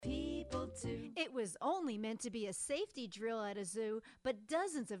It was only meant to be a safety drill at a zoo, but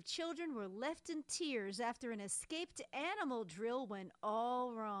dozens of children were left in tears after an escaped animal drill went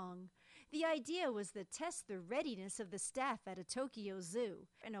all wrong. The idea was to test the readiness of the staff at a Tokyo zoo,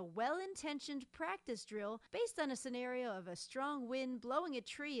 and a well-intentioned practice drill based on a scenario of a strong wind blowing a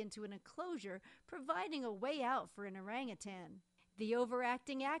tree into an enclosure, providing a way out for an orangutan. The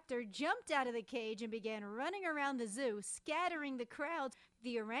overacting actor jumped out of the cage and began running around the zoo, scattering the crowd.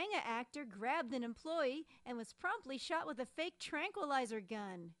 The orangutan actor grabbed an employee and was promptly shot with a fake tranquilizer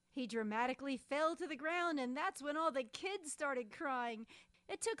gun. He dramatically fell to the ground, and that's when all the kids started crying.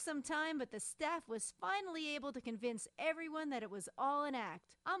 It took some time, but the staff was finally able to convince everyone that it was all an act.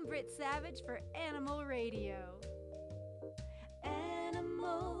 I'm Britt Savage for Animal Radio.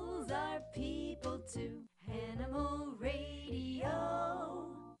 Animals are people too. Animal Radio.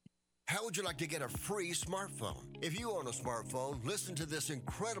 How would you like to get a free smartphone? If you own a smartphone, listen to this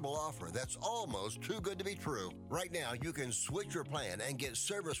incredible offer that's almost too good to be true. Right now, you can switch your plan and get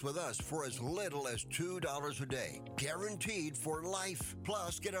service with us for as little as $2 a day. Guaranteed for life.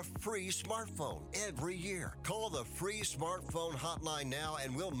 Plus, get a free smartphone every year. Call the free smartphone hotline now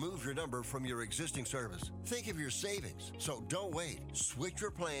and we'll move your number from your existing service. Think of your savings, so don't wait. Switch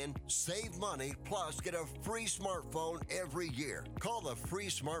your plan, save money, plus get a free smartphone every year. Call the free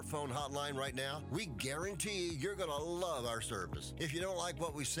smartphone hotline right now. We guarantee you're going to love our service. If you don't like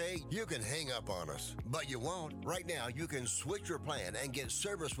what we say, you can hang up on us. But you won't. Right now, you can switch your plan and get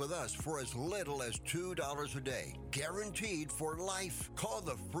service with us for as little as $2 a day. Guaranteed for life. Call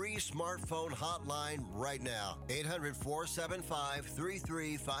the free smartphone hotline right now.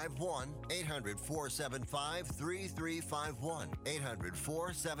 800-475-3351. 800-475-3351.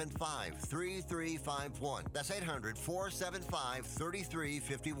 800-475-3351. That's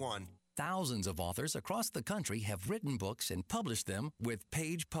 800-475-3351. Thousands of authors across the country have written books and published them with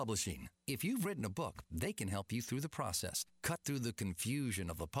Page Publishing. If you've written a book, they can help you through the process, cut through the confusion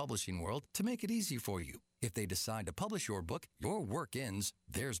of the publishing world to make it easy for you. If they decide to publish your book, your work ends,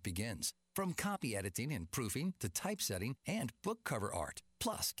 theirs begins. From copy editing and proofing to typesetting and book cover art.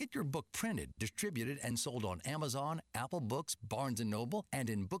 Plus, get your book printed, distributed, and sold on Amazon, Apple Books, Barnes & Noble, and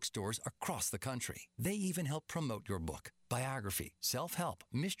in bookstores across the country. They even help promote your book. Biography, self-help,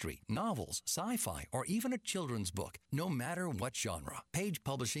 mystery, novels, sci-fi, or even a children's book. No matter what genre, Page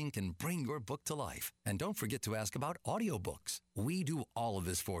Publishing can bring your book to life. And don't forget to ask about audiobooks. We do all of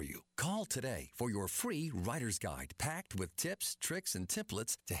this for you. Call today for your free writer's guide packed with tips, tricks, and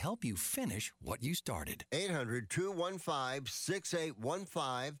templates to help you finish what you started.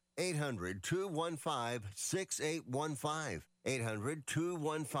 800-215-6815. 800-215-6815.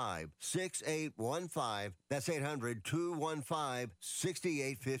 800-215-6815. That's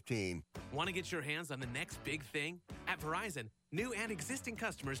 800-215-6815. Want to get your hands on the next big thing? At Verizon, new and existing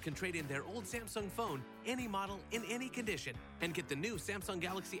customers can trade in their old Samsung phone, any model, in any condition, and get the new Samsung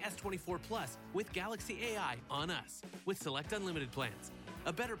Galaxy S24 Plus with Galaxy AI on us, with select unlimited plans.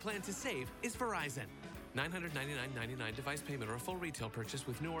 A better plan to save is Verizon. $999.99 device payment or a full retail purchase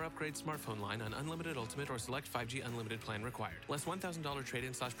with new or upgrade smartphone line on unlimited ultimate or select 5G unlimited plan required. Less $1,000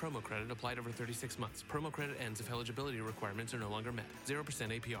 trade-in/promo credit applied over 36 months. Promo credit ends if eligibility requirements are no longer met.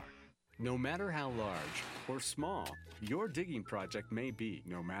 0% APR. No matter how large or small your digging project may be,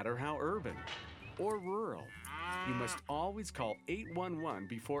 no matter how urban or rural, you must always call 811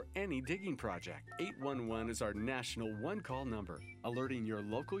 before any digging project. 811 is our national one-call number, alerting your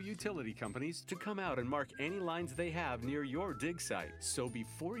local utility companies to come out and mark any lines they have near your dig site. So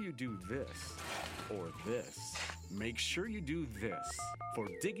before you do this or this, make sure you do this. For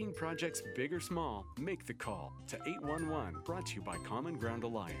digging projects big or small, make the call to 811. Brought to you by Common Ground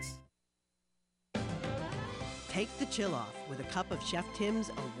Alliance. Take the chill off with a cup of Chef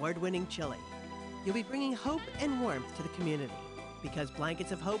Tim's award-winning chili. You'll be bringing hope and warmth to the community because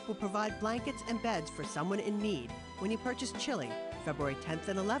Blankets of Hope will provide blankets and beds for someone in need when you purchase chili February 10th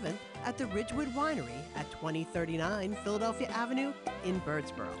and 11th at the Ridgewood Winery at 2039 Philadelphia Avenue in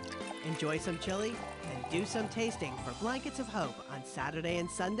Birdsboro. Enjoy some chili and do some tasting for Blankets of Hope on Saturday and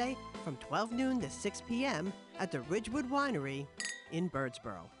Sunday from 12 noon to 6 p.m. at the Ridgewood Winery in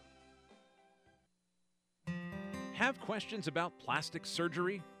Birdsboro. Have questions about plastic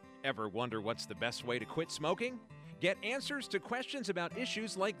surgery? Ever wonder what's the best way to quit smoking? Get answers to questions about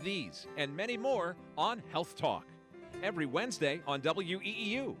issues like these and many more on Health Talk. Every Wednesday on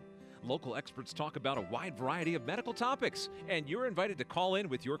WEEU. Local experts talk about a wide variety of medical topics, and you're invited to call in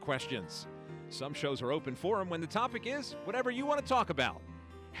with your questions. Some shows are open forum when the topic is whatever you want to talk about.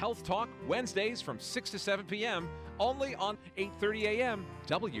 Health Talk, Wednesdays from 6 to 7 p.m., only on 8:30 a.m.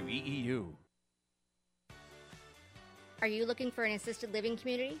 WEEU. Are you looking for an assisted living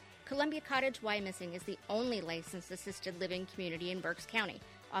community? Columbia Cottage Wyomissing is the only licensed assisted living community in Berks County,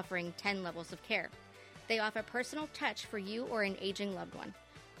 offering 10 levels of care. They offer personal touch for you or an aging loved one.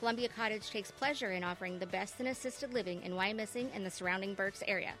 Columbia Cottage takes pleasure in offering the best in assisted living in Wyomissing and the surrounding Berks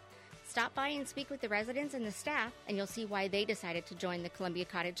area. Stop by and speak with the residents and the staff, and you'll see why they decided to join the Columbia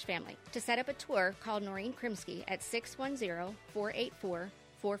Cottage family. To set up a tour, call Noreen Krimsky at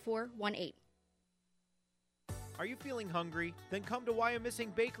 610-484-4418. Are you feeling hungry? Then come to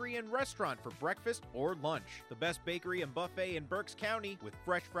Wyomissing Bakery and Restaurant for breakfast or lunch. The best bakery and buffet in Berks County, with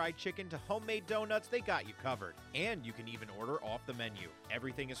fresh fried chicken to homemade donuts, they got you covered. And you can even order off the menu.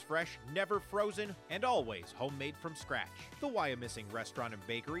 Everything is fresh, never frozen, and always homemade from scratch. The Wyomissing Restaurant and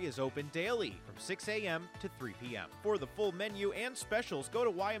Bakery is open daily from 6 a.m. to 3 p.m. For the full menu and specials, go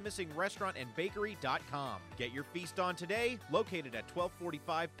to WyomissingRestaurantandBakery.com. Get your feast on today, located at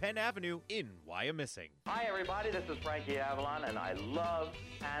 1245 Penn Avenue in Wyomissing. Hi, everybody. This is Frankie Avalon, and I love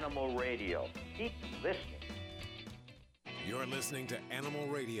Animal Radio. Keep listening. You're listening to Animal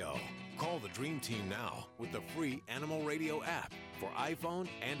Radio. Call the Dream Team now with the free Animal Radio app for iPhone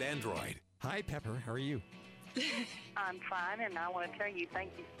and Android. Hi, Pepper. How are you? I'm fine, and I want to tell you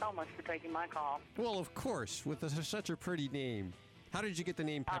thank you so much for taking my call. Well, of course, with such a pretty name. How did you get the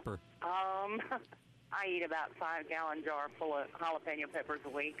name Pepper? I eat about 5-gallon jar full of jalapeno peppers a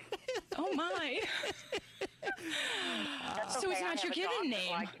week. Oh, my. So it's not your given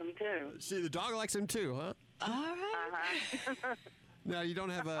name. Likes them too. See, the dog likes them too, huh? All right. Now, you don't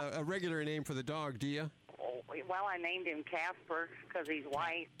have a regular name for the dog, do you? Well, I named him Casper because he's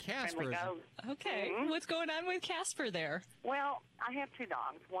white. Casper. Okay. Mm-hmm. What's going on with Casper there? Well, I have two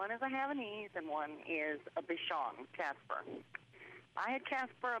dogs. One is a Havanese and one is a Bichon, Casper. I had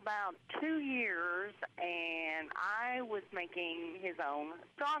Casper about 2 years, and I was making his own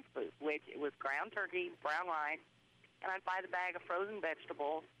dog food, which it was ground turkey, brown rice, and I'd buy the bag of frozen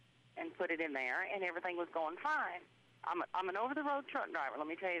vegetables and put it in there, and everything was going fine. I'm an over-the-road truck driver,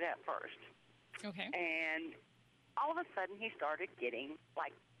 let me tell you that first. Okay. And all of a sudden, he started getting,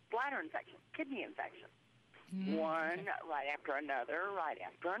 like, bladder infection, kidney infection. One right after another, right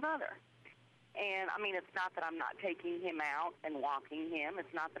after another. And, I mean, it's not that I'm not taking him out and walking him.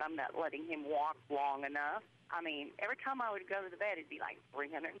 It's not that I'm not letting him walk long enough. I mean, every time I would go to the vet, it'd be like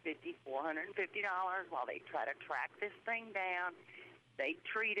 $350, $450 while they try to track this thing down. They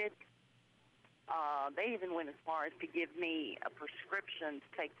treat it. They even went as far as to give me a prescription to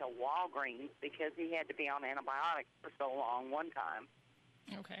take to Walgreens because he had to be on antibiotics for so long one time.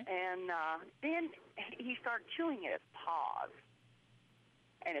 Okay. And then he started chewing at his paws.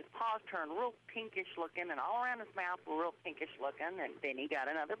 And his paws turned real pinkish looking, and all around his mouth were real pinkish looking, and then he got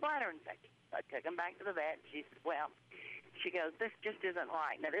another bladder infection. So I took him back to the vet, and she said, well, she goes, this just isn't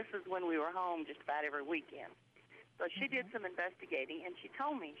right. Now, this is when we were home just about every weekend. So she did some investigating, and she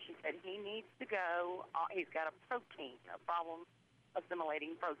told me, she said, he needs to go, he's got a problem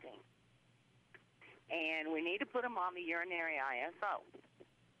assimilating protein. And we need to put him on the urinary ISO.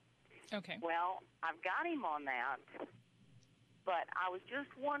 Okay. Well, I've got him on that. But I was just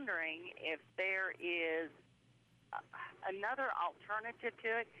wondering if there is another alternative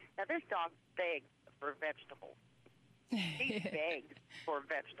to it. Now, this dog begs for vegetables. He begs for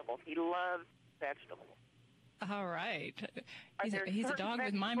vegetables. He loves vegetables. All right. He's a dog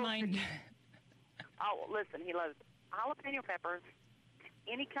with my mind. Oh, listen, he loves jalapeno peppers,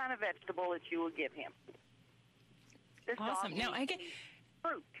 any kind of vegetable that you will give him. This awesome. Dog now, I get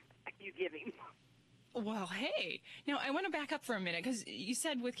fruit you give him. Well, hey. Now, I want to back up for a minute because you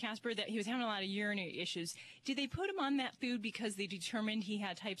said with Casper that he was having a lot of urinary issues. Did they put him on that food because they determined he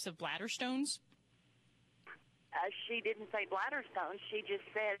had types of bladder stones? She didn't say bladder stones. She just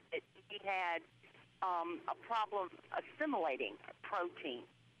said that he had a problem assimilating protein.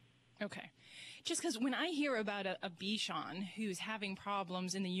 Okay. Just because when I hear about a Bichon who's having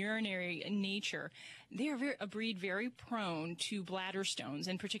problems in the urinary nature, they're a breed very prone to bladder stones,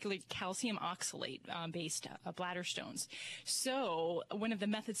 and particularly calcium oxalate-based bladder stones. So one of the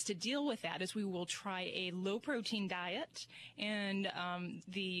methods to deal with that is we will try a low-protein diet and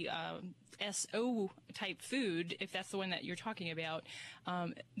the SO type food, if that's the one that you're talking about,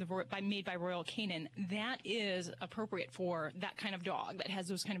 made by Royal Canin. That is appropriate for that kind of dog that has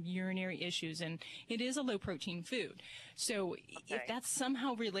those kind of urinary issues, and it is a low protein food. So if that's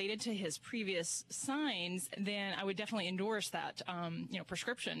somehow related to his previous signs, then I would definitely endorse that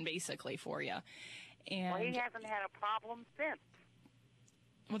prescription basically for you. And well, he hasn't had a problem since.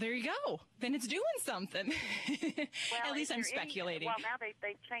 Well, there you go. Then it's doing something. Well, at least I'm speculating. Well, now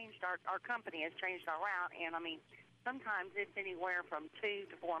they've changed, our company has changed our route, and I mean, sometimes it's anywhere from 2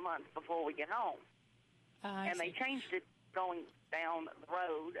 to 4 months before we get home. And they changed it going down the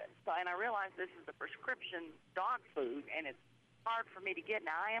road, and I realized this is the prescription dog food, and it's hard for me to get.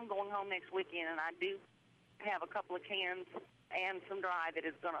 Now, I am going home next weekend, and I do have a couple of cans and some dry that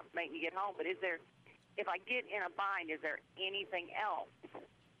is going to make me get home. But if I get in a bind, is there anything else?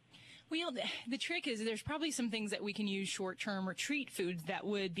 Well, the trick is there's probably some things that we can use short-term or treat foods that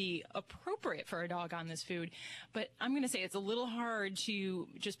would be appropriate for a dog on this food. But I'm going to say it's a little hard to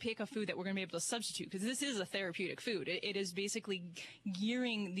just pick a food that we're going to be able to substitute, because this is a therapeutic food. It is basically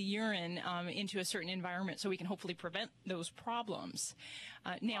gearing the urine into a certain environment so we can hopefully prevent those problems.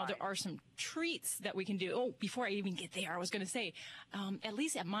 Now, there are some treats that we can do. Oh, before I even get there, I was going to say, at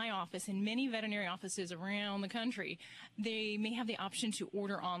least at my office and many veterinary offices around the country, they may have the option to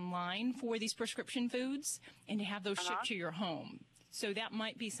order online for these prescription foods and to have those shipped to your home. So that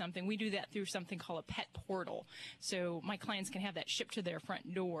might be something. We do that through something called a pet portal. So my clients can have that shipped to their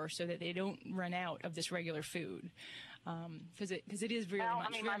front door so that they don't run out of this regular food. Because it is very much.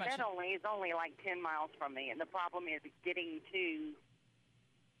 I mean, my vet is only like 10 miles from me, and the problem is getting to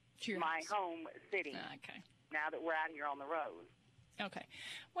my home city. Okay. Now that we're out here on the road. Okay.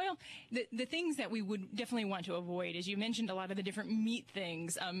 Well, the things that we would definitely want to avoid, as you mentioned, a lot of the different meat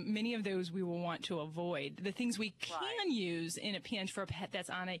things, many of those we will want to avoid. The things we can use in a pinch for a pet that's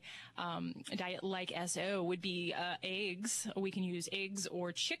on a diet like SO would be eggs. We can use eggs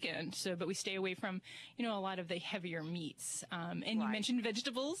or chicken, but we stay away from, a lot of the heavier meats. And you mentioned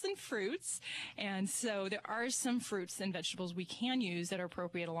vegetables and fruits. And so there are some fruits and vegetables we can use that are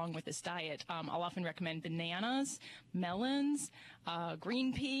appropriate along with this diet. I'll often recommend bananas, melons,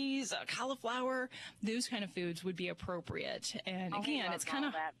 green peas, cauliflower. Those kind of foods would be appropriate. And again, it's kind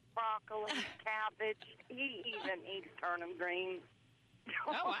of that broccoli, cabbage. He even eats turnip greens.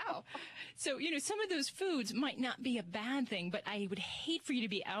 Oh, wow. So, some of those foods might not be a bad thing, but I would hate for you to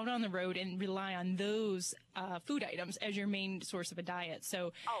be out on the road and rely on those food items as your main source of a diet.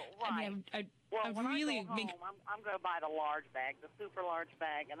 So, when I go home, I'm going to buy the large bag, the super large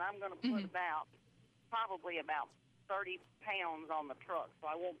bag, and I'm going to put probably about 30 pounds on the truck, so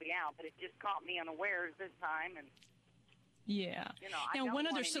I won't be out. But it just caught me unawares this time, and yeah. Now, one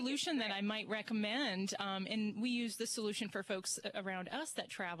other solution that I might recommend, and we use this solution for folks around us that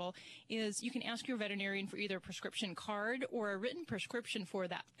travel, is you can ask your veterinarian for either a prescription card or a written prescription for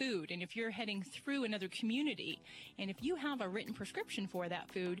that food. And if you're heading through another community, and if you have a written prescription for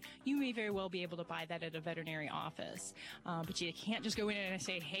that food, you may very well be able to buy that at a veterinary office. But you can't just go in and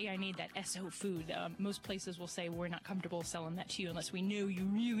say, hey, I need that SO food. Most places will say, we're not comfortable selling that to you unless we know you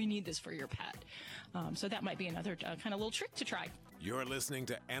really need this for your pet. So that might be another kind of little trick to try. You're listening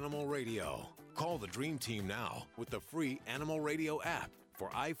to Animal Radio. Call the Dream Team now with the free Animal Radio app for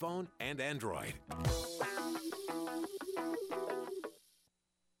iPhone and Android.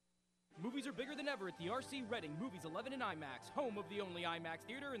 Movies are bigger than ever at the RC Reading Movies 11 in IMAX, home of the only IMAX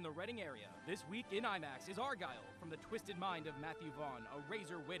theater in the Reading area. This week in IMAX is Argyle, from the twisted mind of Matthew Vaughn, a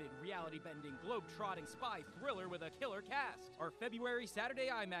razor-witted, reality-bending, globe-trotting spy thriller with a killer cast. Our February Saturday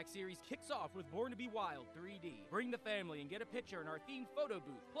IMAX series kicks off with Born to be Wild 3D. Bring the family and get a picture in our themed photo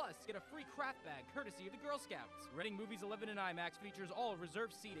booth. Plus, get a free craft bag courtesy of the Girl Scouts. Reading Movies 11 in IMAX features all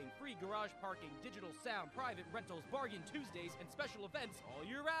reserved seating, free garage parking, digital sound, private rentals, bargain Tuesdays, and special events all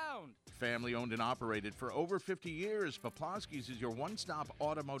year round. Family owned and operated for over 50 years, Poplawski's is your one-stop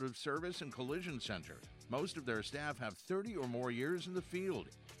automotive service and collision center. Most of their staff have 30 or more years in the field.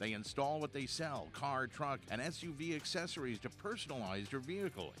 They install what they sell, car, truck, and SUV accessories to personalize your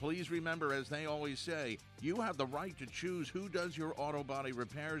vehicle. Please remember, as they always say, you have the right to choose who does your auto body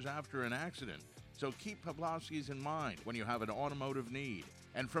repairs after an accident. So keep Poplawski's in mind when you have an automotive need.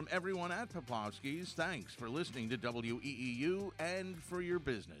 And from everyone at Poplawski's, thanks for listening to WEEU and for your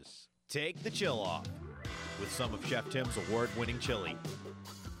business. Take the chill off with some of Chef Tim's award-winning chili.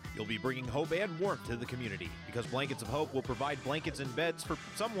 You'll be bringing hope and warmth to the community because Blankets of Hope will provide blankets and beds for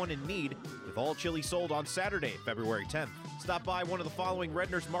someone in need with all chili sold on Saturday, February 10th. Stop by one of the following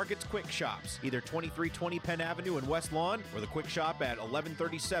Redner's Market's Quick Shops, either 2320 Penn Avenue in West Lawn or the Quick Shop at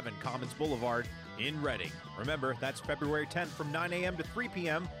 1137 Commons Boulevard in Reading. Remember, that's February 10th from 9 a.m. to 3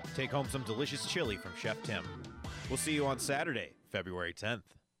 p.m. Take home some delicious chili from Chef Tim. We'll see you on Saturday, February 10th.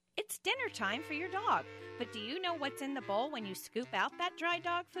 It's dinner time for your dog, but do you know what's in the bowl when you scoop out that dry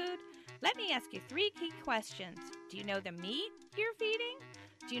dog food? Let me ask you 3 key questions. Do you know the meat you're feeding?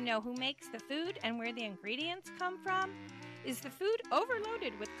 Do you know who makes the food and where the ingredients come from? Is the food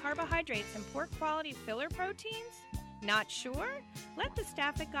overloaded with carbohydrates and poor quality filler proteins? Not sure? Let the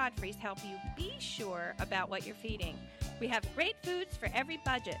staff at Godfrey's help you be sure about what you're feeding. We have great foods for every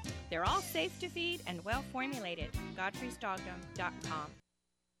budget. They're all safe to feed and well formulated. Godfrey'sDogdom.com.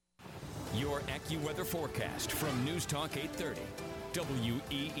 Your AccuWeather forecast from News Talk 830,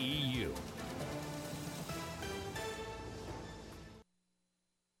 WEEU.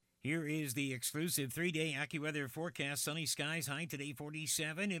 Here is the exclusive 3-day AccuWeather forecast. Sunny skies, high today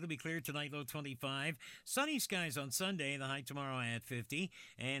 47. It'll be clear tonight, low 25. Sunny skies on Sunday, the high tomorrow at 50.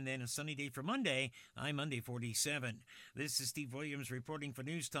 And then a sunny day for Monday, high Monday 47. This is Steve Williams reporting for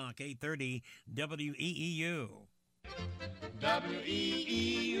News Talk 830 WEEU.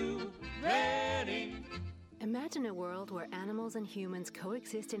 WEEU Reading. Imagine a world where animals and humans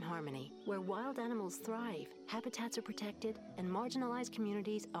coexist in harmony, where wild animals thrive, habitats are protected, and marginalized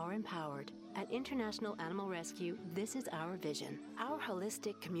communities are empowered. At International Animal Rescue, this is our vision. Our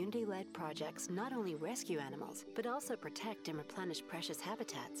holistic, community-led projects not only rescue animals, but also protect and replenish precious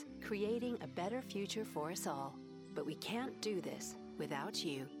habitats, creating a better future for us all. But we can't do this without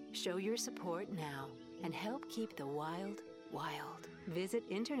you. Show your support now and help keep the wild, wild. Visit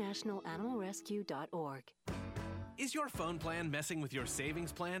internationalanimalrescue.org. Is your phone plan messing with your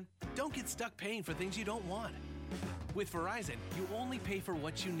savings plan? Don't get stuck paying for things you don't want. With Verizon, you only pay for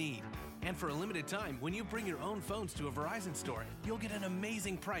what you need. And for a limited time, when you bring your own phones to a Verizon store, you'll get an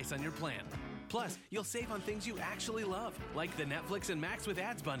amazing price on your plan. Plus, you'll save on things you actually love, like the Netflix and Max with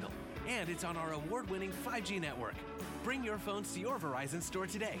Ads bundle. And it's on our award-winning 5G network. Bring your phones to your Verizon store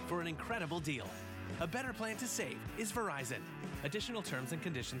today for an incredible deal. A better plan to save is Verizon. Additional terms and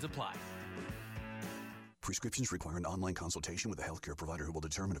conditions apply. Prescriptions require an online consultation with a healthcare provider who will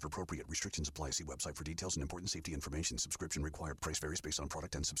determine if appropriate. Restrictions apply. See website for details and important safety information. Subscription required. Price varies based on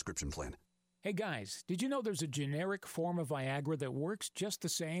product and subscription plan. Hey guys, did you know there's a generic form of Viagra that works just the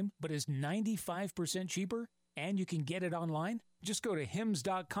same, but is 95% cheaper? And you can get it online? Just go to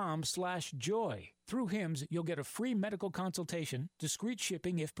hims.com/joy. Through Hims, you'll get a free medical consultation, discreet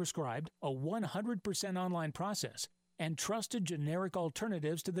shipping if prescribed, a 100% online process, and trusted generic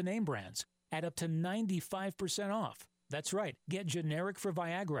alternatives to the name brands at up to 95% off. That's right, get generic for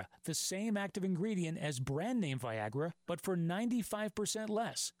Viagra, the same active ingredient as brand name Viagra, but for 95%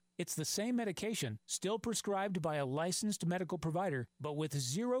 less. It's the same medication, still prescribed by a licensed medical provider, but with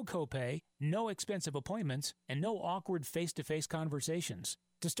zero copay, no expensive appointments, and no awkward face-to-face conversations.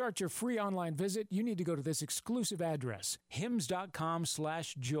 To start your free online visit, you need to go to this exclusive address,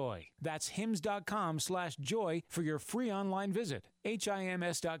 hims.com/joy. That's hims.com/joy for your free online visit.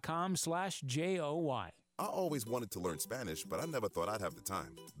 hims.com/joy. I always wanted to learn Spanish, but I never thought I'd have the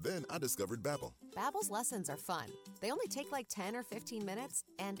time. Then I discovered Babbel. Babbel's lessons are fun. They only take like 10 or 15 minutes,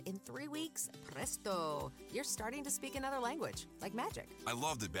 and in 3 weeks, presto, you're starting to speak another language, like magic. I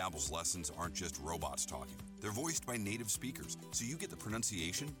love that Babbel's lessons aren't just robots talking. They're voiced by native speakers, so you get the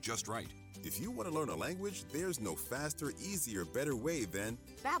pronunciation just right. If you want to learn a language, there's no faster, easier, better way than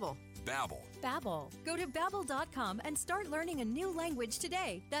Babbel. Babbel. Babbel. Go to Babbel.com and start learning a new language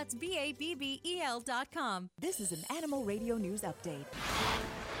today. That's BABBEL.com. This is an Animal Radio News Update.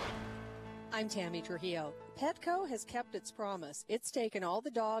 I'm Tammy Trujillo. Petco has kept its promise. It's taken all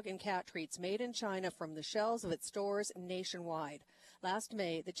the dog and cat treats made in China from the shelves of its stores nationwide. Last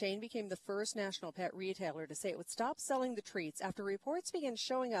May, the chain became the first national pet retailer to say it would stop selling the treats after reports began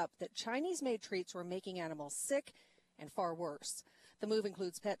showing up that Chinese-made treats were making animals sick and far worse. The move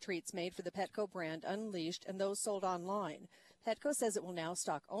includes pet treats made for the Petco brand Unleashed and those sold online. Petco says it will now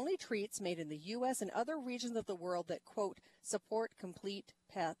stock only treats made in the U.S. and other regions of the world that, quote, support complete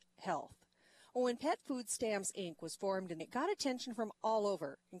pet health. When Pet Food Stamps, Inc. was formed, and it got attention from all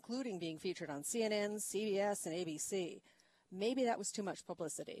over, including being featured on CNN, CBS, and ABC. Maybe that was too much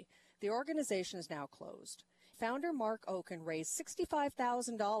publicity. The organization is now closed. Founder Mark Oken raised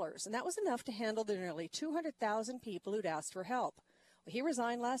 $65,000, and that was enough to handle the nearly 200,000 people who'd asked for help. He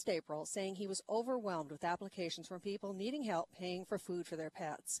resigned last April, saying he was overwhelmed with applications from people needing help paying for food for their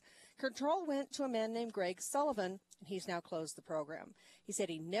pets. Control went to a man named Greg Sullivan, and he's now closed the program. He said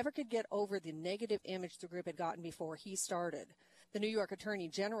he never could get over the negative image the group had gotten before he started. The New York Attorney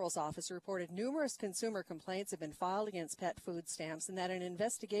General's office reported numerous consumer complaints have been filed against Pet Food Stamps and that an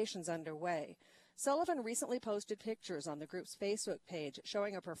investigation's underway. Sullivan recently posted pictures on the group's Facebook page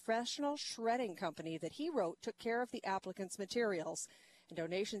showing a professional shredding company that he wrote took care of the applicants' materials. And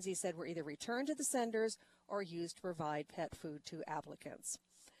donations, he said, were either returned to the senders or used to provide pet food to applicants.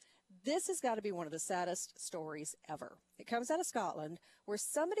 This has got to be one of the saddest stories ever. It comes out of Scotland, where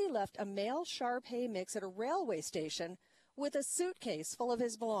somebody left a male Shar-Pei mix at a railway station with a suitcase full of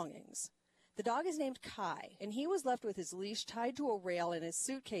his belongings. The dog is named Kai, and he was left with his leash tied to a rail and his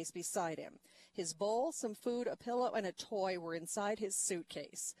suitcase beside him. His bowl, some food, a pillow, and a toy were inside his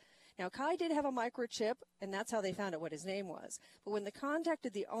suitcase. Now, Kai did have a microchip, and that's how they found out what his name was. But when they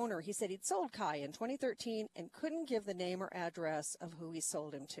contacted the owner, he said he'd sold Kai in 2013 and couldn't give the name or address of who he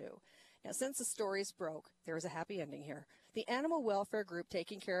sold him to. Now, since the stories broke, there is a happy ending here. The animal welfare group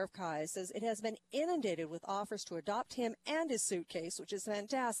taking care of Kai says it has been inundated with offers to adopt him and his suitcase, which is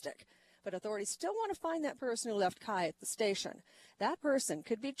fantastic. But authorities still want to find that person who left Kai at the station. That person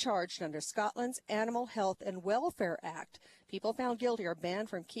could be charged under Scotland's Animal Health and Welfare Act. People found guilty are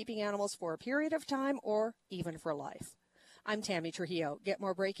banned from keeping animals for a period of time or even for life. I'm Tammy Trujillo. Get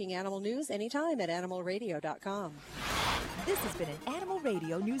more breaking animal news anytime at animalradio.com. This has been an Animal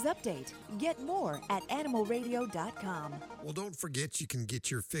Radio News Update. Get more at animalradio.com. Well, don't forget you can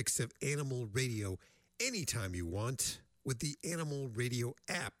get your fix of Animal Radio anytime you want with the Animal Radio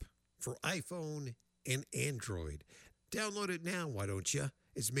app for iPhone and Android. Download it now, why don't you?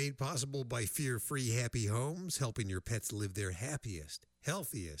 It's made possible by Fear-Free Happy Homes, helping your pets live their happiest,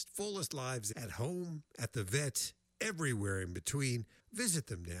 healthiest, fullest lives at home, at the vet, everywhere in between. Visit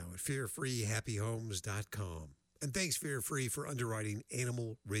them now at fearfreehappyhomes.com. And thanks, Fear-Free, for underwriting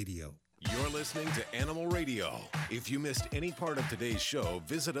Animal Radio. You're listening to Animal Radio. If you missed any part of today's show,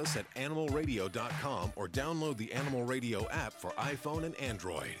 visit us at animalradio.com or download the Animal Radio app for iPhone and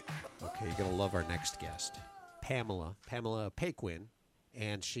Android. Okay, you're going to love our next guest, Pamela Paquin,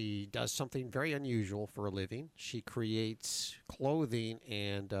 and she does something very unusual for a living. She creates clothing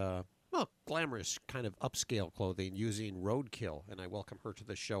and, glamorous kind of upscale clothing using roadkill, and I welcome her to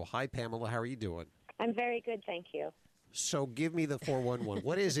the show. Hi, Pamela. How are you doing? I'm very good, thank you. So give me the 411.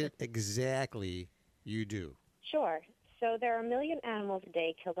 What is it exactly you do? Sure. So there are 1 million animals a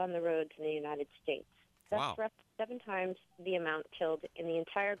day killed on the roads in the United States. That's Wow. roughly 7 times the amount killed in the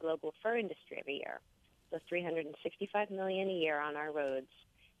entire global fur industry every year. So 365 million a year on our roads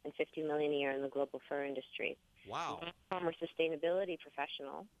and 50 million a year in the global fur industry. Wow. As a former sustainability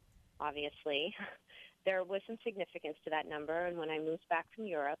professional, obviously, there was some significance to that number. And when I moved back from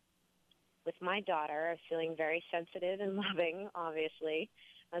Europe with my daughter, I was feeling very sensitive and loving, obviously,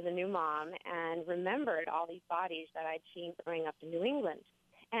 as a new mom, and remembered all these bodies that I'd seen growing up in New England.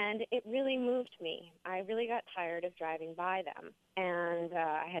 And it really moved me. I really got tired of driving by them. And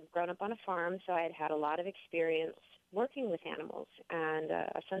I had grown up on a farm, so I had had a lot of experience working with animals and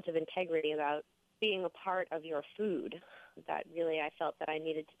a sense of integrity about being a part of your food. That really I felt that I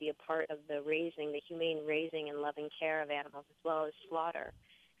needed to be a part of the raising, the humane raising and loving care of animals as well as slaughter.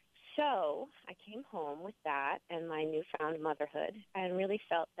 So I came home with that and my newfound motherhood and really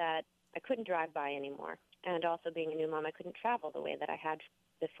felt that I couldn't drive by anymore. And also being a new mom, I couldn't travel the way that I had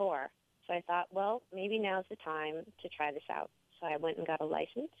before. So I thought, well, maybe now's the time to try this out. So I went and got a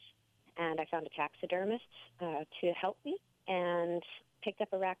license, and I found a taxidermist to help me and picked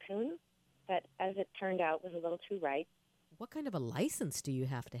up a raccoon that, as it turned out, was a little too ripe. What kind of a license do you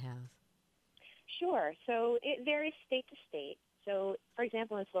have to have? Sure. So it varies state to state. So, for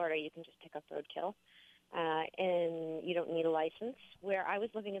example, in Florida, you can just pick up roadkill, and you don't need a license. Where I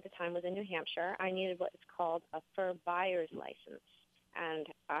was living at the time was in New Hampshire. I needed what is called a fur buyer's license, and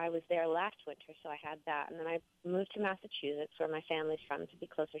I was there last winter, so I had that. And then I moved to Massachusetts, where my family's from, to be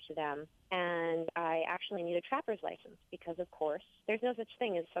closer to them. And I actually need a trapper's license because, of course, there's no such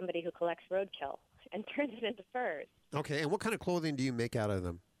thing as somebody who collects roadkill and turns it into furs. Okay, and what kind of clothing do you make out of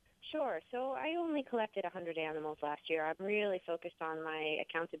them? Sure. So I only collected 100 animals last year. I'm really focused on my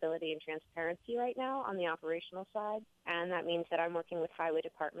accountability and transparency right now on the operational side. And that means that I'm working with highway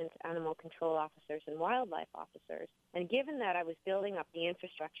departments, animal control officers, and wildlife officers. And given that I was building up the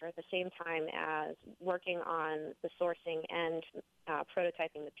infrastructure at the same time as working on the sourcing and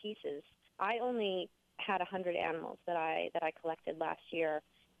prototyping the pieces, I only had 100 animals that I collected last year.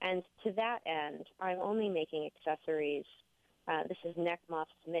 And to that end, I'm only making accessories. This is neck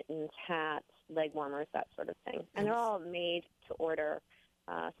muffs, mittens, hats, leg warmers, that sort of thing. And they're all made to order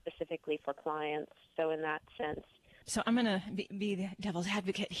specifically for clients. So in that sense. So I'm going to be the devil's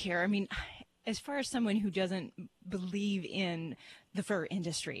advocate here. I mean, as far as someone who doesn't believe in the fur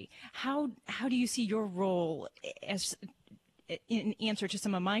industry, how do you see your role as in answer to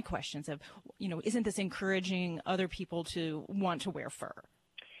some of my questions of, isn't this encouraging other people to want to wear fur?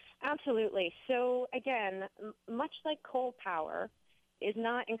 Absolutely. So again, much like coal power is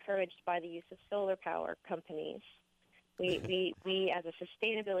not encouraged by the use of solar power companies, we as a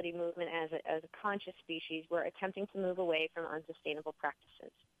sustainability movement, as a conscious species, we're attempting to move away from unsustainable practices.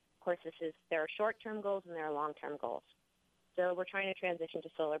 Of course, there are short-term goals and there are long-term goals. So we're trying to transition to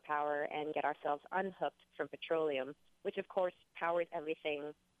solar power and get ourselves unhooked from petroleum, which of course powers everything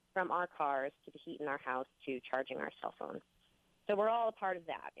from our cars to the heat in our house to charging our cell phones. So we're all a part of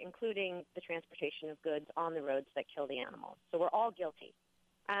that, including the transportation of goods on the roads that kill the animals. So we're all guilty.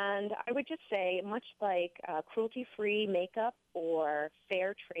 And I would just say, much like cruelty-free makeup or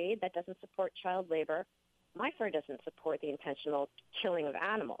fair trade that doesn't support child labor, my fur doesn't support the intentional killing of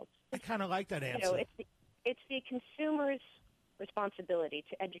animals. I kind of like that answer. You know, it's the consumer's responsibility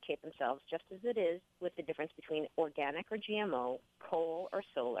to educate themselves, just as it is with the difference between organic or GMO, coal or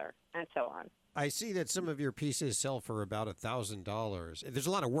solar, and so on. I see that some of your pieces sell for about $1,000. There's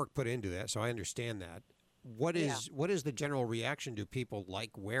a lot of work put into that, so I understand that. What is the general reaction? Do people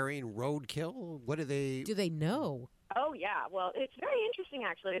like wearing roadkill? What do they... Do they know? Oh, yeah. Well, it's very interesting,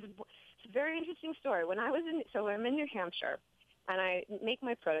 actually. It's a very interesting story. When I was I'm in New Hampshire, and I make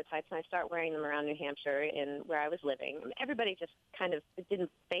my prototypes, and I start wearing them around New Hampshire where I was living. Everybody just kind of, it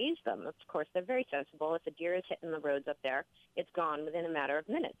didn't faze them. Of course, they're very sensible. If a deer is hitting the roads up there, it's gone within a matter of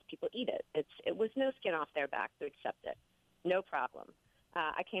minutes. People eat it. It was no skin off their back to accept it. No problem.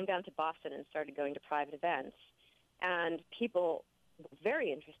 I came down to Boston and started going to private events, and people were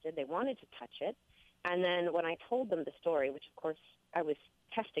very interested. They wanted to touch it. And then when I told them the story, which, of course, I was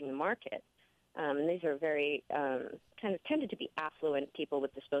testing the market, and these are very kind of tended to be affluent people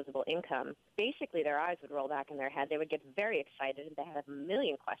with disposable income. Basically, their eyes would roll back in their head. They would get very excited, and they had a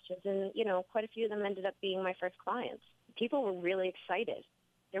million questions. And, quite a few of them ended up being my first clients. People were really excited.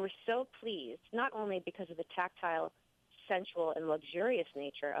 They were so pleased, not only because of the tactile, sensual, and luxurious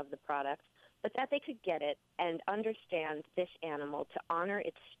nature of the product, but that they could get it and understand this animal, to honor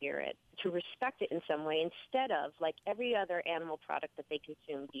its spirit, to respect it in some way, instead of, like every other animal product that they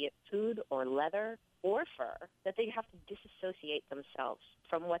consume, be it food or leather or fur, that they have to disassociate themselves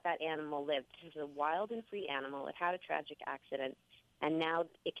from what that animal lived. This is a wild and free animal. It had a tragic accident, and now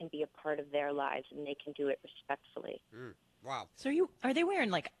it can be a part of their lives, and they can do it respectfully. Wow. So are they wearing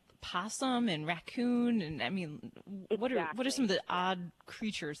like possum and raccoon, and I mean, what are some of the odd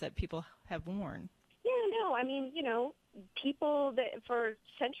creatures that people have worn? Yeah, no, I mean, people that for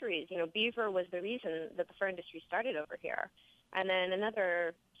centuries, beaver was the reason that the fur industry started over here. And then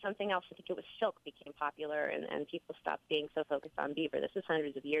something else, I think it was silk, became popular, and people stopped being so focused on beaver. This was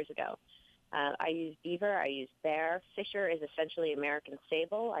hundreds of years ago. I use beaver, I use bear. Fisher is essentially American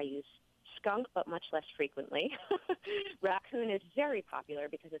sable. I use skunk, but much less frequently. Raccoon is very popular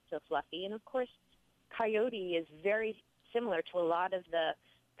because it's so fluffy. And, of course, coyote is very similar to a lot of the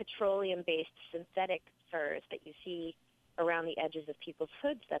petroleum-based synthetic furs that you see around the edges of people's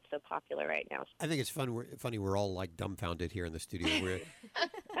hoods that's so popular right now. I think it's funny. We're all like dumbfounded here in the studio.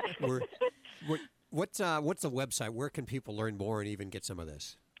 What's the website? Where can people learn more and even get some of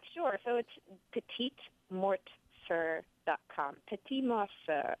this? Sure. So it's petitmortfur.com. Petit Mort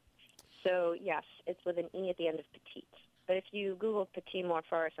Fur. So, yes, it's with an E at the end of petite. But if you Google Petit Mort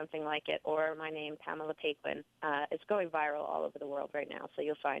Fur or something like it, or my name, Pamela Paquin, it's going viral all over the world right now, so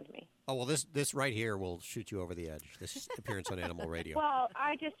you'll find me. Oh, well, this right here will shoot you over the edge, this appearance on Animal Radio. Well,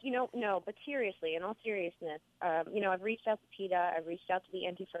 I just, no, but seriously, in all seriousness, I've reached out to PETA, I've reached out to the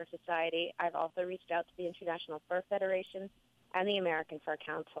Anti-Fur Society, I've also reached out to the International Fur Federation and the American Fur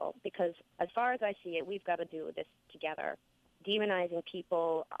Council, because as far as I see it, we've got to do this together. Demonizing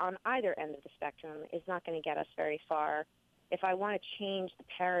people on either end of the spectrum is not going to get us very far. If I want to change the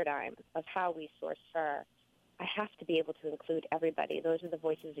paradigm of how we source fur, I have to be able to include everybody. Those are the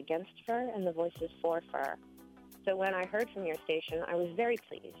voices against fur and the voices for fur. So when I heard from your station, I was very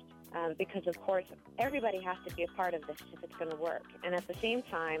pleased because, of course, everybody has to be a part of this if it's going to work. And at the same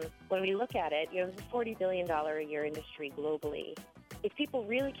time, when we look at it, there's a $40 billion a year industry globally. If people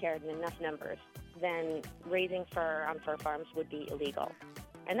really cared in enough numbers, then raising fur on fur farms would be illegal.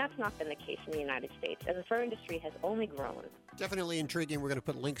 And that's not been the case in the United States. And the fur industry has only grown. Definitely intriguing. We're going to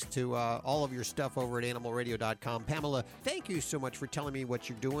put links to all of your stuff over at animalradio.com. Pamela, thank you so much for telling me what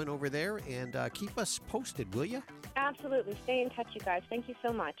you're doing over there, and keep us posted, will you? Absolutely. Stay in touch, you guys. Thank you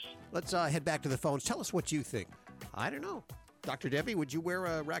so much. Let's head back to the phones. Tell us what you think. I don't know. Dr. Debbie, would you wear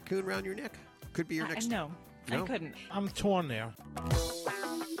a raccoon around your neck? Could be your next... No, I couldn't. I'm torn there.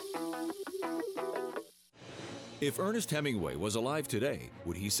 If Ernest Hemingway was alive today,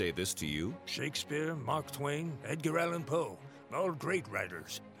 would he say this to you? Shakespeare, Mark Twain, Edgar Allan Poe, all great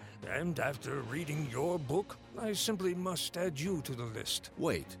writers. And after reading your book, I simply must add you to the list.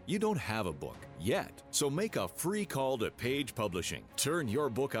 Wait, you don't have a book yet. So make a free call to Page Publishing. Turn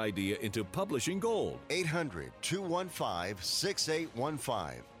your book idea into publishing gold.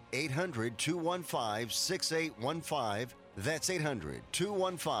 800-215-6815. 800-215-6815. That's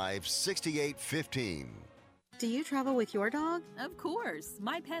 800-215-6815. Do you travel with your dog? Of course.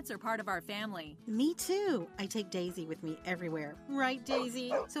 My pets are part of our family. Me too. I take Daisy with me everywhere. Right,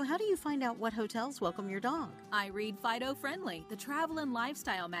 Daisy? So how do you find out what hotels welcome your dog? I read Fido Friendly, the travel and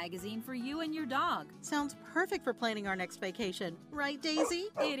lifestyle magazine for you and your dog. Sounds perfect for planning our next vacation. Right, Daisy?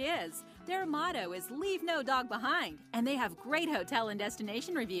 It is. Their motto is leave no dog behind, and they have great hotel and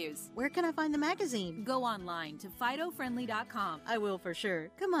destination reviews. Where can I find the magazine? Go online to FidoFriendly.com. I will for sure.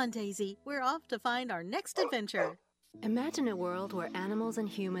 Come on, Daisy. We're off to find our next adventure. Imagine a world where animals and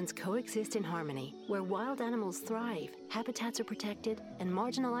humans coexist in harmony, where wild animals thrive, habitats are protected, and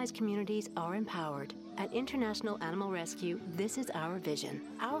marginalized communities are empowered. At International Animal Rescue, this is our vision.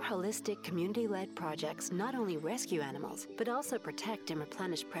 Our holistic, community-led projects not only rescue animals, but also protect and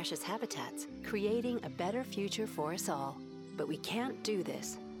replenish precious habitats, creating a better future for us all. But we can't do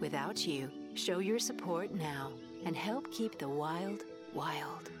this without you. Show your support now and help keep the wild,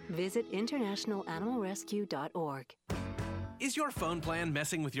 wild. Visit internationalanimalrescue.org. Is your phone plan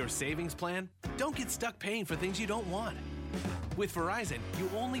messing with your savings plan? Don't get stuck paying for things you don't want. With Verizon, you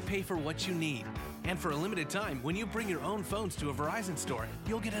only pay for what you need. And for a limited time, when you bring your own phones to a Verizon store,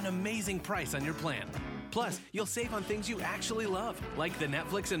 you'll get an amazing price on your plan. Plus, you'll save on things you actually love, like the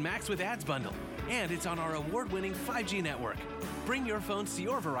Netflix and Max with Ads bundle. And it's on our award-winning 5G network. Bring your phones to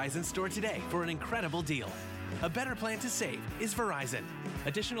your Verizon store today for an incredible deal. A better plan to save is Verizon.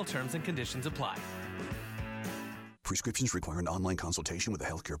 Additional terms and conditions apply. Prescriptions require an online consultation with a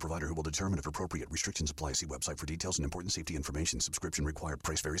healthcare provider who will determine if appropriate. Restrictions apply. See website for details and important safety information. Subscription required.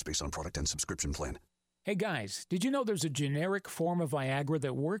 Price varies based on product and subscription plan. Hey guys, did you know there's a generic form of Viagra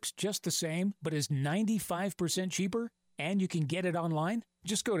that works just the same, but is 95% cheaper? And you can get it online?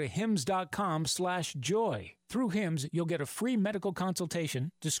 Just go to hims.com/joy. Through Hims, you'll get a free medical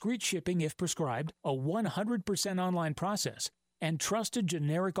consultation, discreet shipping if prescribed, a 100% online process, and trusted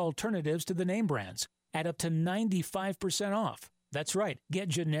generic alternatives to the name brands at up to 95% off. That's right, get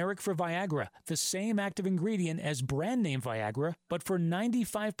generic for Viagra, the same active ingredient as brand name Viagra, but for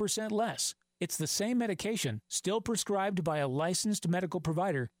 95% less. It's the same medication, still prescribed by a licensed medical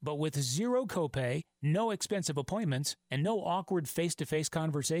provider, but with zero copay, no expensive appointments, and no awkward face-to-face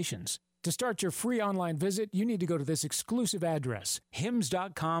conversations. To start your free online visit, you need to go to this exclusive address,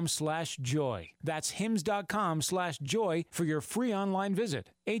 hims.com/joy. That's hims.com/joy for your free online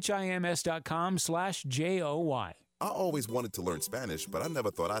visit. hims.com/joy. I always wanted to learn Spanish, but I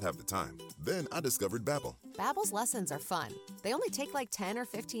never thought I'd have the time. Then I discovered Babbel. Babbel's lessons are fun. They only take like 10 or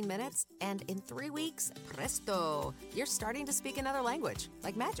 15 minutes, and in 3 weeks, presto, you're starting to speak another language,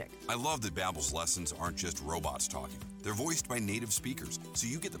 like magic. I love that Babbel's lessons aren't just robots talking. They're voiced by native speakers, so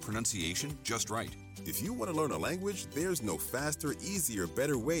you get the pronunciation just right. If you want to learn a language, there's no faster, easier,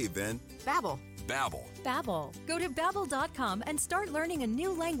 better way than Babbel. Babbel. Babbel. Go to Babbel.com and start learning a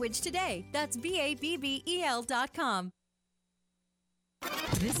new language today. That's BABBEL.com.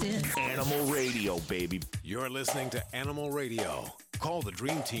 This is Animal Radio, baby. You're listening to Animal Radio. Call the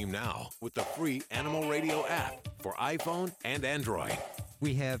Dream Team now with the free Animal Radio app for iPhone and Android.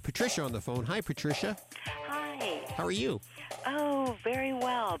 We have Patricia on the phone. Hi, Patricia. Hi. How are you? Oh, very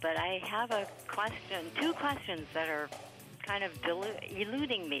well, but I have a question, 2 questions that are kind of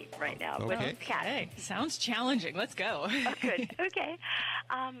eluding me right now. Okay. With cats. Hey, sounds challenging. Let's go. Oh, good. Okay.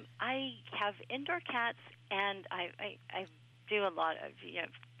 I have indoor cats, and I do a lot of,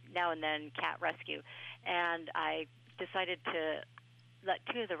 now and then cat rescue, and I decided to let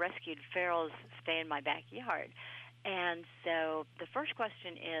 2 of the rescued ferals stay in my backyard. And so the first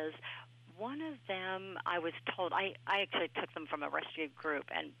question is, one of them, I was told, I actually took them from a rescue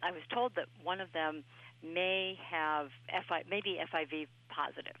group, and I was told that one of them may have maybe FIV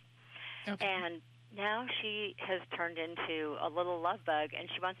positive. Okay. And now she has turned into a little love bug,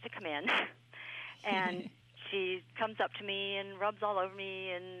 and she wants to come in. And she comes up to me and rubs all over me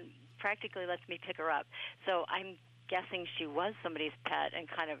and practically lets me pick her up. So I'm guessing she was somebody's pet and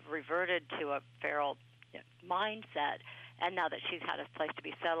kind of reverted to a feral mindset. And now that she's had a place to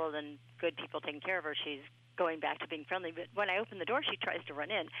be settled and good people taking care of her, she's going back to being friendly. But when I open the door, she tries to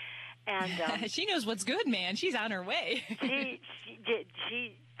run in. And she knows what's good, man. She's on her way. She did.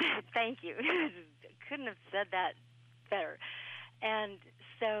 Thank you. Couldn't have said that better. And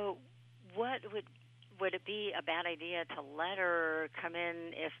so would it be a bad idea to let her come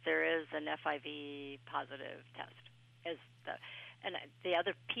in if there is an FIV positive test? And the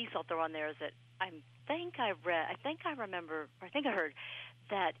other piece I'll throw on there is that I heard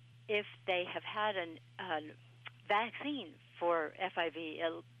that if they have had a vaccine for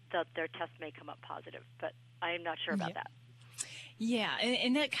FIV, that their test may come up positive, but I'm not sure about that. Yeah,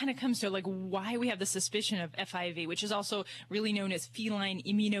 and that kind of comes to like why we have the suspicion of FIV, which is also really known as feline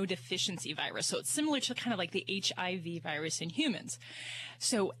immunodeficiency virus. So it's similar to kind of like the HIV virus in humans.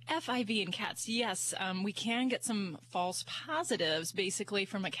 So FIV in cats, yes, we can get some false positives, basically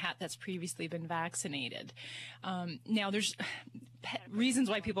from a cat that's previously been vaccinated. Now, there's reasons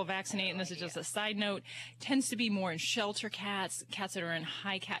why people vaccinate, and this is just a side note, tends to be more in shelter cats, cats that are in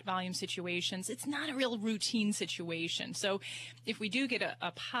high cat volume situations. It's not a real routine situation. So if we do get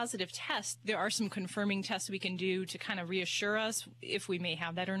a positive test, there are some confirming tests we can do to kind of reassure us if we may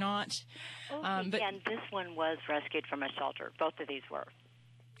have that or not. Okay, and this one was rescued from a shelter. Both of these were.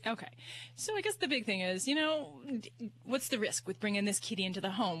 Okay. So I guess the big thing is, what's the risk with bringing this kitty into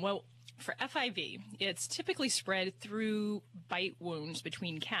the home? Well, for FIV, it's typically spread through bite wounds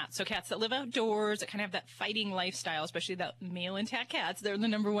between cats. So cats that live outdoors, that kind of have that fighting lifestyle, especially the male intact cats, they're the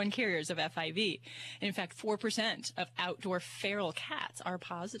number one carriers of FIV. And in fact, 4% of outdoor feral cats are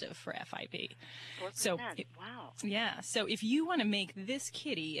positive for FIV. 4%? So, wow. Yeah. So if you want to make this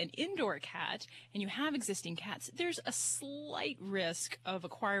kitty an indoor cat and you have existing cats, there's a slight risk of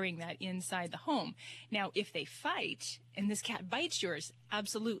acquiring that inside the home. Now, if they fight and this cat bites yours,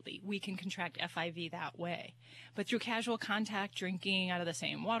 absolutely, we can contract FIV that way. But through casual contact, drinking out of the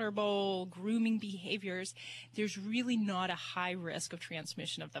same water bowl, grooming behaviors, there's really not a high risk of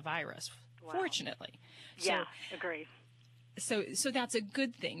transmission of the virus, fortunately. Yeah, agree. So that's a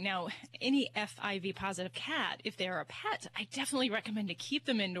good thing. Now, any FIV positive cat, if they're a pet, I definitely recommend to keep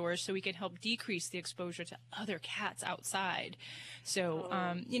them indoors so we can help decrease the exposure to other cats outside. So,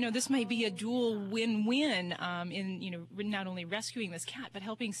 this might be a dual win-win in, not only rescuing this cat, but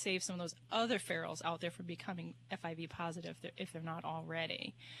helping save some of those other ferals out there from becoming FIV positive if they're not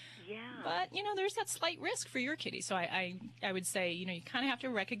already. Yeah. But, there's that slight risk for your kitty. So I would say, you kind of have to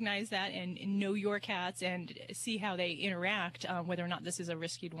recognize that and know your cats and see how they interact, whether or not this is a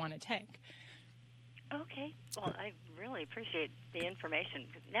risk you'd want to take. Okay. Well, I really appreciate the information.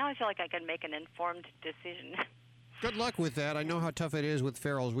 Now I feel like I can make an informed decision. Good luck with that. I know how tough it is with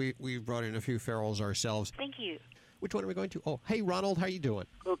ferals. We've brought in a few ferals ourselves. Thank you. Which one are we going to? Oh, hey, Ronald, how you doing?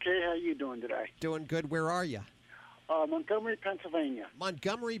 Okay, how you doing today? Doing good. Where are you? Montgomery, Pennsylvania.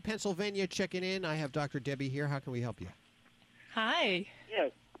 Montgomery, Pennsylvania, checking in. I have Dr. Debbie here. How can we help you? Hi.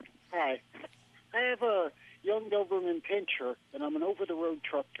 Yes. Hi. I have a young Doberman Pinscher, and I'm an over-the-road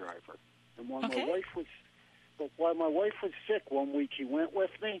truck driver. And while my wife was sick one week, he went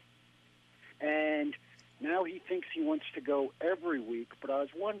with me, and now he thinks he wants to go every week. But I was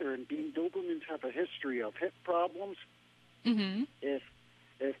wondering, being Dobermans have a history of hip problems,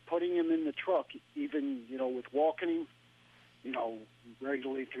 if putting him in the truck, even, with walking him,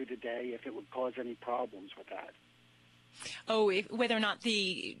 regularly through the day, if it would cause any problems with that. Oh, whether or not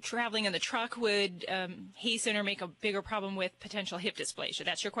the traveling in the truck would hasten or make a bigger problem with potential hip dysplasia.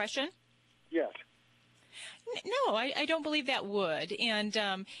 That's your question? Yes. No, I don't believe that would. And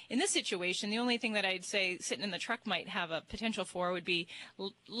in this situation, the only thing that I'd say sitting in the truck might have a potential for would be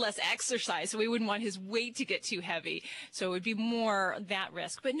less exercise. So we wouldn't want his weight to get too heavy. So it would be more that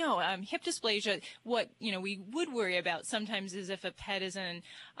risk. But no, hip dysplasia, what we would worry about sometimes is if a pet is in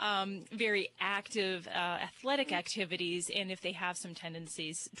very active athletic activities, and if they have some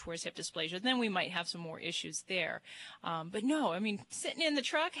tendencies towards hip dysplasia, then we might have some more issues there. But no, sitting in the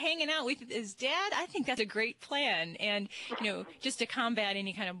truck, hanging out with his dad, I think that's a great plan. And, just to combat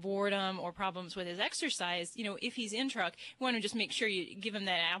any kind of boredom or problems with his exercise, if he's in truck, you want to just make sure you give him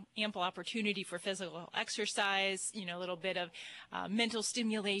that ample opportunity for physical exercise, a little bit of mental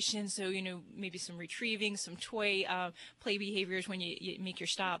stimulation. So, maybe some retrieving, some toy play behaviors when you make your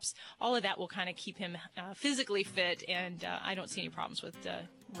stops. All of that will kind of keep him physically fit. And I don't see any problems with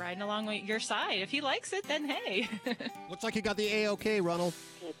riding along with your side. If he likes it, then hey. Looks like you got the A-OK, Ronald.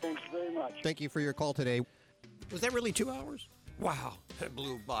 Yeah, thanks very much. Thank you for your call today. Was that really 2 hours? Wow, it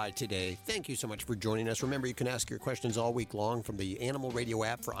blew by today. Thank you so much for joining us. Remember, you can ask your questions all week long from the Animal Radio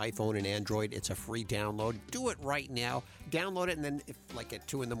app for iPhone and Android. It's a free download. Do it right now. Download it, and then if, at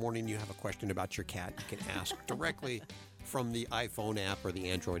 2 in the morning, you have a question about your cat, you can ask directly from the iPhone app or the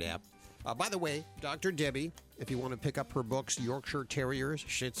Android app. By the way, Dr. Debbie, if you want to pick up her books, Yorkshire Terriers,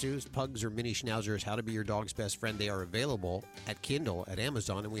 Shih Tzus, Pugs, or Mini Schnauzers, How to Be Your Dog's Best Friend, they are available at Kindle at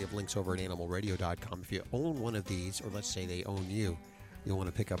Amazon, and we have links over at animalradio.com. If you own one of these, or let's say they own you, you'll want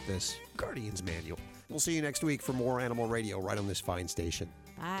to pick up this Guardian's Manual. We'll see you next week for more Animal Radio right on this fine station.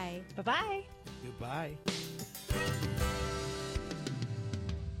 Bye. Bye-bye. Goodbye.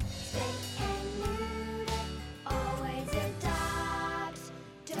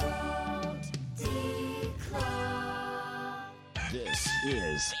 This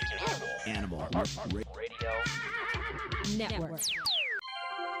is Animal Radio Network.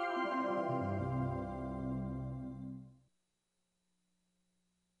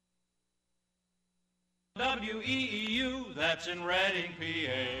 WEEU, That's in Reading,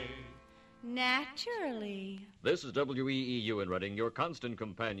 PA. Naturally. This is WEEU in Reading, your constant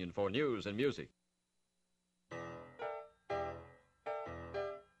companion for news and music.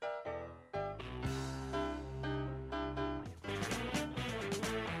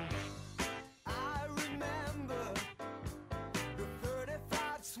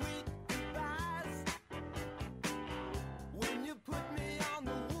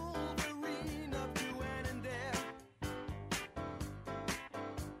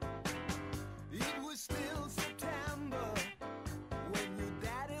 Still September when your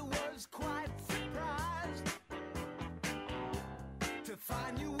daddy was quite surprised to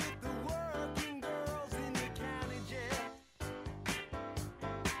find you with the working girls in the county jail.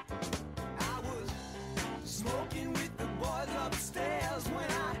 I was smoking with the boys upstairs when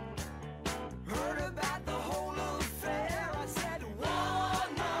I heard about the whole affair. I said, whoa,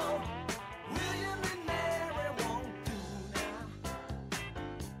 no, William and Mary won't do now.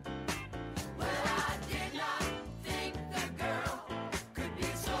 Well, I did not think the girl could be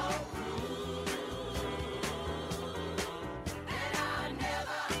so cruel, and I'm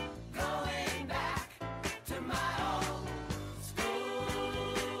never going back to my old school.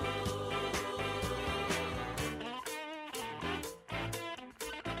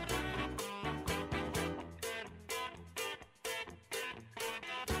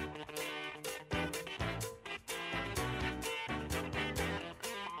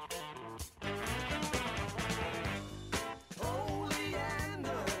 Oh,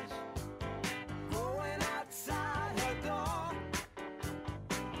 Leander's growing outside her door.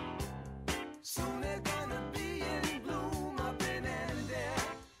 Soon they're gonna be in bloom up in Annandale.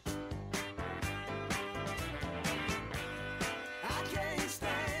 I can't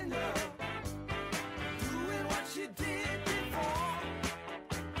stand her doing what she did before,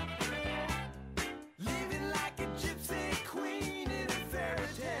 living like a gypsy queen in a fairy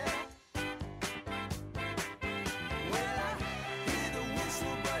tale. Well, I hear the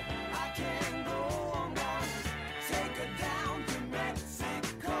whistle, but I can't go. I'm gonna take her down to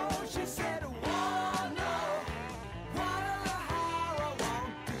Mexico. She said, whoa, no, Guadalajara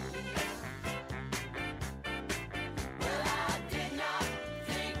won't do. Well, I did not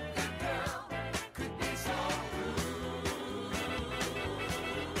think the girl could be so cruel,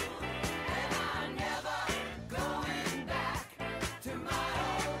 and I'm never going back to my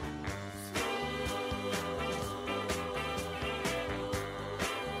old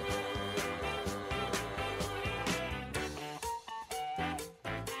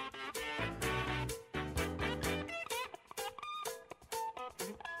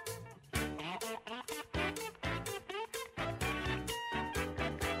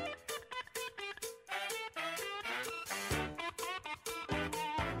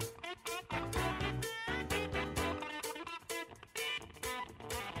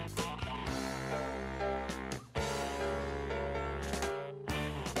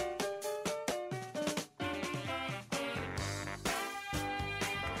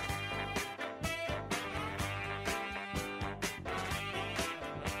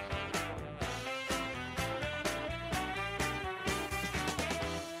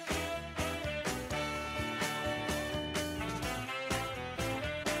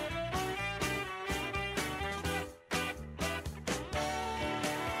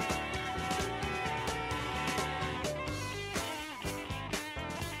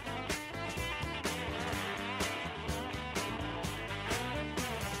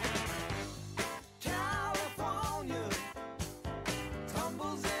California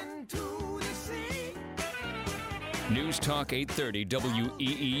tumbles into the sea. News Talk 830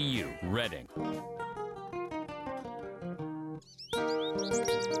 WEEU, Reading.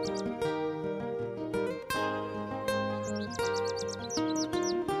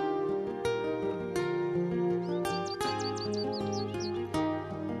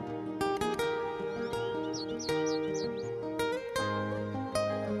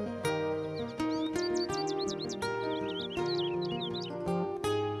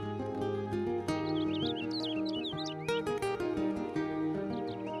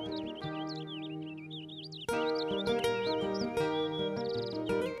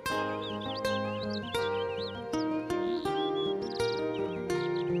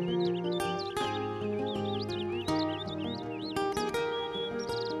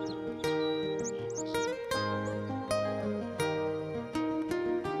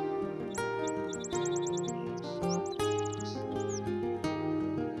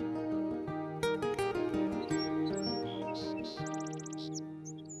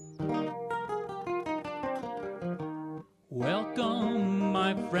 Welcome,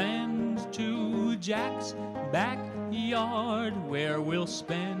 my friends, to Jack's Back backyard where we'll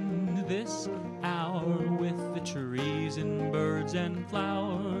spend this hour with the trees and birds and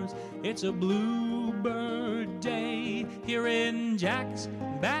flowers. It's a bluebird day here in Jack's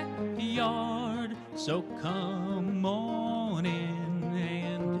backyard. So come on in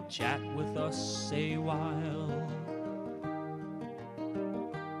and chat with us a while.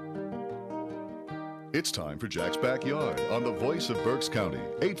 It's time for Jack's Backyard on the Voice of Berks County,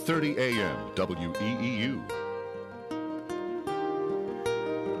 8:30 a.m. WEEU.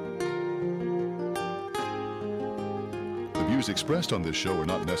 The views expressed on this show are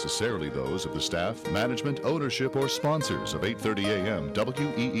not necessarily those of the staff, management, ownership, or sponsors of 8:30 a.m.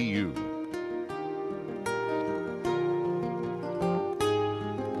 WEEU.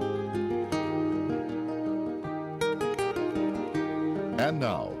 And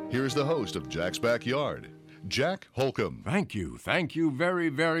now, here's the host of Jack's Backyard, Jack Holcomb. Thank you. Thank you very,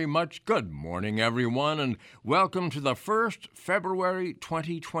 very much. Good morning, everyone, and welcome to the first February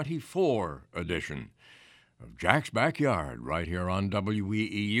 2024 edition of Jack's Backyard, right here on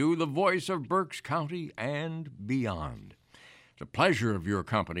WEEU, the voice of Berks County and beyond. The pleasure of your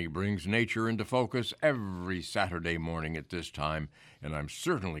company brings nature into focus every Saturday morning at this time, and I'm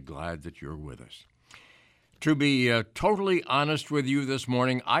certainly glad that you're with us. To be totally honest with you this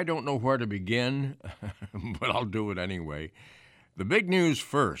morning, I don't know where to begin, but I'll do it anyway. The big news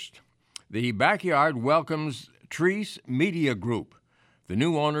first. The Backyard welcomes Treese Media Group, the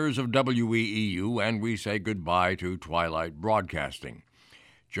new owners of WEEU, and we say goodbye to Twilight Broadcasting.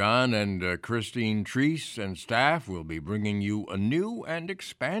 John and Christine Treese and staff will be bringing you a new and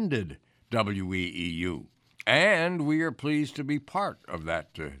expanded WEEU, and we are pleased to be part of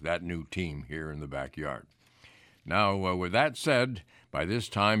that new team here in the Backyard. Now, with that said, by this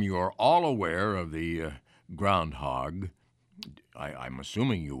time you are all aware of the groundhog. I'm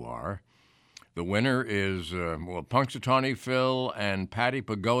assuming you are. The winner is, Punxsutawney Phil and Patty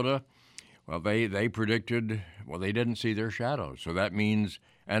Pagoda. Well, they predicted, they didn't see their shadows. So that means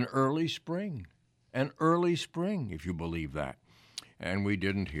an early spring, if you believe that. And we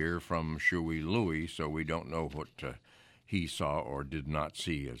didn't hear from Shuey Louie, so we don't know what he saw or did not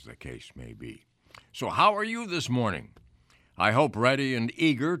see, as the case may be. So how are you this morning? I hope ready and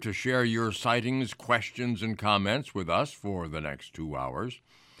eager to share your sightings, questions, and comments with us for the next 2 hours.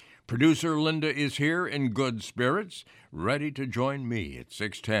 Producer Linda is here in good spirits, ready to join me at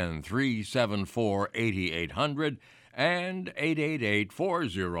 610-374-8800 and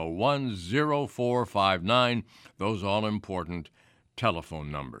 888-401-0459, those all-important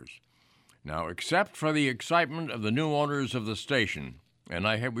telephone numbers. Now, except for the excitement of the new owners of the station, and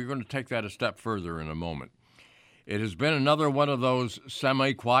we're going to take that a step further in a moment. It has been another one of those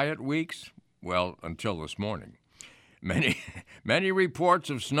semi-quiet weeks, well, until this morning. Many reports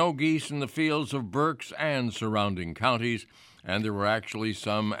of snow geese in the fields of Berks and surrounding counties, and there were actually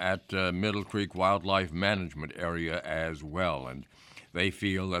some at Middle Creek Wildlife Management Area as well, and they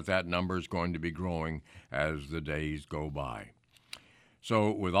feel that number is going to be growing as the days go by.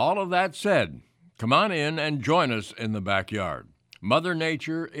 So with all of that said, come on in and join us in the backyard. Mother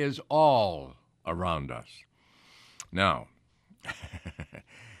Nature is all around us. Now,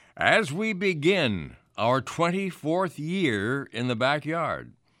 as we begin our 24th year in the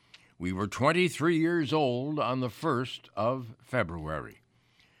backyard, we were 23 years old on the 1st of February.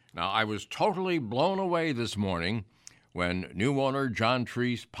 Now, I was totally blown away this morning when new owner John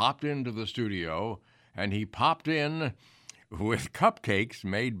Treese popped into the studio, and he popped in with cupcakes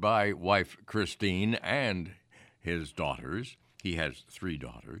made by wife Christine and his daughters. He has 3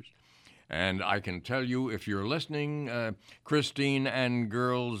 daughters. And I can tell you, if you're listening, Christine and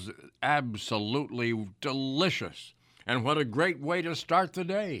girls, absolutely delicious. And what a great way to start the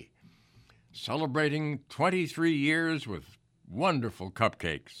day. Celebrating 23 years with wonderful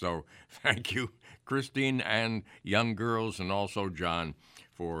cupcakes. So thank you, Christine and young girls, and also John,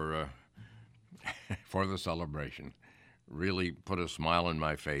 for the celebration. Really put a smile on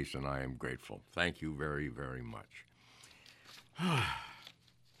my face, and I am grateful. Thank you very, very much.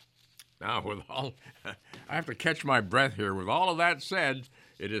 Now, I have to catch my breath here. With all of that said,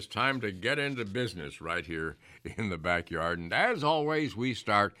 it is time to get into business right here in the backyard. And as always, we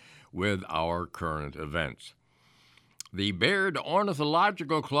start with our current events. The Baird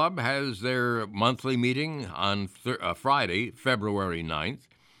Ornithological Club has their monthly meeting on Friday, February 9th,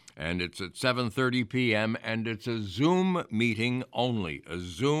 and it's at 7:30 p.m., and it's a Zoom meeting only,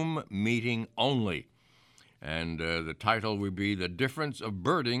 And the title would be The Difference of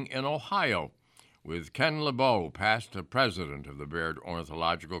Birding in Ohio, with Ken LeBeau, past president of the Baird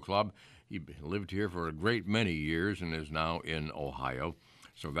Ornithological Club. He lived here for a great many years and is now in Ohio.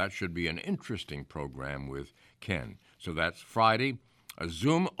 So that should be an interesting program with Ken. So that's Friday, a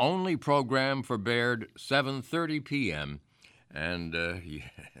Zoom-only program for Baird, 7:30 p.m., and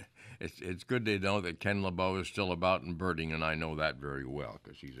it's good to know that Ken LeBeau is still about and birding, and I know that very well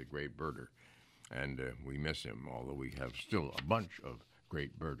because he's a great birder. And we miss him, although we have still a bunch of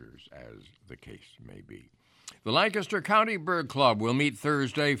great birders, as the case may be. The Lancaster County Bird Club will meet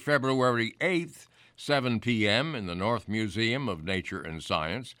Thursday, February 8th, 7 p.m. in the North Museum of Nature and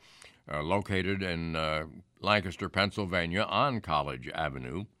Science, located in Lancaster, Pennsylvania, on College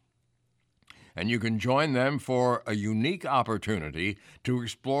Avenue. And you can join them for a unique opportunity to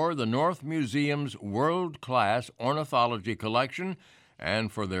explore the North Museum's world-class ornithology collection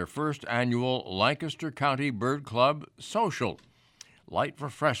and for their first annual Lancaster County Bird Club Social. Light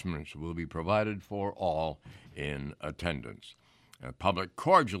refreshments will be provided for all in attendance. Public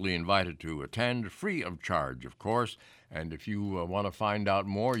cordially invited to attend, free of charge, of course, and if you want to find out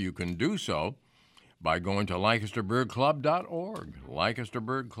more, you can do so by going to lancasterbirdclub.org,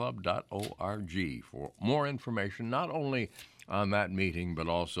 lancasterbirdclub.org, for more information, not only on that meeting, but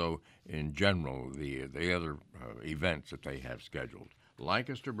also in general, the other events that they have scheduled.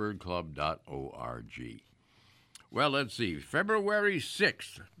 lancasterbirdclub.org. Well, let's see. February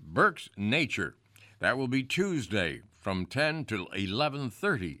 6th, Burke's Nature. That will be Tuesday from 10 to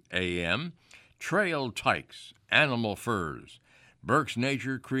 11:30 a.m. Trail Tykes, Animal Furs. Burke's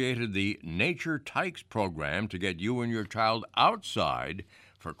Nature created the Nature Tykes program to get you and your child outside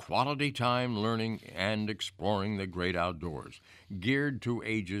for quality time learning and exploring the great outdoors, geared to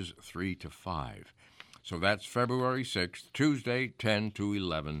ages 3 to 5. So that's February 6th, Tuesday, 10 to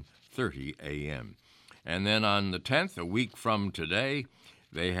 11:30 a.m. And then on the 10th, a week from today,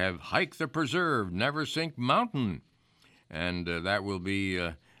 they have Hike the Preserve, Neversink Mountain. And that will be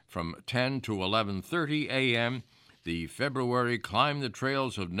from 10 to 11:30 a.m. The February Climb the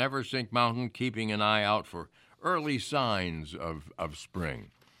Trails of Neversink Mountain, keeping an eye out for early signs of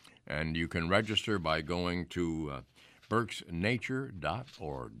spring. And you can register by going to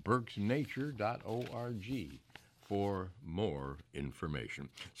berksnature.org, berksnature.org, for more information.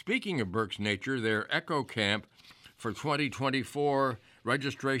 Speaking of Burke's Nature, their Echo Camp for 2024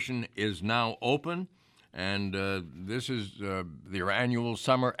 registration is now open, and this is their annual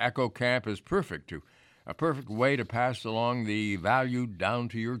summer Echo Camp is a perfect way to pass along the value down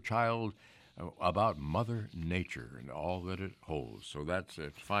to your child about Mother Nature and all that it holds. So that's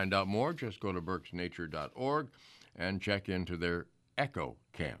it. To find out more, just go to berksnature.org and check into their Echo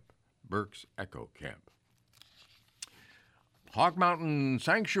Camp, Burke's Echo Camp. Hawk Mountain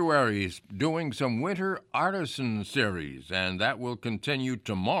Sanctuary is doing some Winter Artisan Series, and that will continue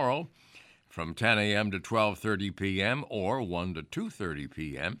tomorrow from 10 a.m. to 12:30 p.m. or 1 to 2:30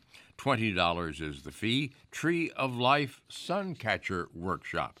 p.m. $20 is the fee. Tree of Life Suncatcher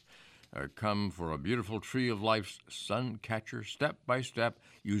Workshop. Come for a beautiful Tree of Life suncatcher step by step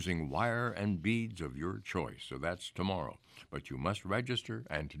using wire and beads of your choice. So that's tomorrow. But you must register,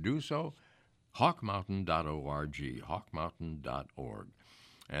 and to do so, hawkmountain.org, hawkmountain.org.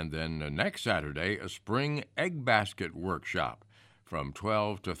 And then next Saturday, a spring egg basket workshop from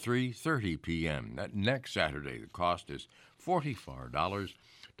 12 to 3:30 p.m. That next Saturday, the cost is $44.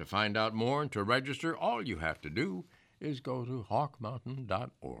 To find out more and to register, all you have to do is go to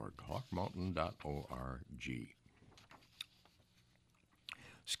hawkmountain.org, hawkmountain.org.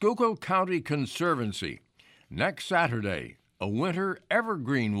 Schuylkill County Conservancy, next Saturday, a winter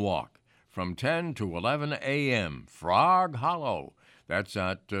evergreen walk from 10 to 11 a.m., Frog Hollow. That's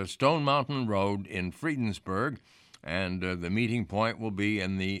at Stone Mountain Road in Friedensburg, and the meeting point will be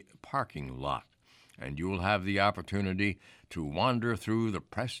in the parking lot. And you will have the opportunity to wander through the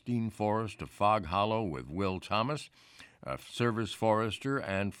pristine forest of Frog Hollow with Will Thomas, a service forester,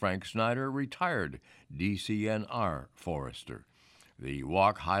 and Frank Snyder, retired DCNR forester. The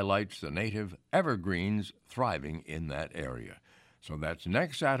walk highlights the native evergreens thriving in that area. So that's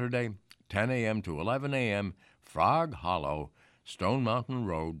next Saturday, 10 a.m. to 11 a.m., Frog Hollow, Stone Mountain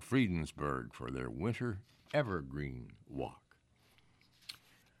Road, Friedensburg, for their winter evergreen walk.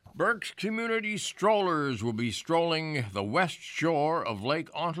 Berks Community Strollers will be strolling the west shore of Lake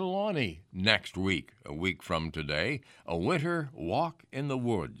Ontelaunee next week, a week from today, a winter walk in the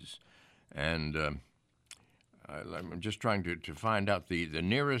woods. And I'm just trying to find out the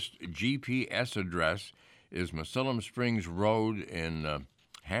nearest GPS address is Masillam Springs Road in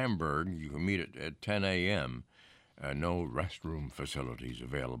Hamburg. You can meet it at 10 a.m. No restroom facilities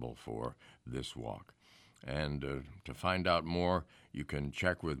available for this walk. And to find out more, you can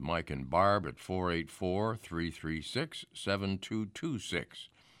check with Mike and Barb at 484-336-7226.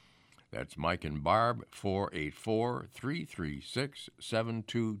 That's Mike and Barb,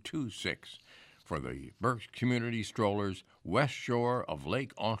 484-336-7226, for the Berks Community Strollers West Shore of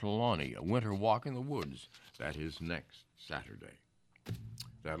Lake Ontalani, a winter walk in the woods. That is next Saturday.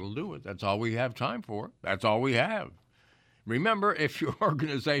 That'll do it. That's all we have time for. That's all we have. Remember, if your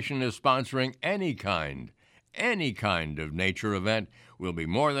organization is sponsoring any kind of nature event, we'll be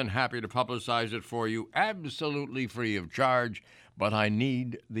more than happy to publicize it for you, absolutely free of charge, but I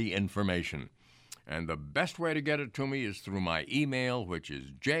need the information. And the best way to get it to me is through my email, which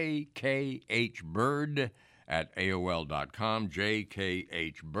is jkhbird@aol.com,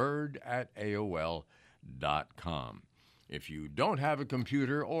 jkhbird@aol.com. If you don't have a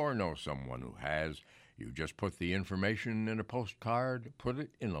computer or know someone who has, you just put the information in a postcard, put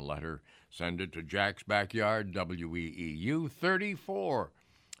it in a letter, send it to Jack's Backyard, WEEU 34,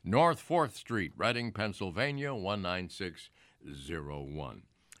 North 4th Street, Reading, Pennsylvania, 19601.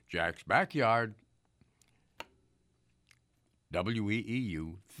 Jack's Backyard,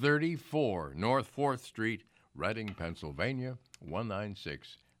 WEEU 34, North 4th Street, Reading, Pennsylvania,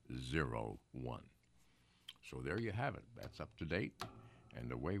 19601. So there you have it. That's up to date,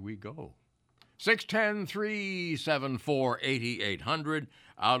 and away we go. 610-374-8800.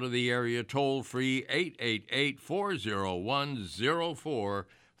 Out of the area, toll-free,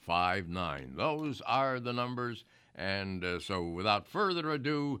 888-401-0459. Those are the numbers. And so without further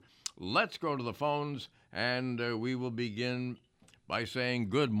ado, let's go to the phones, and we will begin by saying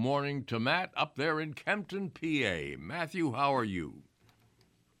good morning to Matt up there in Kempton, PA. Matthew, how are you?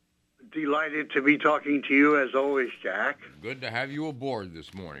 Delighted to be talking to you as always, Jack. Good to have you aboard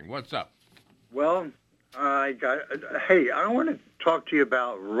this morning. What's up? Well, I want to talk to you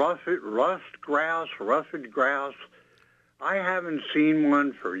about ruffed grouse. I haven't seen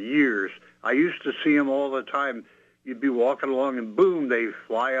one for years. I used to see them all the time. You'd be walking along and boom, they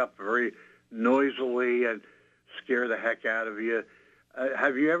fly up very noisily and scare the heck out of you.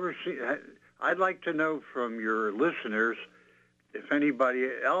 Have you ever seen? I'd like to know from your listeners if anybody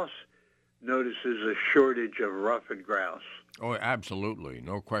else notices a shortage of ruffed grouse. Oh, absolutely.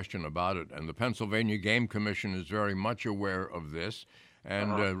 No question about it. And the Pennsylvania Game Commission is very much aware of this.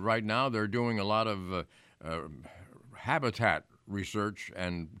 And right now they're doing a lot of habitat research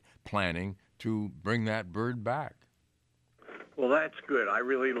and planning to bring that bird back. Well, that's good. I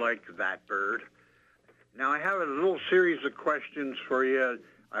really like that bird. Now, I have a little series of questions for you.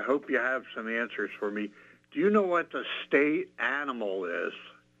 I hope you have some answers for me. Do you know what the state animal is?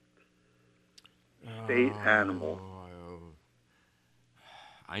 State animal.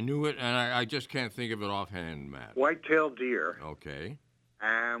 I knew it, and I just can't think of it offhand, Matt. White-tailed deer. Okay.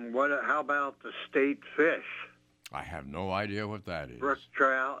 And how about the state fish? I have no idea what that is. Brook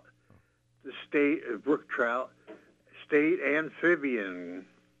trout. The state brook trout. State amphibian.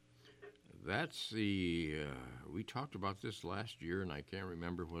 That's the, we talked about this last year, and I can't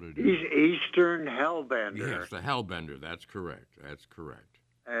remember what it is. Eastern hellbender. Yes, the hellbender. That's correct.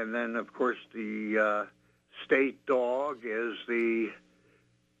 And then, of course, the state dog is the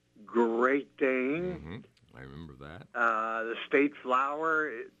Great Dane. Mm-hmm. I remember that. The state flower,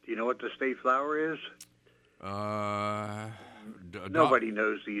 do you know what the state flower is? Nobody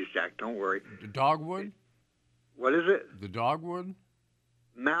knows these, Jack. Don't worry. The dogwood? What is it? The dogwood?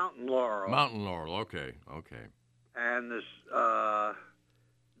 Mountain laurel. Mountain laurel. Okay. And this,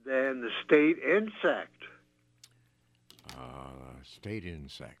 then the state insect. State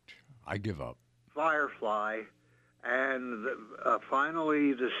insect. I give up. Firefly. And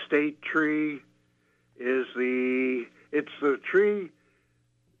finally, the state tree is it's the tree,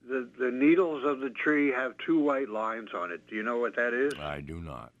 the needles of the tree have two white lines on it. Do you know what that is? I do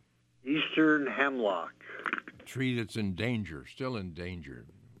not. Eastern hemlock. A tree that's in danger, still endangered.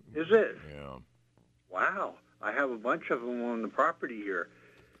 Is it? Yeah. Wow. I have a bunch of them on the property here.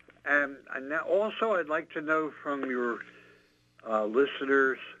 And now also I'd like to know from your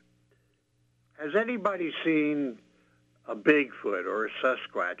listeners, has anybody seen a Bigfoot or a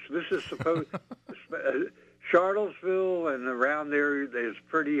Sasquatch? This is supposed Charlottesville and around there's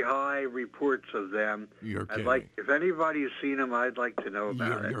pretty high reports of them. You're kidding. If anybody's seen them, I'd like to know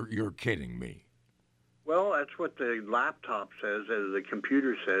about it. You're kidding me. Well, that's what the laptop says, the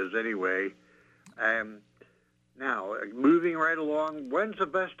computer says anyway. Now, moving right along, when's the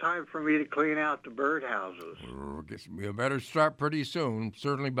best time for me to clean out the birdhouses? You better start pretty soon,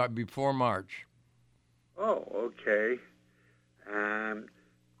 certainly before March. Oh, okay.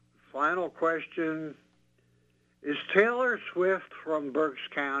 Final question. Is Taylor Swift from Berks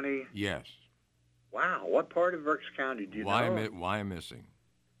County? Yes. Wow. What part of Berks County do you know? Why missing?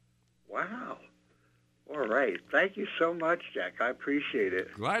 Wow. All right. Thank you so much, Jack. I appreciate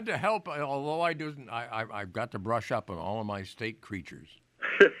it. Glad to help, although I've got to brush up on all of my state creatures.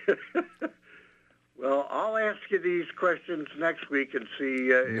 Well, I'll ask you these questions next week and see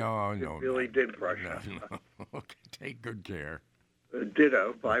if it really did brush us. No. Okay, take good care.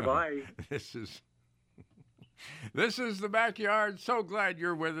 Ditto. Bye-bye. This is The Backyard. So glad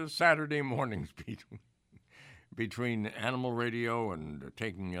you're with us Saturday mornings between Animal Radio and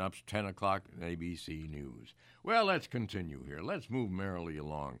taking up 10 o'clock ABC News. Well, let's continue here. Let's move merrily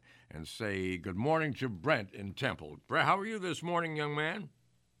along and say good morning to Brent in Temple. Brent, how are you this morning, young man?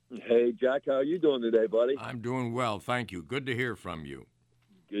 Hey, Jack, how are you doing today, buddy? I'm doing well, thank you. Good to hear from you.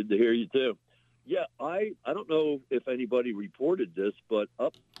 Good to hear you, too. Yeah, I don't know if anybody reported this, but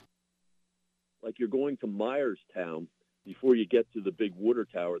like you're going to Myerstown, before you get to the big water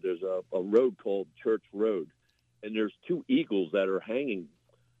tower, there's a road called Church Road, and there's two eagles that are hanging.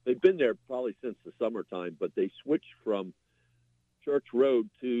 They've been there probably since the summertime, but they switched from Church Road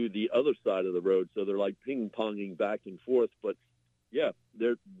to the other side of the road, so they're like ping-ponging back and forth. But, yeah,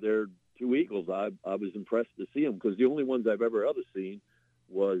 they're two eagles. I was impressed to see them because the only ones I've ever seen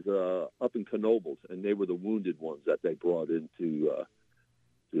was up in Knoebels, and they were the wounded ones that they brought in to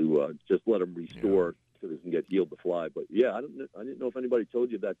just let them restore so they can get healed to fly. But, yeah, I didn't know if anybody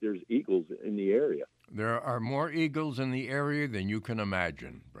told you that there's eagles in the area. There are more eagles in the area than you can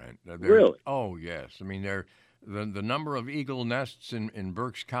imagine, Brent. Really? Oh, yes. I mean, the number of eagle nests in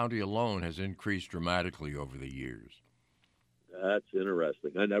Berks County alone has increased dramatically over the years. That's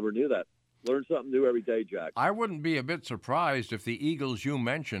interesting. I never knew that. Learn something new every day, Jack. I wouldn't be a bit surprised if the eagles you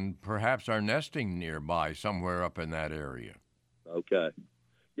mentioned perhaps are nesting nearby somewhere up in that area. Okay.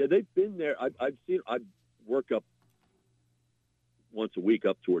 Yeah, they've been there. I've work up once a week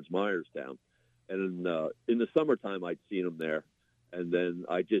up towards Myerstown. And in the summertime, I'd seen them there. And then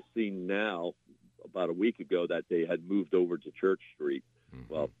I just seen now, about a week ago, that they had moved over to Church Street,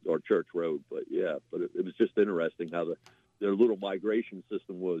 or Church Road. But, yeah, it was just interesting how their little migration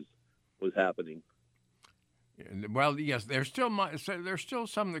system was happening. Well, yes, there's still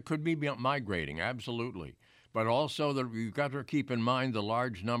some that could be migrating, absolutely. But also you've got to keep in mind the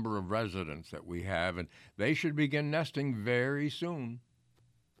large number of residents that we have, and they should begin nesting very soon.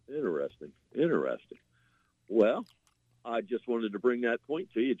 Interesting. Well, I just wanted to bring that point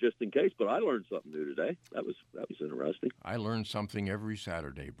to you just in case, but I learned something new today. That was interesting. I learn something every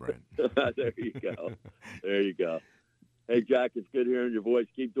Saturday, Brent. There you go. Hey, Jack, it's good hearing your voice.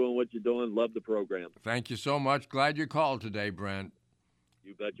 Keep doing what you're doing. Love the program. Thank you so much. Glad you called today, Brent.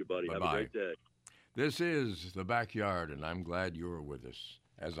 You betcha, buddy. Bye-bye. Have a great day. This is The Backyard, and I'm glad you're with us,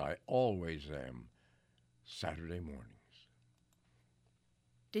 as I always am, Saturday mornings.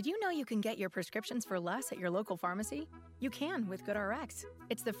 Did you know you can get your prescriptions for less at your local pharmacy? You can with GoodRx.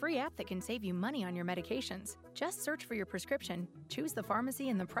 It's the free app that can save you money on your medications. Just search for your prescription, choose the pharmacy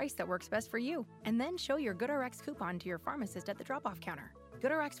and the price that works best for you, and then show your GoodRx coupon to your pharmacist at the drop-off counter.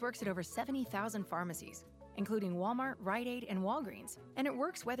 GoodRx works at over 70,000 pharmacies, including Walmart, Rite Aid, and Walgreens, and it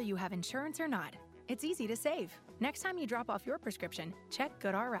works whether you have insurance or not. It's easy to save. Next time you drop off your prescription, check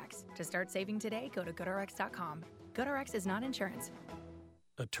GoodRx. To start saving today, go to GoodRx.com. GoodRx is not insurance.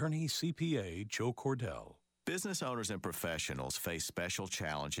 Attorney CPA Joe Cordell. Business owners and professionals face special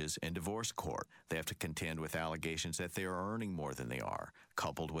challenges in divorce court. They have to contend with allegations that they are earning more than they are,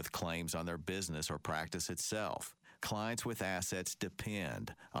 coupled with claims on their business or practice itself. Clients with assets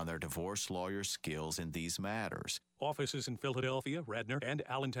depend on their divorce lawyer's skills in these matters. Offices in Philadelphia, Radnor, and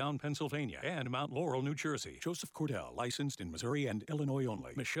Allentown, Pennsylvania, and Mount Laurel, New Jersey. Joseph Cordell, licensed in Missouri and Illinois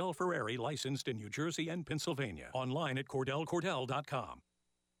only. Michelle Ferrari, licensed in New Jersey and Pennsylvania. Online at CordellCordell.com.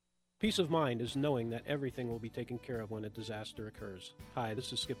 Peace of mind is knowing that everything will be taken care of when a disaster occurs. Hi,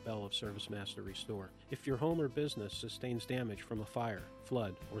 this is Skip Bell of Service Master Restore. If your home or business sustains damage from a fire,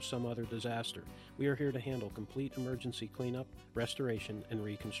 flood, or some other disaster, we are here to handle complete emergency cleanup, restoration, and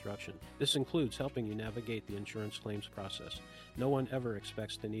reconstruction. This includes helping you navigate the insurance claims process. No one ever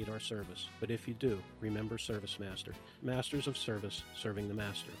expects to need our service, but if you do, remember Service Master. Masters of Service, serving the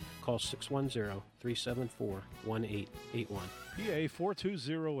master. Call 610-374-1881. PA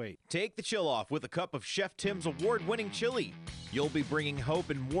 4208. Take the chill off with a cup of Chef Tim's award-winning chili. You'll be bringing hope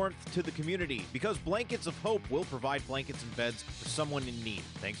and warmth to the community because Blankets of Hope will provide blankets and beds for someone in need.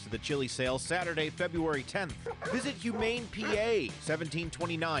 Thanks to the chili sale Saturday, February 10th. Visit Humane PA,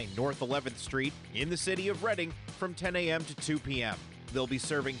 1729 North 11th Street in the city of Reading from 10 a.m. to 2 p.m. They'll be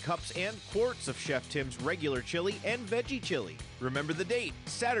serving cups and quarts of Chef Tim's regular chili and veggie chili. Remember the date,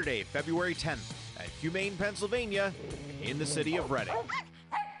 Saturday, February 10th at Humane, Pennsylvania in the city of Reading.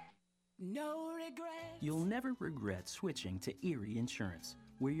 No regret. You'll never regret switching to Erie Insurance,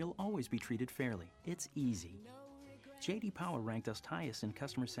 where you'll always be treated fairly. It's easy. J.D. Power ranked us highest in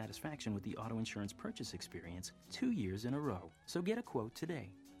customer satisfaction with the auto insurance purchase experience 2 years in a row. So get a quote today.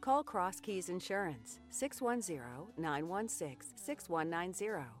 Call Cross Keys Insurance,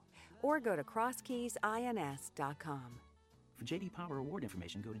 610-916-6190, or go to crosskeysins.com. For J.D. Power award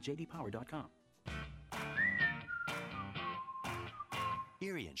information, go to jdpower.com.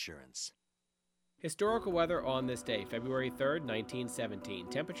 Erie Insurance. Historical weather on this day, February 3rd, 1917.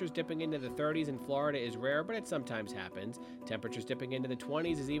 Temperatures dipping into the 30s in Florida is rare, but it sometimes happens. Temperatures dipping into the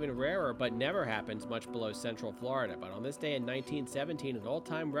 20s is even rarer, but never happens much below central Florida. But on this day in 1917, an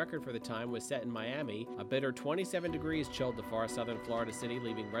all-time record for the time was set in Miami. A bitter 27 degrees chilled the far southern Florida city,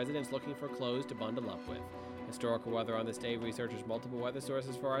 leaving residents looking for clothes to bundle up with. Historical weather on this day researches multiple weather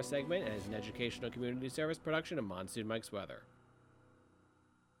sources for our segment and is an educational community service production of Monsoon Mike's Weather.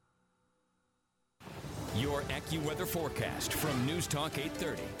 Your AccuWeather forecast from News Talk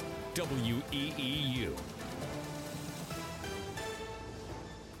 830, WEEU.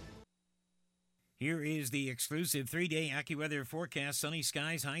 Here is the exclusive 3-day AccuWeather forecast. Sunny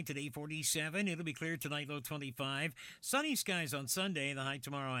skies, high today 47. It'll be clear tonight, low 25. Sunny skies on Sunday, the high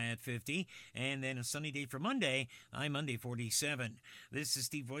tomorrow at 50. And then a sunny day for Monday, high Monday 47. This is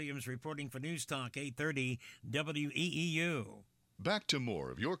Steve Williams reporting for News Talk 830 WEEU. Back to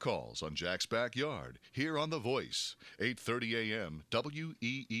more of your calls on Jack's Backyard, here on The Voice, 8:30 a.m.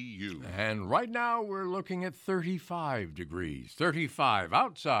 WEEU. And right now we're looking at 35 degrees. 35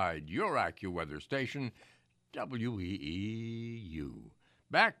 outside your AccuWeather station, WEEU.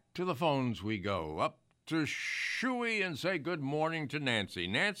 Back to the phones we go. Up to Shuey and say good morning to Nancy.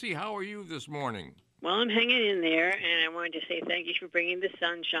 Nancy, how are you this morning? Well, I'm hanging in there, and I wanted to say thank you for bringing the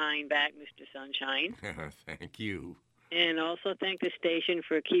sunshine back, Mr. Sunshine. Thank you. And also thank the station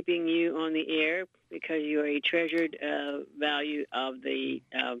for keeping you on the air, because you are a treasured value of the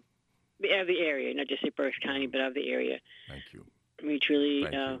area, not just the Berks County, but of the area. Thank you. We truly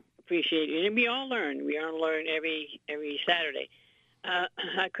appreciate it. And we all learn. We all learn every Saturday.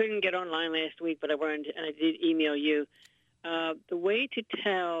 I couldn't get online last week, but I wanted, and I did email you. The way to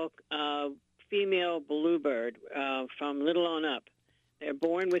tell female bluebird from little on up, they're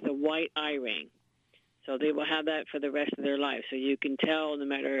born with a white eye ring. So they will have that for the rest of their life. So you can tell, no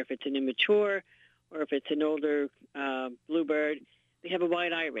matter if it's an immature or if it's an older bluebird, they have a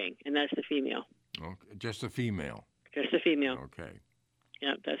white eye ring, and that's the female. Okay. Just a female? Just a female. Okay.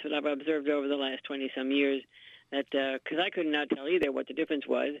 Yeah, that's what I've observed over the last 20-some years. That because I could not tell either what the difference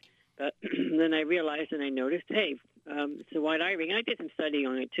was. But then I realized and I noticed, hey, it's a white eye ring. I did some studying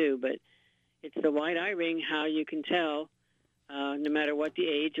on it, too, but it's the white eye ring, how you can tell, no matter what the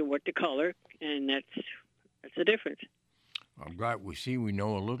age or what the color, and that's the difference. I'm glad we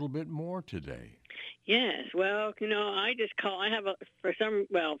know a little bit more today. Yes, well, I just call. I have for some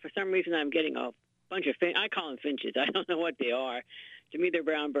reason I'm getting a bunch of I call them finches. I don't know what they are. To me, they're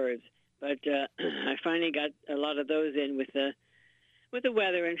brown birds. But I finally got a lot of those in with the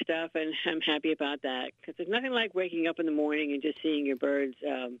weather and stuff, and I'm happy about that, because there's nothing like waking up in the morning and just seeing your birds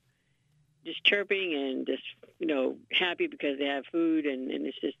just chirping and just happy because they have food, and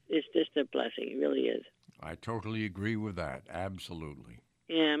it's just a blessing. It really is. I totally agree with that. Absolutely.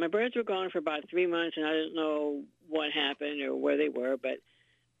 Yeah, my birds were gone for about 3 months, and I don't know what happened or where they were, but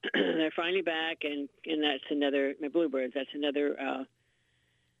they're finally back, and that's my bluebirds. That's another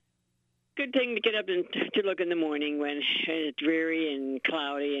good thing to get up and to look in the morning when it's dreary and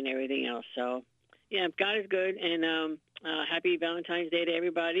cloudy and everything else. So, yeah, God is good, and happy Valentine's Day to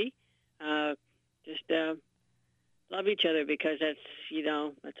everybody. Just love each other, because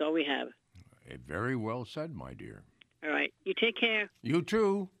that's all we have. Very well said, my dear. All right. You take care. You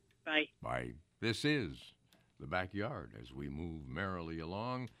too. Bye. Bye. This is the backyard as we move merrily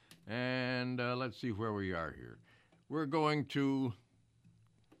along. And let's see where we are here. We're going to,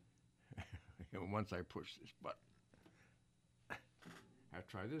 once I push this button, I'll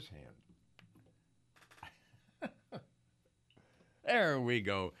try this hand. There we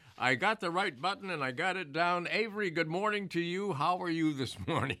go. I got the right button and I got it down. Avery, good morning to you. How are you this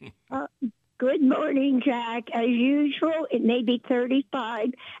morning? Good morning, Jack. As usual, it may be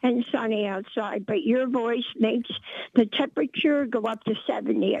 35 and sunny outside, but your voice makes the temperature go up to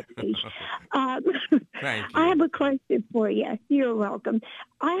 70 at least. Thank you. I have a question for you. You're welcome.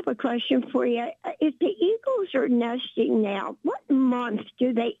 I have a question for you. If the eagles are nesting now, what month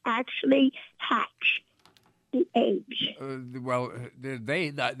do they actually hatch the eggs?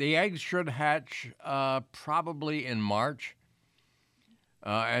 The eggs should hatch probably in March.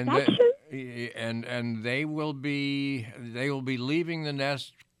 And they will be leaving the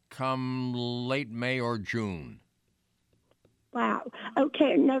nest come late May or June. Wow.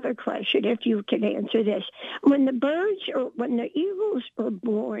 Okay, another question, if you can answer this. When the eagles are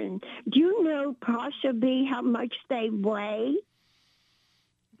born, do you know possibly how much they weigh?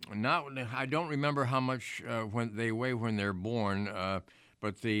 I don't remember how much when they weigh when they're born,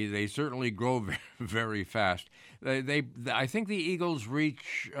 but they certainly grow very fast. I think the eagles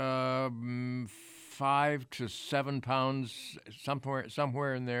reach 5 to 7 pounds,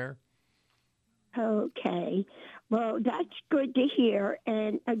 somewhere in there. Okay. Well, that's good to hear.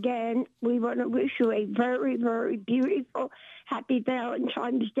 And again, we want to wish you a very, very beautiful, happy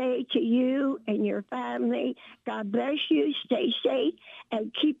Valentine's Day to you and your family. God bless you. Stay safe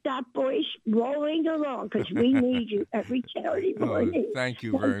and keep that voice rolling along because we need you every Saturday morning. Thank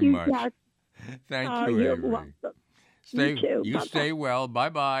you very much. Jack. Thank you, you're Avery. welcome. You too. You Bye-bye. stay well.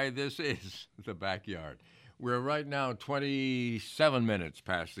 Bye-bye. This is The Backyard. We're right now 27 minutes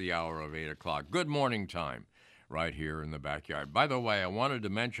past the hour of 8 o'clock. Good morning time right here in The Backyard. By the way, I wanted to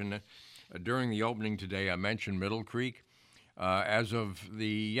mention, during the opening today, I mentioned Middle Creek. As of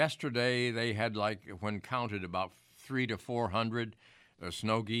yesterday, they had, when counted, about 300 to 400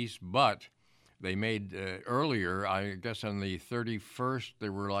 snow geese, but they made earlier, I guess on the 31st,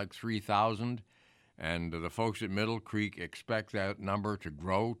 there were 3,000. And the folks at Middle Creek expect that number to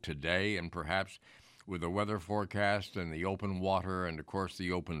grow today, and perhaps with the weather forecast and the open water and, of course,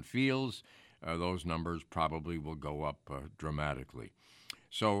 the open fields, those numbers probably will go up dramatically.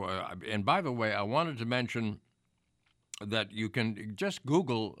 So, and by the way, I wanted to mention that you can just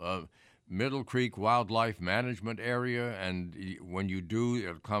Google Middle Creek Wildlife Management Area, and when you do,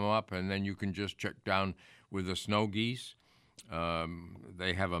 it'll come up, and then you can just check down with the snow geese.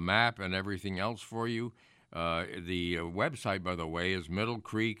 They have a map and everything else for you. The website, by the way, is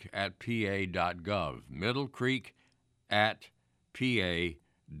middlecreek@pa.gov.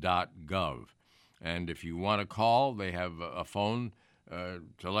 middlecreek@pa.gov. And if you want to call, they have a phone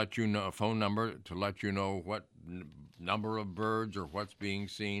to let you know, a phone number to let you know what number of birds or what's being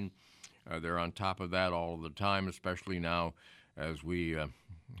seen. They're on top of that all the time, especially now as we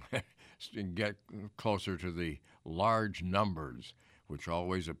get closer to the large numbers, which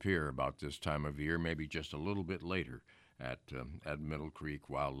always appear about this time of year, maybe just a little bit later at Middle Creek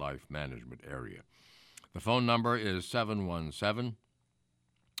Wildlife Management Area. The phone number is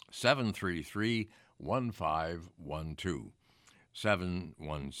 717-733-1512.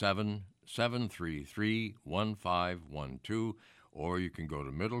 717-733-1512, or you can go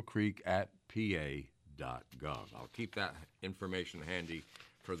to middlecreek@pa.gov. I'll keep that information handy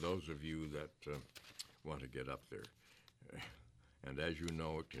for those of you that want to get up there. And as you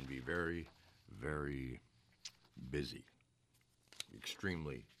know, it can be very, very busy,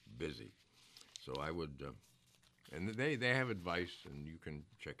 extremely busy. So I would, and they have advice, and you can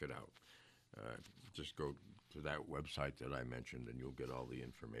check it out. Just go to that website that I mentioned, and you'll get all the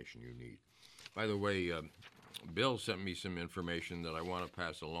information you need. By the way, Bill sent me some information that I want to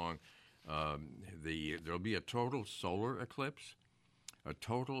pass along. There'll be a total solar eclipse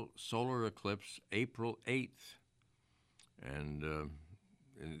April 8th, and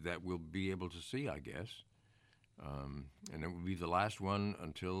that we'll be able to see, I guess. And it will be the last one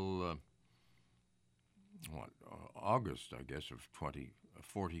until, August, I guess, of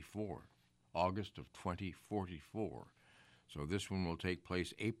 2044. August of 2044. So this one will take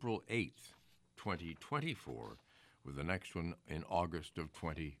place April 8th, 2024, with the next one in August of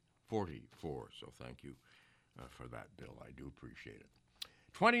 2044. So thank you for that, Bill. I do appreciate it.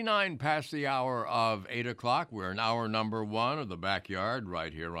 29 past the hour of 8 o'clock. We're in hour number 1 of The Backyard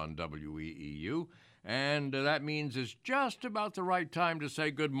right here on WEEU. And that means it's just about the right time to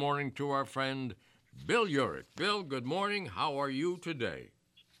say good morning to our friend Bill Urich. Bill, good morning. How are you today?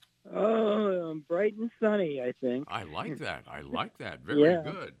 Oh, bright and sunny, I think. I like that. Very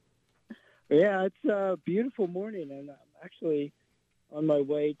good. Yeah, it's a beautiful morning, and I'm actually on my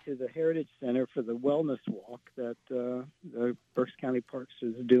way to the Heritage Center for the wellness walk that the Berks County Parks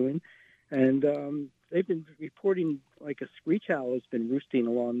is doing. And they've been reporting like a screech owl has been roosting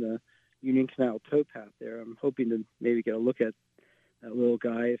along the Union Canal towpath there. I'm hoping to maybe get a look at that little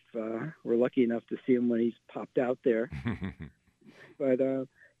guy if we're lucky enough to see him when he's popped out there. But,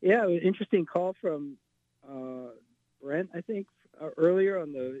 yeah, it was an interesting call from Brent, I think, earlier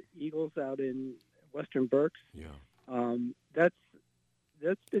on the Eagles out in Western Berks. Yeah. That's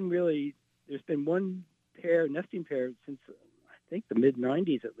been really, there's been one nesting pair since I think the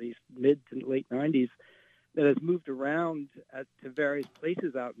mid-'90s, at least, mid to late 90s, that has moved around to various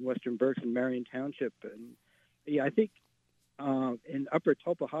places out in Western Berks and Marion Township. And yeah, I think in Upper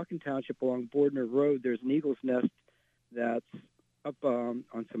Tulpehocken Township along Bordner Road, there's an eagle's nest that's up on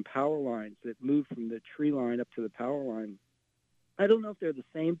some power lines that moved from the tree line up to the power line. I don't know if they're the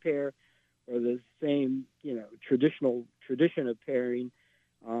same pair or the same, tradition of pairing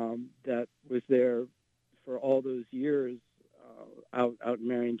that was there for all those years out in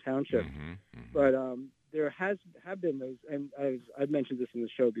Marion Township. But there have been those, and I've mentioned this in the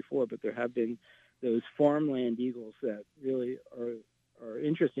show before, but there have been those farmland eagles that really are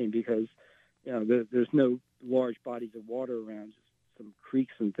interesting because there's no large bodies of water around, just some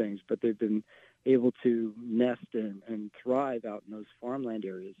creeks and things, but they've been able to nest and thrive out in those farmland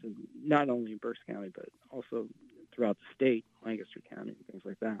areas, and not only in Berks County, but also throughout the state, Lancaster County, and things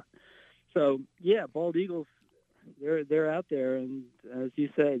like that. So, yeah, bald eagles, they're out there, and as you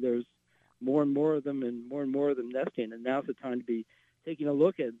say, there's more and more of them nesting, and now's the time to be taking a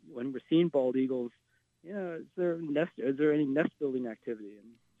look at when we're seeing bald eagles, is there any nest building activity,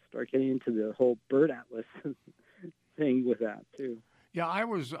 and start getting into the whole bird atlas thing with that, too. Yeah, I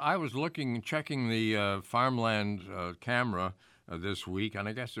was checking the farmland camera this week, and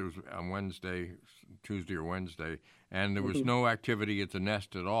I guess it was on Tuesday or Wednesday, and there was no activity at the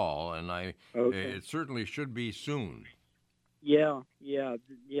nest at all, and it certainly should be soon. Yeah. You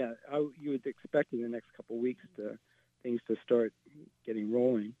would expect in the next couple of weeks things to start getting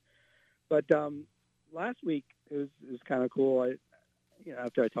rolling. But last week it was kind of cool.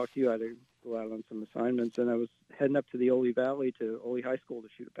 After I talked to you, I had to go out on some assignments, and I was heading up to the Ole Valley to Ole High School to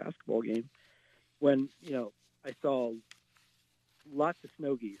shoot a basketball game when, I saw lots of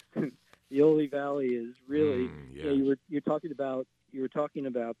snow geese. The Ole Valley is really, you were talking about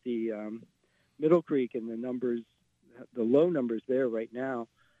the Middle Creek and the low numbers there right now,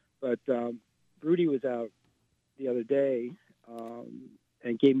 but Rudy was out the other day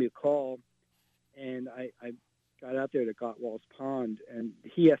and gave me a call, and I got out there to Gottwall's Pond, and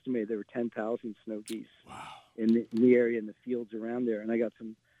he estimated there were 10,000 snow geese in the area and the fields around there. And I got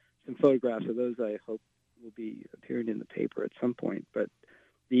some photographs of those I hope will be appearing in the paper at some point. But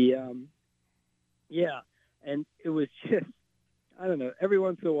and it was just, I don't know, every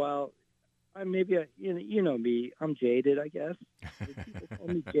once in a while, you know me, I'm jaded, I guess. People call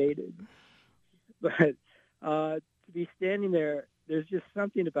me jaded. But to be standing there, there's just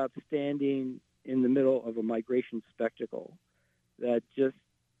something about standing in the middle of a migration spectacle that just,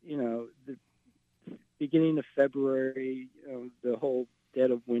 the beginning of February, the whole dead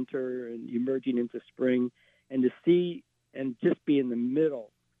of winter and emerging into spring, and to see and just be in the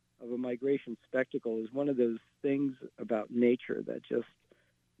middle of a migration spectacle is one of those things about nature that just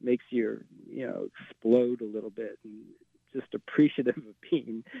makes you, explode a little bit, and just appreciative of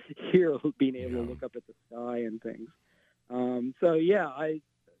being here, being able to look up at the sky and things.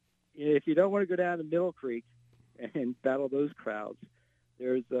 If you don't want to go down to Middle Creek and battle those crowds,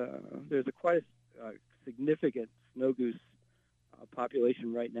 there's quite a significant snow goose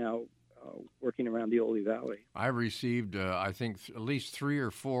population right now working around the Ole Valley. I received, I think, at least 3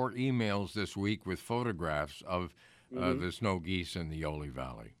 or 4 emails this week with photographs of the snow geese in the Ole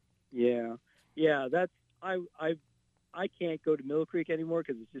Valley. Yeah. That's I can't go to Middle Creek anymore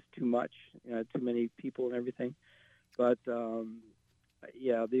because it's just too much, too many people and everything. But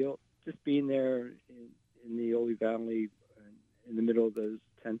just being there in the Ole Valley, in the middle of those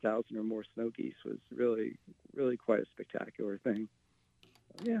 10,000 or more snow geese, was really, really quite a spectacular thing.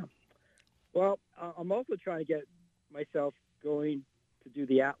 Yeah. Well, I'm also trying to get myself going to do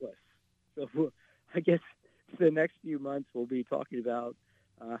the Atlas. So I guess the next few months we'll be talking about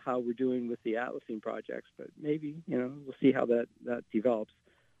how we're doing with the atlasing projects, but maybe, we'll see how that develops.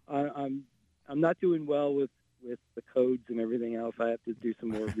 I'm not doing well with the codes and everything else. I have to do some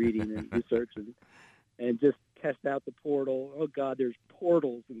more reading and research and just test out the portal. Oh God, there's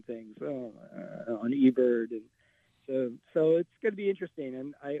portals and things on eBird, and so it's going to be interesting.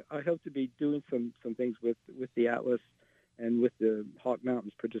 And I hope to be doing some things with the Atlas and with the Hawk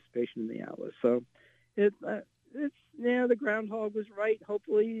Mountains participation in the Atlas. So the groundhog was right.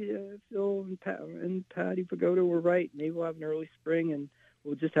 Hopefully Phil and Patty Pagoda were right. Maybe we'll have an early spring, and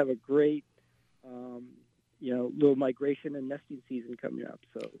we'll just have a great little migration and nesting season coming up.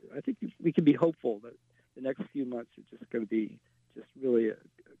 So I think we can be hopeful that the next few months are just going to be just really a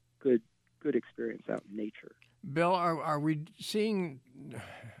good experience out in nature. Bill, are we seeing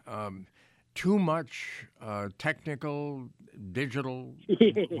too much technical, digital,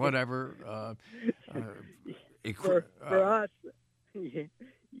 whatever? For us,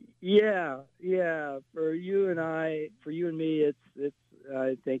 yeah. For you and me, it's.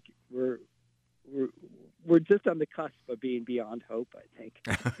 I think we're just on the cusp of being beyond hope, I think.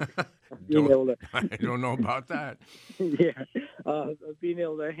 I don't know about that. Being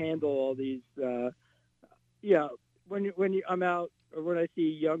able to handle all these. When I'm out or when I see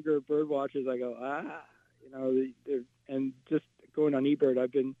younger bird watchers, I go, and just going on eBird.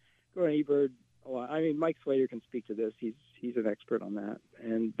 I've been going on eBird a lot. I mean, Mike Slater can speak to this. He's an expert on that.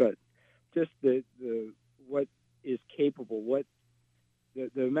 But just the what is capable, what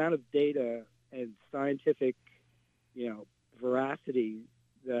the amount of data and scientific, veracity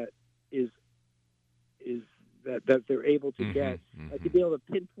that is that they're able to get, to be able to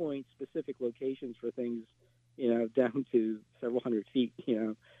pinpoint specific locations for things, down to several hundred feet.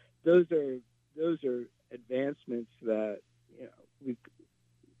 Those are advancements that you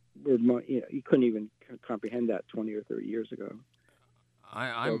couldn't even comprehend that 20 or 30 years ago.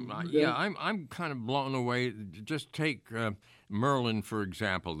 I'm kind of blown away. Just take Merlin, for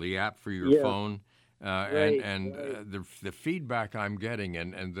example, the app for your phone. The feedback I'm getting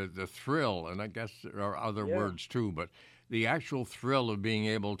and the thrill, and I guess there are other words too, but the actual thrill of being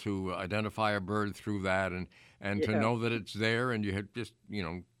able to identify a bird through that and to know that it's there, and you just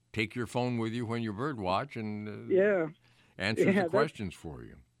take your phone with you when you bird watch and answer the questions for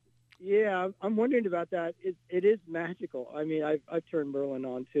you. Yeah, I'm wondering about that. It is magical. I mean, I've turned Merlin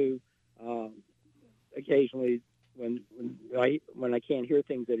on too occasionally when I can't hear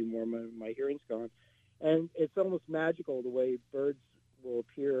things anymore. My hearing's gone. And it's almost magical the way birds will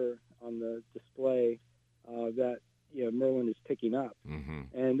appear on the display that Merlin is picking up.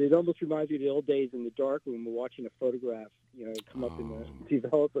 And it almost reminds me of the old days in the darkroom of watching a photograph, come up in the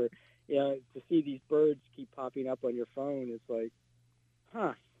developer. To see these birds keep popping up on your phone, it's like,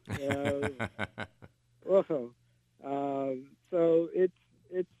 huh. Whoa. So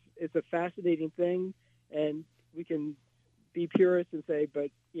it's a fascinating thing, and we can be purists and say,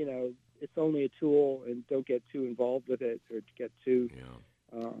 but it's only a tool, and don't get too involved with it or get too,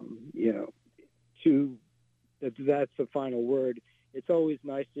 that's the final word. It's always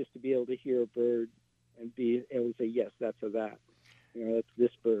nice just to be able to hear a bird and be able to say, yes, that's a that. That's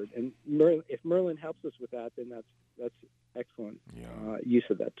this bird. And if Merlin helps us with that, then that's excellent use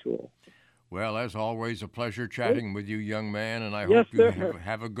of that tool. Well, as always, a pleasure chatting with you, young man, and I hope you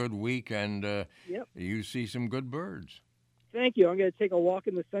have a good week and you see some good birds. Thank you. I'm going to take a walk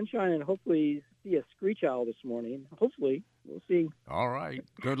in the sunshine and hopefully see a screech owl this morning. Hopefully. We'll see. All right.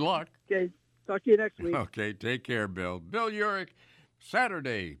 Good luck. Okay. Talk to you next week. Okay. Take care, Bill. Bill Urich,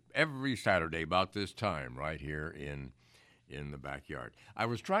 every Saturday about this time right here in the backyard. I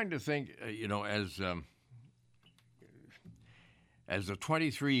was trying to think, as the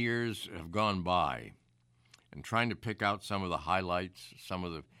 23 years have gone by and trying to pick out some of the highlights, some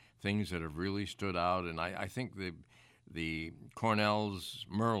of the things that have really stood out, and I think the Cornell's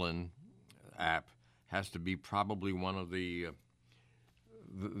Merlin app has to be probably one of the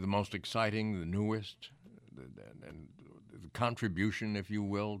most exciting, the newest, and the contribution, if you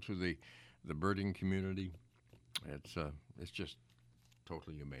will, to the birding community. It's just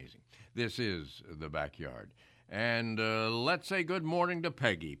totally amazing. This is the backyard. And let's say good morning to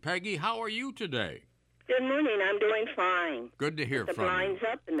Peggy. Peggy, how are you today? Good morning. I'm doing fine. Good to hear from you. The blinds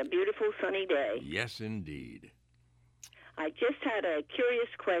up and the beautiful sunny day. Yes, indeed. I just had a curious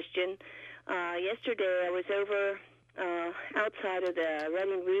question. Yesterday I was over outside of the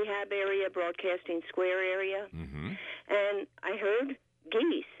Reading Rehab area, Broadcasting Square area, and I heard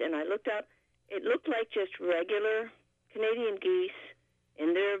geese, and I looked up. It looked like just regular Canadian geese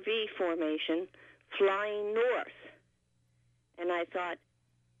in their V formation flying north. And I thought,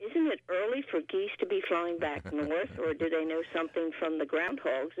 isn't it early for geese to be flying back north, or do they know something from the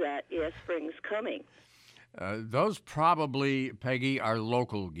groundhogs that, yes, spring's coming? Those probably, Peggy, are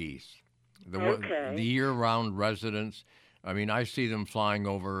local geese. The year-round residents. I mean, I see them flying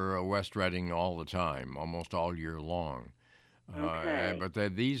over West Reading all the time, almost all year long.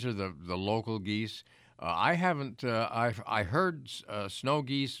 But these are the local geese. I haven't. I heard snow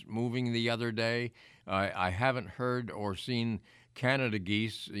geese moving the other day. I haven't heard or seen Canada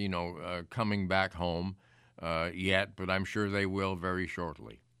geese, coming back home yet, but I'm sure they will very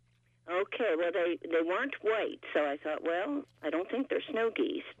shortly. Okay, well, they weren't white, so I thought, well, I don't think they're snow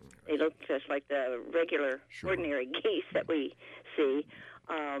geese. They look just like the regular, ordinary geese that we see.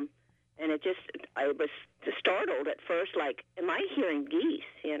 And I was startled at first, like, am I hearing geese?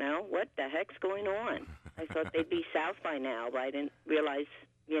 What the heck's going on? I thought they'd be south by now, but I didn't realize,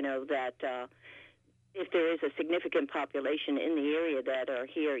 that if there is a significant population in the area that are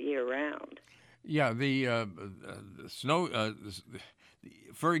here year-round. Yeah, the snow...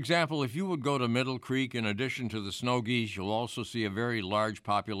 For example, if you would go to Middle Creek, in addition to the snow geese, you'll also see a very large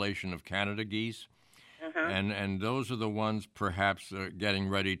population of Canada geese. And those are the ones perhaps getting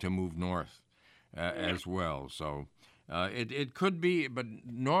ready to move north as well. So it could be, but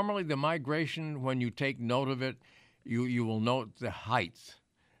normally the migration, when you take note of it, you will note the height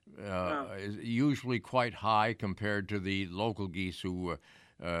is usually quite high compared to the local geese who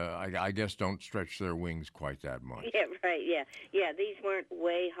I guess don't stretch their wings quite that much. Yeah, right, yeah. Yeah, these weren't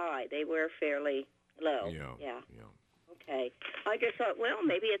way high. They were fairly low. Yeah. Okay. I just thought, well,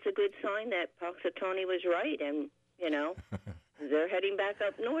 maybe it's a good sign that Puxatawny was right, and, they're heading back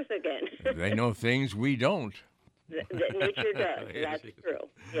up north again. They know things we don't. That nature does. That's true.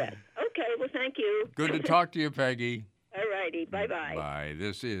 Yes. Okay, well, thank you. Good to talk to you, Peggy. All righty. Bye-bye. Bye.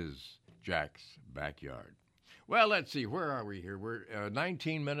 This is Jack's Backyard. Well, let's see. Where are we here? We're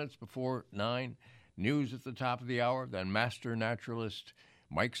 19 minutes before 9. News at the top of the hour. Then master naturalist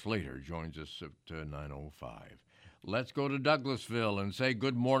Mike Slater joins us at 9:05. Let's go to Douglasville and say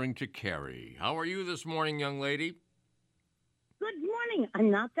good morning to Carrie. How are you this morning, young lady? Good morning. I'm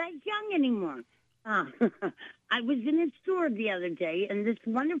not that young anymore. I was in a store the other day, and this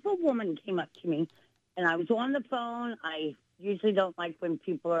wonderful woman came up to me, and I was on the phone. I usually don't like when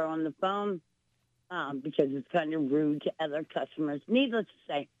people are on the phone because it's kind of rude to other customers. Needless to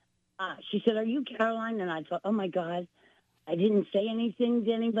say, she said, "Are you Caroline?" And I thought, oh, my God, I didn't say anything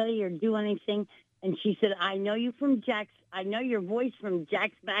to anybody or do anything. And she said, I know your voice from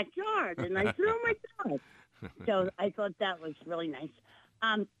Jack's Backyard. And I said, oh, my God. So I thought that was really nice.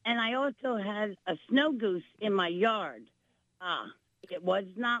 And I also had a snow goose in my yard. It was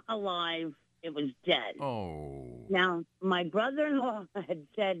not alive. It was dead. Oh. Now, my brother-in-law had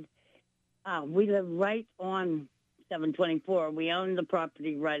said, we live right on 724. We own the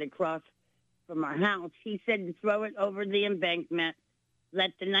property right across from our house. He said to throw it over the embankment,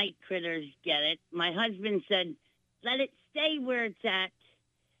 let the night critters get it. My husband said, let it stay where it's at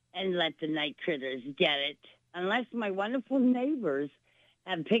and let the night critters get it. Unless my wonderful neighbors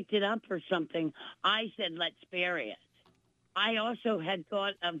have picked it up or something, I said, let's bury it. I also had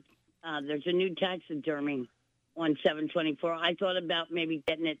thought of, there's a new taxidermy on 724. I thought about maybe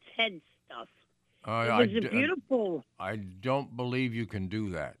getting its head stuffed. It was beautiful. I don't believe you can do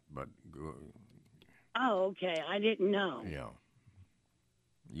that, but... Oh, okay. I didn't know. Yeah.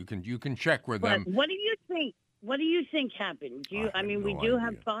 You can check with them. What do you think? What do you think happened? We do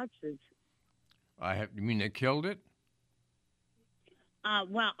have boxes. You mean they killed it?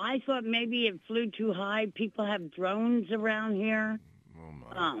 Well, I thought maybe it flew too high. People have drones around here.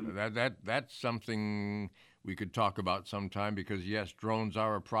 Oh my! That's something we could talk about sometime because yes, drones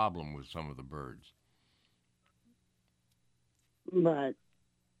are a problem with some of the birds. But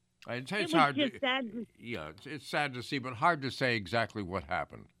it's hard. It's sad to see, but hard to say exactly what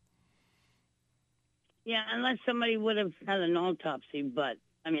happened. Yeah, unless somebody would have had an autopsy, but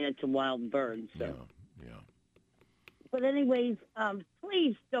it's a wild bird. So. Yeah. But anyways,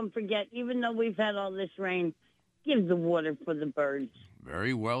 please don't forget, even though we've had all this rain, give the water for the birds.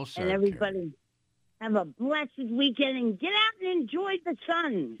 Very well said. And everybody have a blessed weekend and get out and enjoy the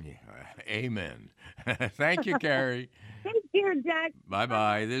sun. Yeah, amen. Thank you, Carrie. Take care, Jack.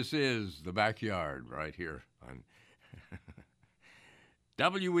 Bye-bye. This is The Backyard right here on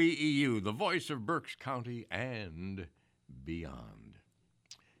WEEU, the voice of Berks County and beyond.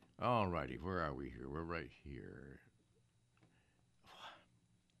 All righty, where are we here? We're right here.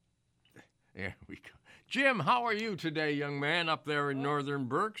 There we go. Jim, how are you today, young man, up there in northern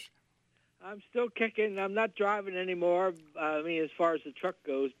Berks? I'm still kicking. I'm not driving anymore, as far as the truck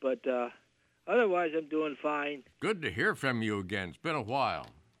goes, but otherwise I'm doing fine. Good to hear from you again. It's been a while.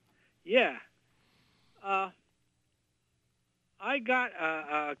 Yeah. I got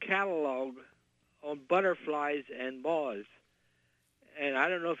a catalog on butterflies and moths, and I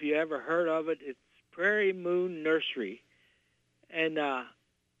don't know if you ever heard of it. It's Prairie Moon Nursery, and I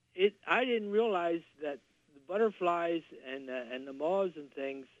didn't realize that the butterflies and the moths and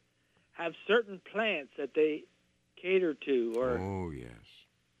things have certain plants that they cater to. Oh, yes.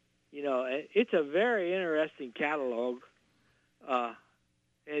 It's a very interesting catalog, and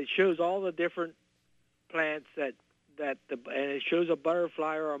it shows all the different plants and it shows a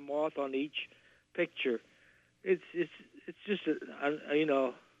butterfly or a moth on each picture. It's just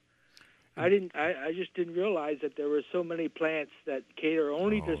I just didn't realize that there were so many plants that cater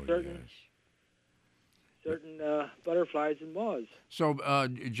only to certain butterflies and moths. So,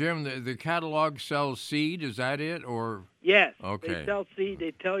 Jim, the catalog sells seed. Is that it, or? Yes. Okay. They sell seed.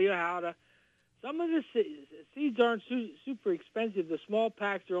 They tell you how to. Some of the seeds aren't super expensive. The small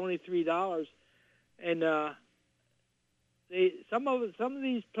packs are only $3, and some of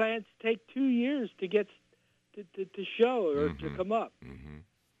these plants take 2 years to get to show or to come up. Mm-hmm.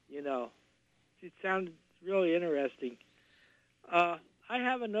 It sounds really interesting. I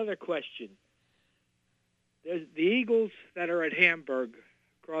have another question. There's the Eagles that are at Hamburg,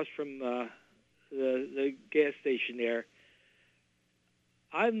 across from the gas station there.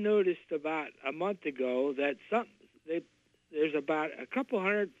 I've noticed about a month ago that there's about a couple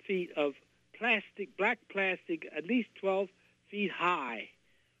 100 feet of black plastic, at least 12 feet high,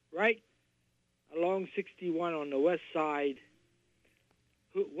 right along 61 on the west side.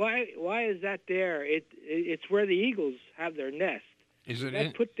 Why is that there? It's where the eagles have their nest. Is it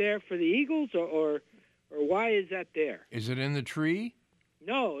that put there for the eagles, or why is that there? Is it in the tree?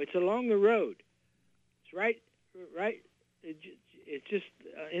 No, it's along the road. It's right. It's just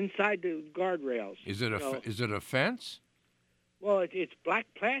inside the guardrails. Is it a fence? Well, it's black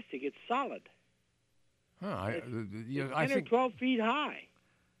plastic. It's solid. Huh, it's I 10 think or 12 feet high.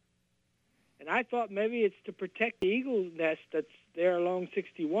 And I thought maybe it's to protect the eagle nest that's there along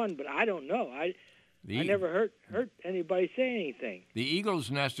 61, but I don't know. I never heard anybody say anything. the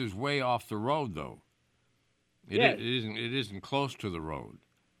eagle's nest is way off the road, though. Yes. It isn't close to the road.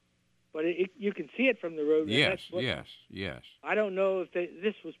 But you can see it from the road. Yes. I don't know if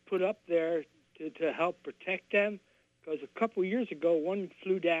this was put up there to help protect them, because a couple years ago,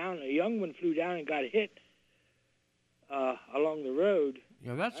 a young one flew down and got hit along the road.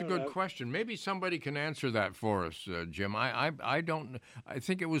 Yeah, that's a good question. Maybe somebody can answer that for us, Jim. I don't. I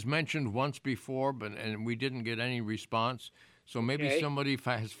think it was mentioned once before, and we didn't get any response. So maybe somebody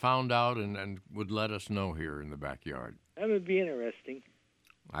has found out and would let us know here in the backyard. That would be interesting.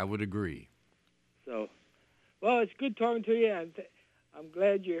 I would agree. So, well, it's good talking to you. I'm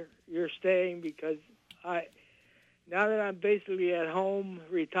glad you're staying, because now that I'm basically at home,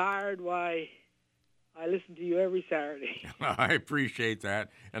 retired, why, I listen to you every Saturday. I appreciate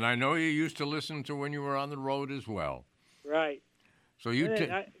that. And I know you used to listen to when you were on the road as well. Right. So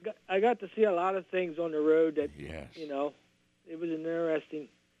I got to see a lot of things on the road that, yes. It was an interesting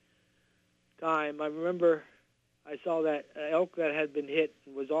time. I remember I saw that elk that had been hit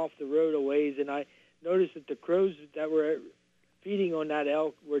and was off the road a ways, and I noticed that the crows that were feeding on that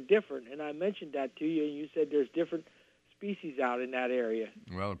elk were different. And I mentioned that to you, and you said there's different species out in that area.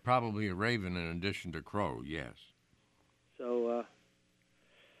 Well, probably a raven in addition to crow, yes. So,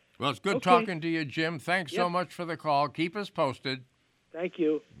 well, it's good talking to you, Jim. Thanks so much for the call. Keep us posted. Thank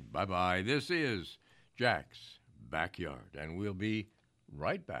you. Bye-bye. This is Jack's Backyard, and we'll be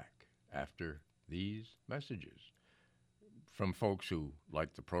right back after these messages from folks who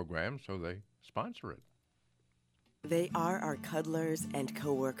like the program, so they sponsor it. They are our cuddlers and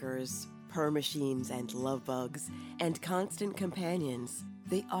coworkers, purr machines and love bugs, and constant companions.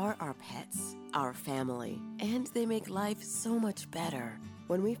 They are our pets, our family, and they make life so much better.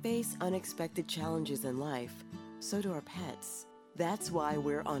 When we face unexpected challenges in life, so do our pets. That's why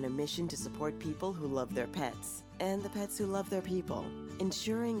we're on a mission to support people who love their pets and the pets who love their people,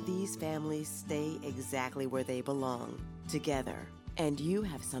 ensuring these families stay exactly where they belong, together. And you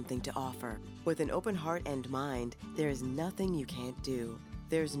have something to offer. With an open heart and mind, there is nothing you can't do.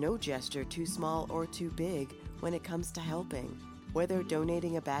 There's no gesture too small or too big when it comes to helping. Whether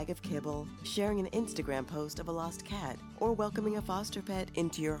donating a bag of kibble, sharing an Instagram post of a lost cat, or welcoming a foster pet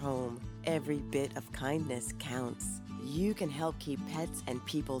into your home, every bit of kindness counts. You can help keep pets and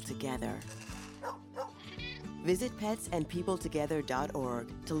people together. Visit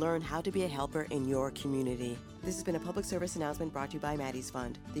petsandpeopletogether.org to learn how to be a helper in your community. This has been a public service announcement brought to you by Maddie's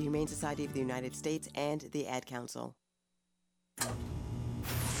Fund, the Humane Society of the United States, and the Ad Council.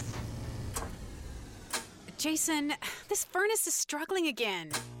 Jason, this furnace is struggling again.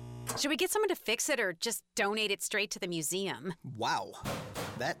 Should we get someone to fix it or just donate it straight to the museum? Wow,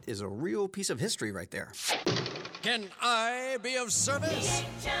 that is a real piece of history right there. Can I be of service?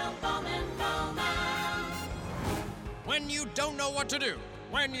 When you don't know what to do,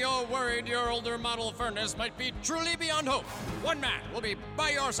 when you're worried your older model furnace might be truly beyond hope, one man will be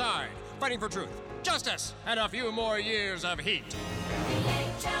by your side, fighting for truth, justice, and a few more years of heat.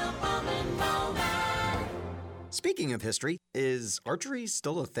 Speaking of history, is archery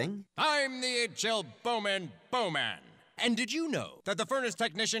still a thing? I'm the H.L. Bowman Bowman. And did you know that the furnace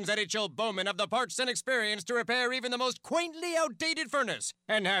technicians at H.L. Bowman have the parts and experience to repair even the most quaintly outdated furnace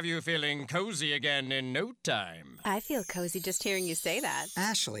and have you feeling cozy again in no time? I feel cozy just hearing you say that.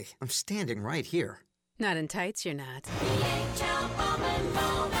 Ashley, I'm standing right here. Not in tights, you're not.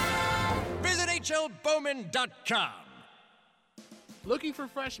 Visit hlbowman.com. Looking for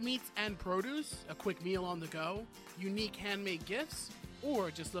fresh meats and produce, a quick meal on the go, unique handmade gifts,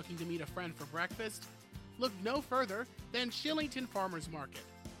 or just looking to meet a friend for breakfast? Look no further than Shillington Farmers Market.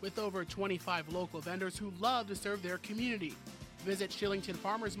 With over 25 local vendors who love to serve their community. Visit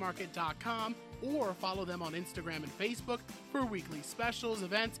ShillingtonFarmersMarket.com or follow them on Instagram and Facebook for weekly specials,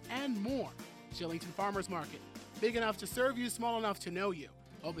 events, and more. Shillington Farmers Market. Big enough to serve you, small enough to know you.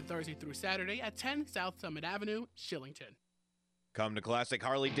 Open Thursday through Saturday at 10 South Summit Avenue, Shillington. Come to Classic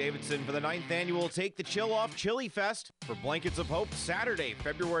Harley-Davidson for the 9th annual Take the Chill Off Chili Fest for Blankets of Hope Saturday,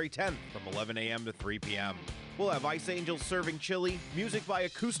 February 10th from 11 a.m. to 3 p.m. We'll have Ice Angels serving chili, music by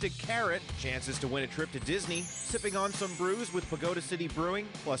Acoustic Carrot, chances to win a trip to Disney, sipping on some brews with Pagoda City Brewing,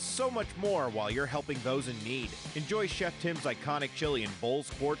 plus so much more while you're helping those in need. Enjoy Chef Tim's iconic chili in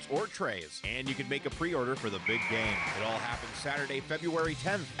bowls, quarts, or trays, and you can make a pre-order for the big game. It all happens Saturday, February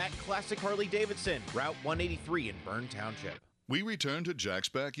 10th at Classic Harley-Davidson, Route 183 in Bern Township. We return to Jack's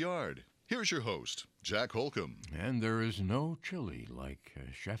Backyard. Here's your host, Jack Holcomb. And there is no chili like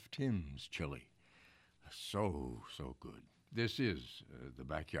Chef Tim's chili. So good. This is the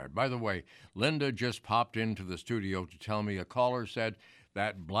backyard. By the way, Linda just popped into the studio to tell me a caller said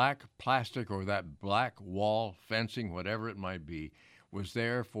that black plastic or that black wall fencing, whatever it might be, was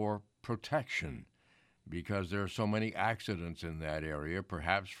there for protection because there are so many accidents in that area,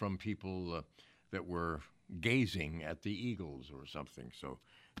 perhaps from people that were gazing at the eagles or something. So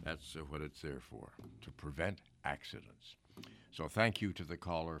that's what it's there for, to prevent accidents. So thank you to the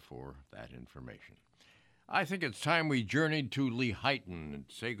caller for that information. I think it's time we journeyed to Lehighton and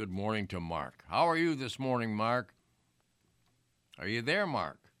say good morning to Mark. How are you this morning, Mark? Are you there,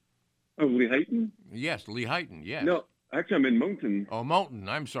 Mark? Oh, Lehighton? Yes, Lehighton, yes. No, actually, I'm in Mountain. Oh, Mountain.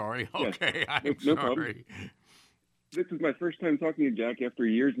 I'm sorry. Okay, yes. I'm no sorry. Problem. This is my first time talking to you, Jack. After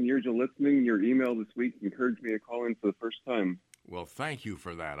years and years of listening, your email this week encouraged me to call in for the first time. Well, thank you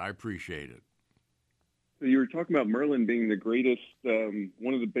for that. I appreciate it. So you were talking about Merlin being the greatest,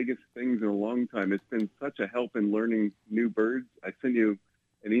 one of the biggest things in a long time. It's been such a help in learning new birds. I sent you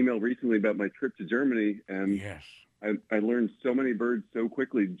an email recently about my trip to Germany, and yes, I learned so many birds so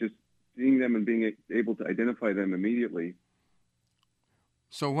quickly, just seeing them and being able to identify them immediately.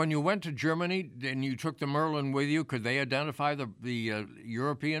 So when you went to Germany and you took the Merlin with you, could they identify the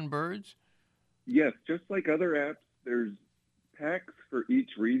European birds? Yes, just like other apps, there's packs for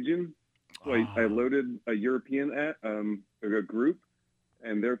each region. So I loaded a European app, a group,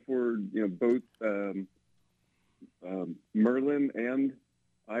 and therefore, both Merlin and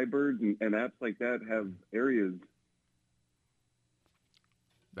iBirds and apps like that have areas.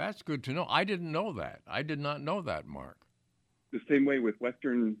 That's good to know. I didn't know that. I did not know that, Mark. The same way with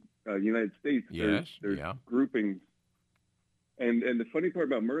Western United States, yes, there's groupings. And the funny part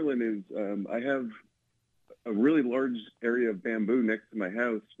about Merlin is I have a really large area of bamboo next to my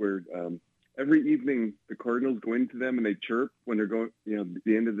house where every evening the cardinals go into them and they chirp when they're going, at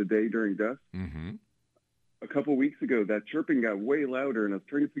the end of the day during dusk. Mm-hmm. A couple of weeks ago, that chirping got way louder, and I was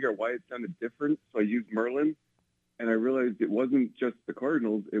trying to figure out why it sounded different. So I used Merlin, and I realized it wasn't just the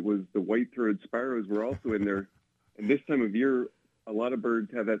cardinals; it was the white-throated sparrows were also in there. And this time of year, a lot of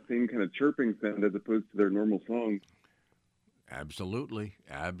birds have that same kind of chirping sound as opposed to their normal song. Absolutely.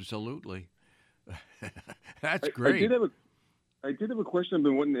 That's great. I did have a question I've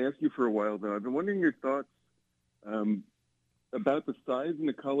been wanting to ask you for a while, though. I've been wondering your thoughts about the size and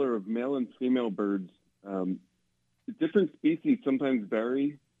the color of male and female birds. Different species sometimes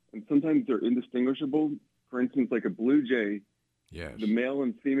vary, and sometimes they're indistinguishable. For instance, like a blue jay, yes, the male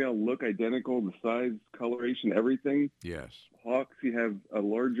and female look identical, the size, coloration, everything. Yes. Hawks, you have a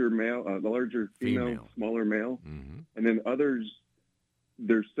larger male, a larger female, smaller male. Mm-hmm. And then others,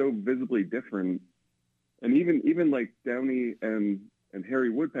 they're so visibly different. And even like downy and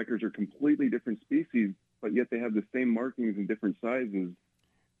hairy woodpeckers are completely different species, but yet they have the same markings in different sizes.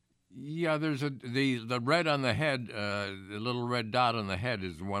 Yeah, there's the red on the head, the little red dot on the head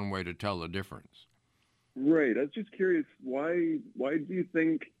is one way to tell the difference. Right. I was just curious, why do you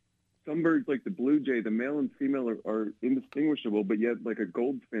think some birds like the blue jay, the male and female are indistinguishable, but yet like a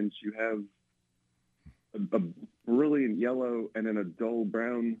goldfinch, you have a brilliant yellow and then a dull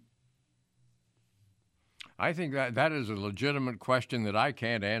brown? I think that is a legitimate question that I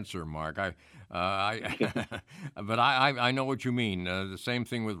can't answer, Mark. But I know what you mean. The same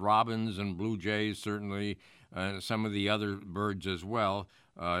thing with robins and blue jays, certainly. Some of the other birds as well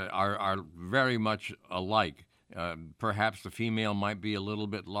are very much alike. Perhaps the female might be a little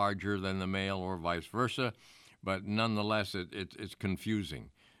bit larger than the male, or vice versa, but nonetheless, it's confusing.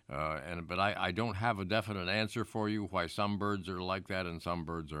 But I don't have a definite answer for you why some birds are like that and some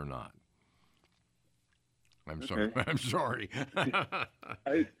birds are not. I'm sorry. Okay. I'm sorry.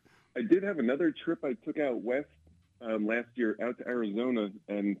 I did have another trip I took out west last year out to Arizona,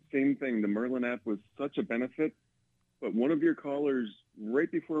 and same thing. The Merlin app was such a benefit, but one of your callers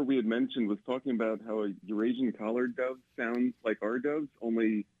right before we had mentioned was talking about how a Eurasian collared dove sounds like our doves,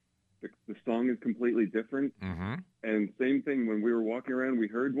 only the song is completely different. Mm-hmm. And same thing, when we were walking around, we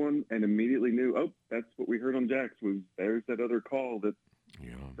heard one and immediately knew, oh, that's what we heard on Jack's, was there's that other call that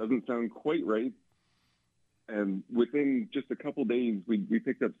doesn't sound quite right. And within just a couple days, we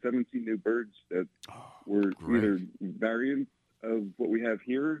picked up 17 new birds that were either variants of what we have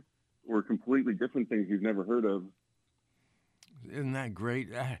here or completely different things you've never heard of. Isn't that great?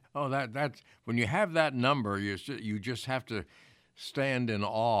 That's when you have that number, you just have to stand in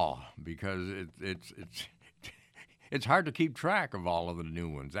awe because it's hard to keep track of all of the new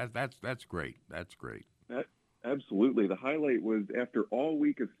ones. That's great. That's great. Absolutely. The highlight was after all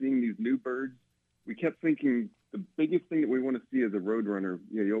week of seeing these new birds, we kept thinking the biggest thing that we want to see is a roadrunner.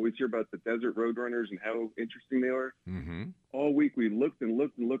 You always hear about the desert roadrunners and how interesting they are. Mm-hmm. All week we looked and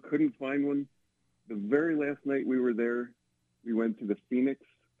looked and looked, couldn't find one. The very last night we were there, we went to the Phoenix.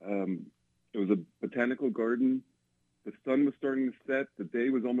 It was a botanical garden. The sun was starting to set. The day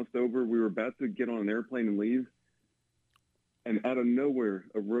was almost over. We were about to get on an airplane and leave. And out of nowhere,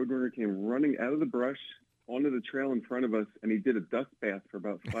 a roadrunner came running out of the brush onto the trail in front of us, and he did a dust bath for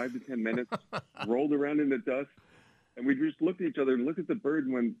about 5 to 10 minutes, rolled around in the dust, and we just looked at each other and looked at the bird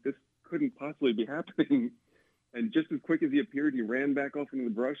and went, this couldn't possibly be happening. And just as quick as he appeared, he ran back off into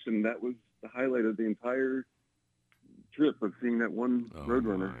the brush, and that was the highlight of the entire trip of seeing that one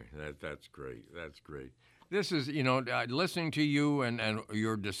roadrunner. That's great. That's great. This is, listening to you and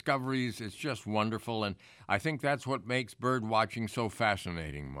your discoveries, it's just wonderful, and I think that's what makes bird watching so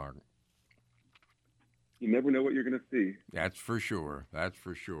fascinating, Mark. You never know what you're going to see. That's for sure. That's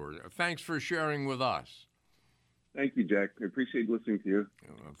for sure. Thanks for sharing with us. Thank you, Jack. I appreciate listening to you.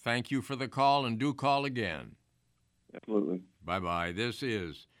 Thank you for the call, and do call again. Absolutely. Bye-bye. This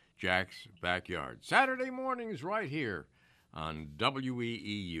is Jack's Backyard. Saturday mornings right here on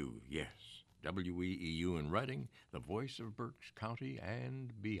WEEU. Yes, WEEU in Reading, the voice of Berks County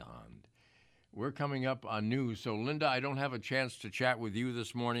and beyond. We're coming up on news. So, Linda, I don't have a chance to chat with you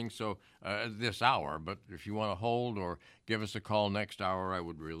this morning, so this hour, but if you want to hold or give us a call next hour, I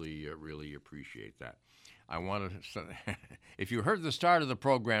would really, really appreciate that. I want to, if you heard the start of the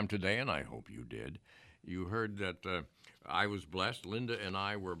program today, and I hope you did, you heard that I was blessed, Linda and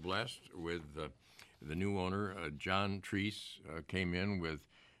I were blessed with the new owner, John Treese, came in with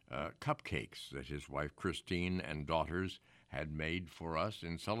cupcakes that his wife Christine and daughters had made for us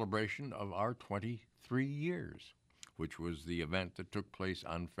in celebration of our 23 years, which was the event that took place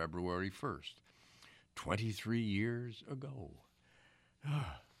on February 1st. 23 years ago.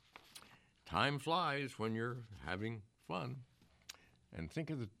 Time flies when you're having fun. And think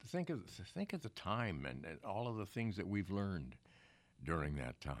of the time and all of the things that we've learned during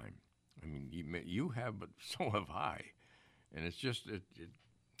that time. I mean, you have, but so have I. And it's just, it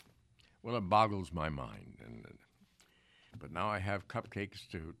boggles my mind. But now I have cupcakes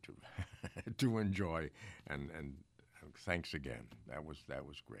to enjoy, and thanks again. That was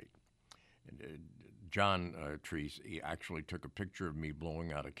great. And, John Treese, he actually took a picture of me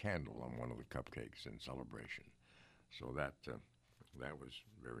blowing out a candle on one of the cupcakes in celebration. So that was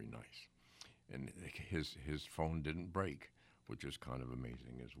very nice. And his phone didn't break, which is kind of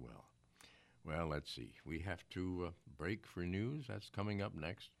amazing as well. Well, let's see. We have to break for news. That's coming up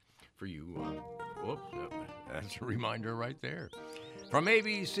next for you. That's a reminder right there. From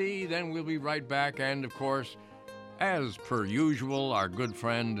ABC, then we'll be right back. And, of course, as per usual, our good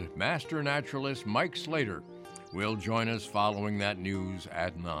friend, master naturalist Mike Slater, will join us following that news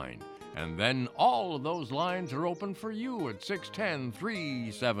at 9. And then all of those lines are open for you at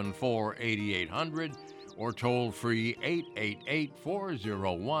 610-374-8800 or toll-free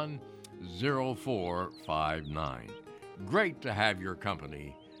 888-401-0459. Great to have your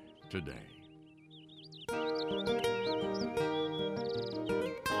company today.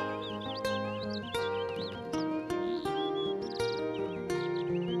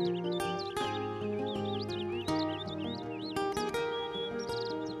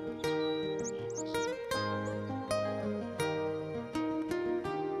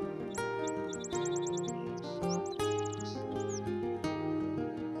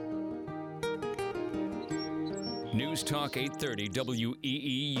 News Talk 830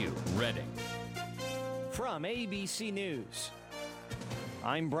 WEEU, Reading. From ABC News,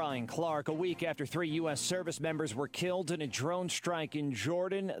 I'm Brian Clark. A week after 3 U.S. service members were killed in a drone strike in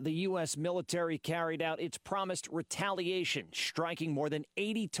Jordan, the U.S. military carried out its promised retaliation, striking more than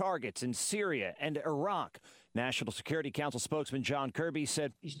 80 targets in Syria and Iraq. National Security Council spokesman John Kirby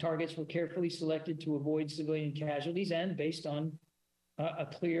said these targets were carefully selected to avoid civilian casualties and based on a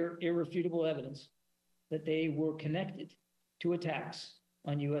clear, irrefutable evidence that they were connected to attacks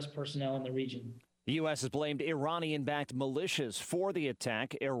on U.S. personnel in the region. The U.S. has blamed Iranian-backed militias for the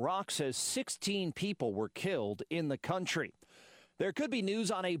attack. Iraq says 16 people were killed in the country. There could be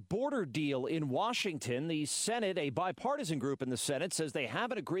news on a border deal in Washington. The Senate, a bipartisan group in the Senate, says they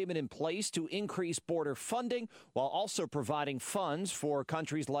have an agreement in place to increase border funding while also providing funds for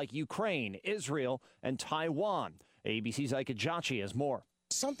countries like Ukraine, Israel, and Taiwan. ABC's Ike Ajachi has more.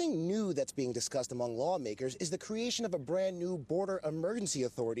 Something new that's being discussed among lawmakers is the creation of a brand new border emergency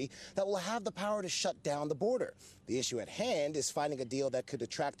authority that will have the power to shut down the border. The issue at hand is finding a deal that could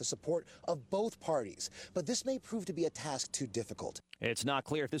attract the support of both parties, but this may prove to be a task too difficult. It's not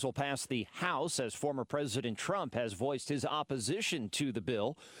clear if this will pass the House, as former President Trump has voiced his opposition to the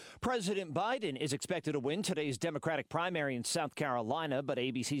bill. President Biden is expected to win today's Democratic primary in South Carolina, but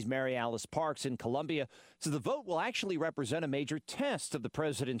ABC's Mary Alice Parks in Columbia says the vote will actually represent a major test of the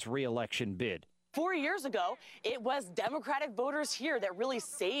president's reelection bid. 4 years ago, it was Democratic voters here that really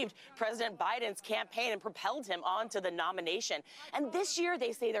saved President Biden's campaign and propelled him onto the nomination. And this year,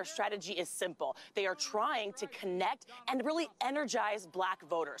 they say their strategy is simple. They are trying to connect and really energize black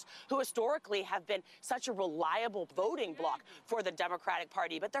voters, who historically have been such a reliable voting bloc for the Democratic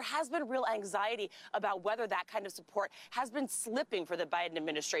Party. But there has been real anxiety about whether that kind of support has been slipping for the Biden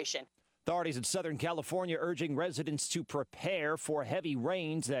administration. Authorities in Southern California urging residents to prepare for heavy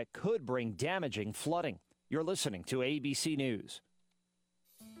rains that could bring damaging flooding. You're listening to ABC News.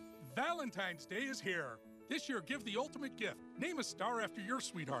 Valentine's Day is here. This year, give the ultimate gift. Name a star after your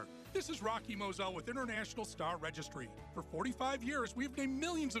sweetheart. This is Rocky Moselle with International Star Registry. For 45 years, we've named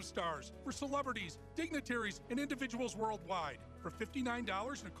millions of stars for celebrities, dignitaries, and individuals worldwide. For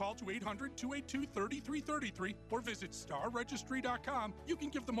 $59 and a call to 800-282-3333 or visit starregistry.com, you can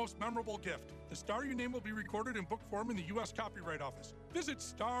give the most memorable gift. The star you name will be recorded in book form in the U.S. Copyright Office. Visit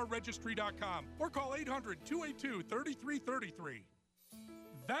starregistry.com or call 800-282-3333.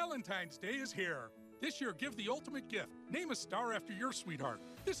 Valentine's Day is here. This year, give the ultimate gift. Name a star after your sweetheart.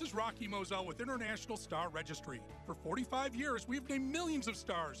 This is Rocky Moselle with International Star Registry. For 45 years, we've named millions of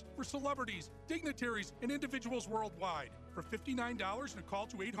stars for celebrities, dignitaries, and individuals worldwide. For $59 and a call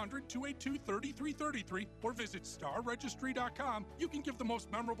to 800-282-3333 or visit starregistry.com, you can give the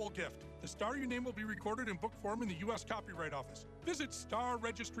most memorable gift. The star you name will be recorded in book form in the U.S. Copyright Office. Visit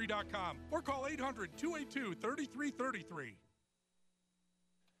starregistry.com or call 800-282-3333.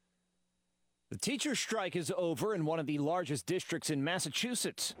 The teacher strike is over in one of the largest districts in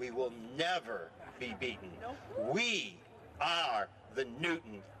Massachusetts. We will never be beaten. We are the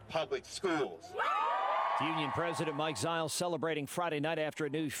Newton Public Schools. Union President Mike Ziles celebrating Friday night after a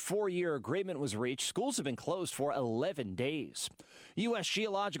new 4-year agreement was reached. Schools have been closed for 11 days. U.S.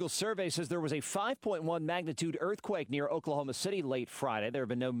 Geological Survey says there was a 5.1 magnitude earthquake near Oklahoma City late Friday. There have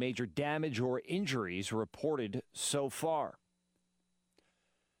been no major damage or injuries reported so far.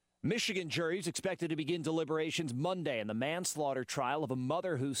 Michigan juries expected to begin deliberations Monday in the manslaughter trial of a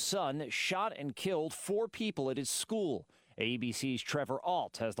mother whose son shot and killed 4 people at his school. ABC's Trevor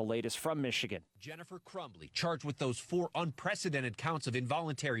Alt has the latest from Michigan. Jennifer Crumbly charged with those 4 unprecedented counts of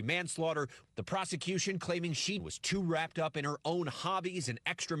involuntary manslaughter. The prosecution claiming she was too wrapped up in her own hobbies and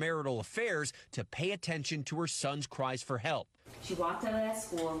extramarital affairs to pay attention to her son's cries for help. She walked out of that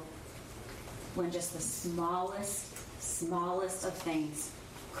school when just the smallest of things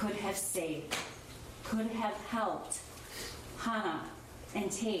could have saved, could have helped Hannah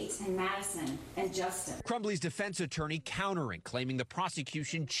and Tate and Madison and Justin. Crumbly's defense attorney countering, claiming the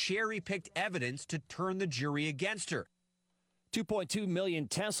prosecution cherry-picked evidence to turn the jury against her. 2.2 million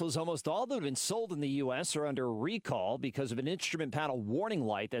Teslas, almost all that have been sold in the U.S., are under recall because of an instrument panel warning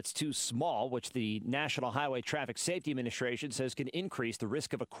light that's too small, which the National Highway Traffic Safety Administration says can increase the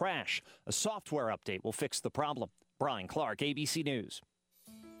risk of a crash. A software update will fix the problem. Brian Clark, ABC News.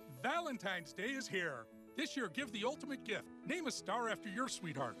 Valentine's Day is here. This year, give the ultimate gift. Name a star after your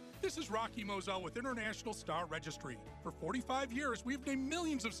sweetheart. This is Rocky Moselle with International Star Registry. For 45 years, we've named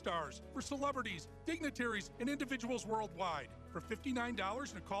millions of stars for celebrities, dignitaries, and individuals worldwide. For $59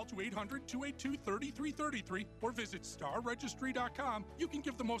 and a call to 800-282-3333 or visit starregistry.com, you can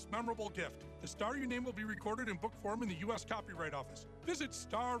give the most memorable gift. The star you name will be recorded in book form in the U.S. Copyright Office. Visit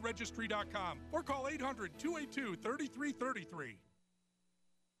starregistry.com or call 800-282-3333.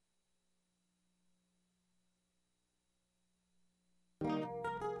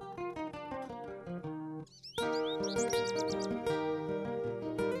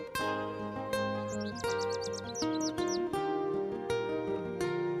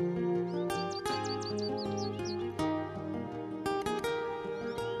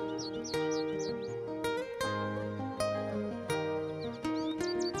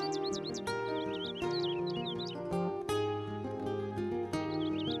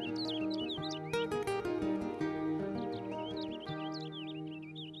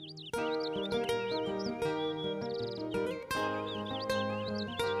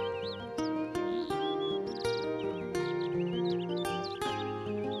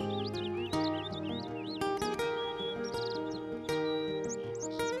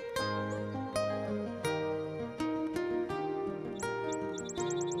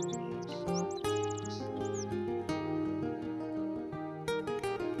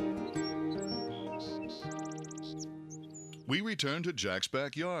 we return to Jack's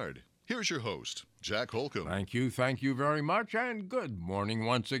Backyard. Here's your host, Jack Holcomb. Thank you very much, and good morning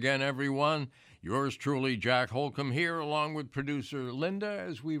once again, everyone. Yours truly, Jack Holcomb, here along with producer Linda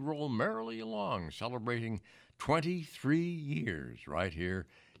as we roll merrily along, celebrating 23 years right here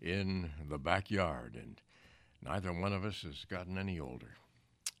in the backyard, and neither one of us has gotten any older.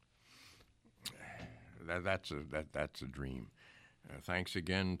 That's a dream. Thanks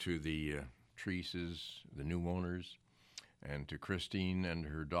again to the Treeses, the new owners, and to Christine and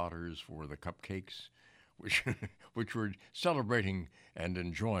her daughters for the cupcakes, which we're celebrating and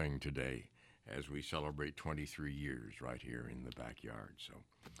enjoying today as we celebrate 23 years right here in the backyard. So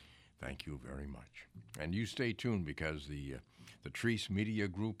thank you very much. And you stay tuned because the Treese Media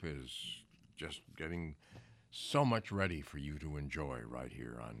Group is just getting so much ready for you to enjoy right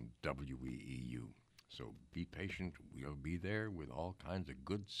here on WEEU. So be patient. We'll be there with all kinds of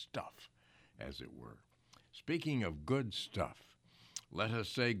good stuff, as it were. Speaking of good stuff, let us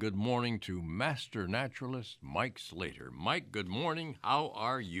say good morning to Master Naturalist Mike Slater. Mike, good morning. How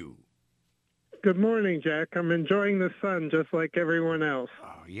are you? Good morning, Jack. I'm enjoying the sun just like everyone else.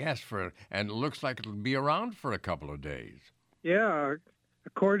 Oh, yes, and it looks like it'll be around for a couple of days. Yeah,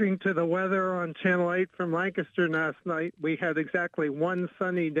 according to the weather on Channel 8 from Lancaster last night, we had exactly one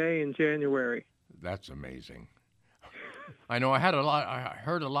sunny day in January. That's amazing. I know I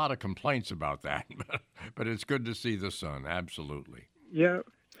heard a lot of complaints about that, but it's good to see the sun, absolutely. Yeah.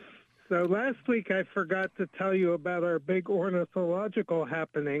 So last week I forgot to tell you about our big ornithological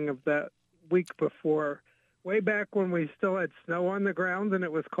happening of that week before. Way back when we still had snow on the ground and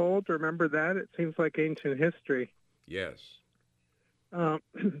it was cold, remember that? It seems like ancient history. Yes. The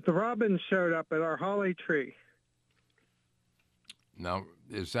robins showed up at our holly tree. Now,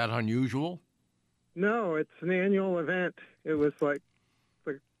 is that unusual? No, it's an annual event. It was like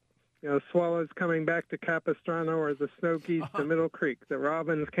the swallows coming back to Capistrano or the snow geese to Middle Creek. The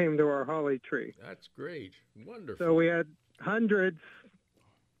robins came to our holly tree. That's great. Wonderful. So we had hundreds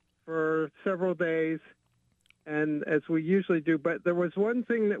for several days, and as we usually do. But there was one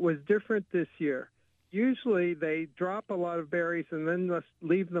thing that was different this year. Usually they drop a lot of berries and then just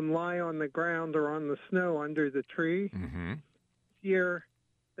leave them lie on the ground or on the snow under the tree. Mm-hmm. Here,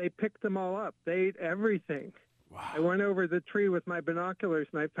 they picked them all up. They ate everything. Wow. I went over the tree with my binoculars,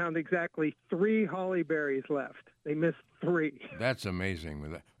 and I found exactly 3 holly berries left. They missed 3. That's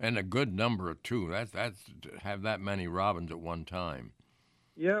amazing. And a good number, too. That's to have that many robins at one time.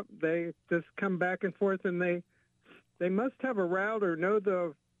 Yep, they just come back and forth, and they must have a route or know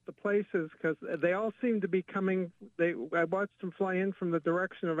the places because they all seem to be coming. I watched them fly in from the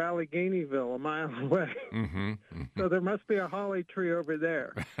direction of Alleghaneyville, a mile away. Mm-hmm, mm-hmm. So there must be a holly tree over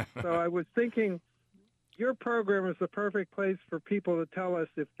there. So I was thinking your program is the perfect place for people to tell us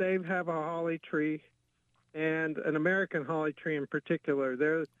if they have a holly tree, and an American holly tree in particular.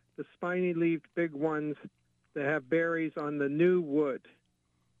 They're the spiny-leaved big ones that have berries on the new wood.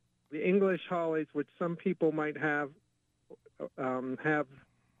 The English hollies, which some people might have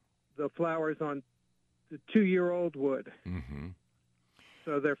the flowers on the 2-year-old wood. Mm-hmm.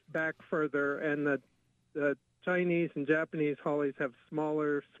 So they're back further, and the Chinese and Japanese hollies have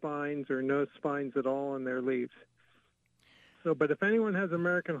smaller spines or no spines at all on their leaves. So, but if anyone has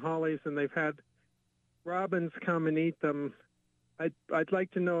American hollies and they've had robins come and eat them, I'd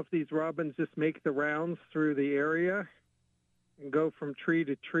like to know if these robins just make the rounds through the area and go from tree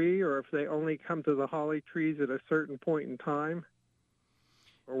to tree, or if they only come to the holly trees at a certain point in time,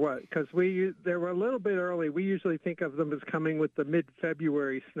 or what? Because they were a little bit early. We usually think of them as coming with the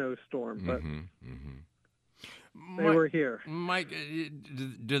mid-February snowstorm, but they were here. Mike,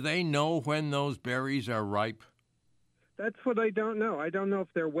 do they know when those berries are ripe? That's what I don't know. I don't know if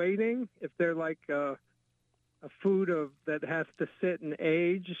they're waiting, if they're like a food that has to sit and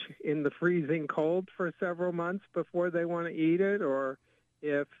age in the freezing cold for several months before they want to eat it, or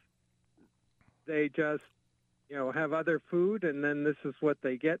if they just, have other food and then this is what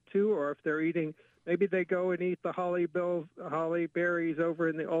they get to, or if they're eating, maybe they go and eat the holly berries over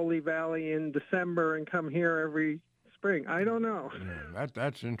in the Ole Valley in December and come here every spring. I don't know. Yeah,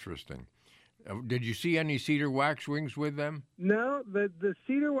 that's interesting. Did you see any cedar waxwings with them? No, the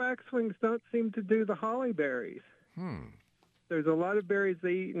cedar waxwings don't seem to do the holly berries. There's a lot of berries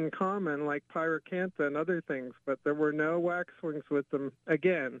they eat in common, like pyracantha and other things, but there were no waxwings with them.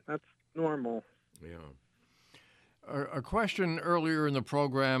 Again, that's normal. Yeah. A question earlier in the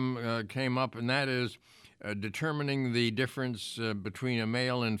program came up, and that is determining the difference between a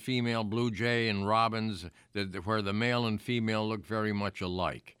male and female blue jay and robins, where the male and female look very much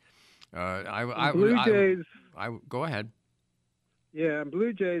alike. Blue jays. Go ahead. Yeah,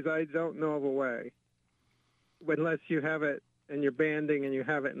 blue jays, I don't know of a way. unless you have it and you're banding and you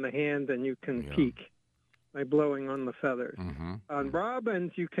have it in the hand, and you can peek by blowing on the feathers. On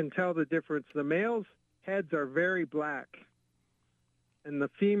robins, you can tell the difference. The males' heads are very black, and the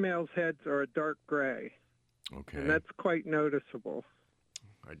females' heads are a dark gray. Okay. And that's quite noticeable.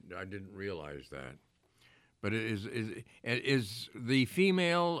 I didn't realize that. But is the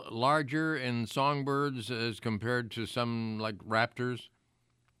female larger in songbirds as compared to some like raptors?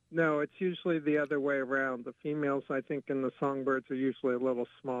 No, it's usually the other way around. The females, I think, in the songbirds are usually a little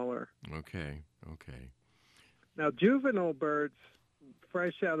smaller. Okay. Now, juvenile birds,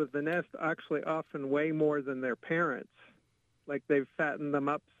 fresh out of the nest, actually often weigh more than their parents. Like they've fattened them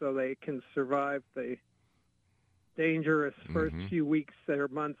up so they can survive the dangerous first few weeks or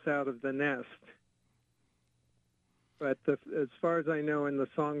months out of the nest. But as far as I know, in the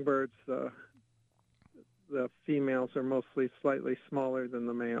songbirds, the females are mostly slightly smaller than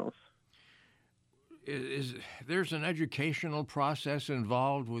the males. There's an educational process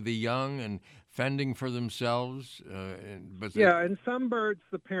involved with the young and fending for themselves? And some birds,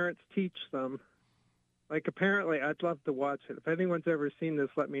 the parents teach them. Like apparently, I'd love to watch it. If anyone's ever seen this,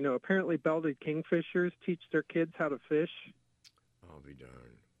 let me know. Apparently, belted kingfishers teach their kids how to fish. I'll be darned.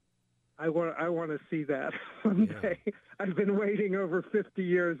 I want to see that someday. Yeah. I've been waiting over 50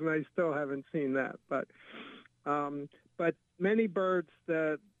 years and I still haven't seen that. But many birds,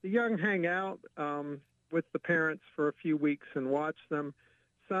 the young hang out with the parents for a few weeks and watch them.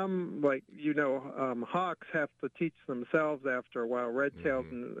 Some, hawks have to teach themselves after a while, red-tailed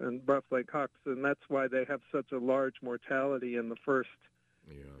and rough-legged hawks, and that's why they have such a large mortality in the first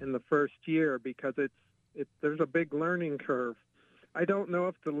year, because there's a big learning curve. I don't know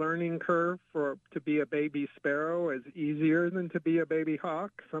if the learning curve to be a baby sparrow is easier than to be a baby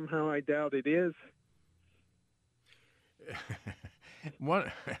hawk. Somehow I doubt it is.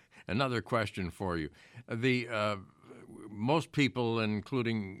 Another question for you. Most people,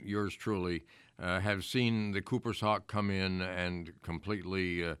 including yours truly, have seen the Cooper's hawk come in and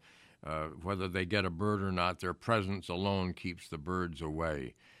completely, whether they get a bird or not, their presence alone keeps the birds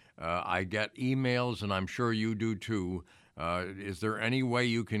away. I get emails, and I'm sure you do too. Is there any way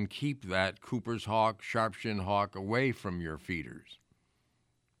you can keep that Cooper's hawk, sharp-shinned hawk away from your feeders,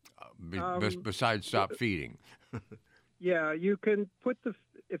 besides stop feeding? Yeah, you can put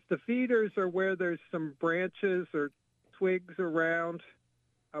if the feeders are where there's some branches or twigs around.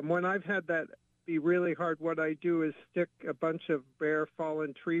 When I've had that be really hard, what I do is stick a bunch of bare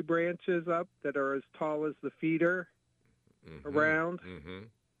fallen tree branches up that are as tall as the feeder around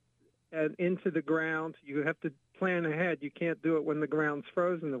and into the ground. You have to plan ahead. You can't do it when the ground's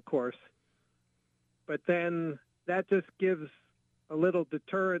frozen, of course. But then that just gives a little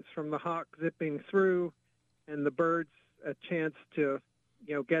deterrence from the hawk zipping through and the birds a chance to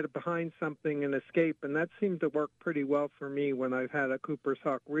get behind something and escape, and that seemed to work pretty well for me when I've had a Cooper's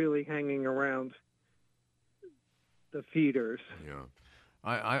hawk really hanging around the feeders. Yeah,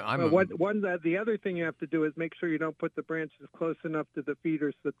 the other thing you have to do is make sure you don't put the branches close enough to the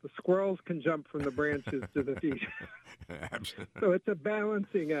feeders that the squirrels can jump from the branches to the feeders. Absolutely. So it's a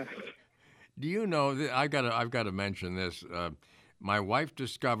balancing act. Do you know that I've got to mention this? My wife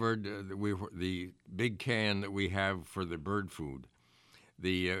discovered the big can that we have for the bird food.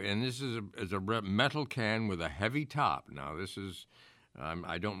 And this is a metal can with a heavy top. Now this is,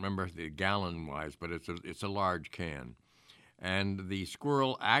 I don't remember the gallon wise, but it's a large can, and the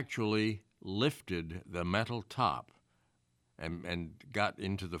squirrel actually lifted the metal top, and got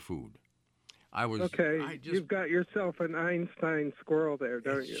into the food. You've got yourself an Einstein squirrel there,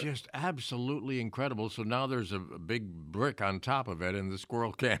 don't you? It's just absolutely incredible. So now there's a big brick on top of it, and the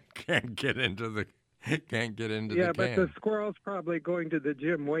squirrel can't get into the. Can't get into the can. Yeah, but the squirrel's probably going to the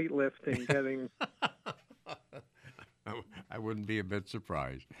gym weightlifting, getting... I wouldn't be a bit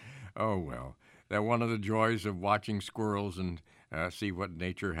surprised. Oh, well. That's one of the joys of watching squirrels and see what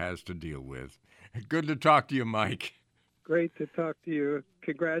nature has to deal with. Good to talk to you, Mike. Great to talk to you.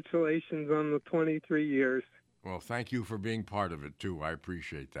 Congratulations on the 23 years. Well, thank you for being part of it, too. I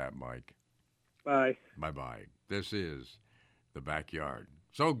appreciate that, Mike. Bye. Bye-bye. This is The Backyard.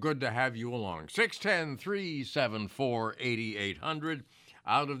 So good to have you along. 610-374-8800.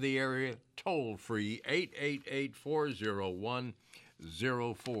 Out of the area, toll free,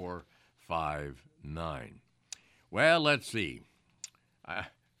 888-401-0459. Well, let's see.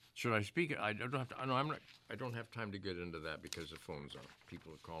 Should I speak? I don't have time to get into that because the phones are.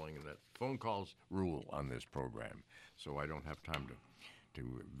 People are calling, and that phone calls rule on this program. So I don't have time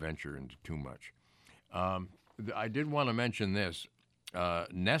to venture into too much. I did want to mention this.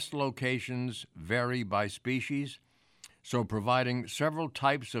 Nest locations vary by species. So providing several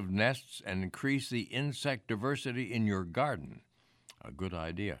types of nests and increase the insect diversity in your garden. A good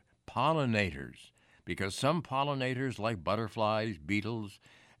idea. Pollinators, because some pollinators like butterflies, beetles,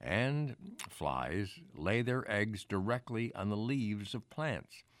 and flies lay their eggs directly on the leaves of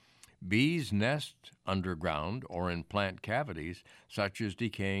plants. Bees nest underground or in plant cavities, such as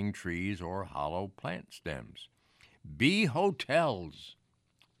decaying trees or hollow plant stems. Bee hotels.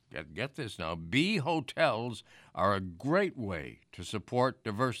 Get this now. Bee hotels are a great way to support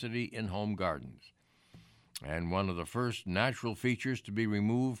diversity in home gardens. And one of the first natural features to be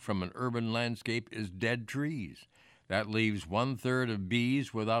removed from an urban landscape is dead trees. That leaves 1/3 of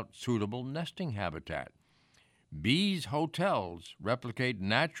bees without suitable nesting habitat. Bees hotels replicate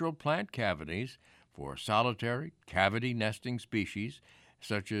natural plant cavities for solitary cavity nesting species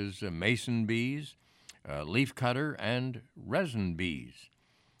such as mason bees, leafcutter and resin bees,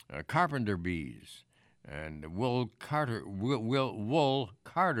 carpenter bees, and wool carder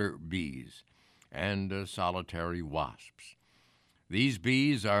bees, and solitary wasps. These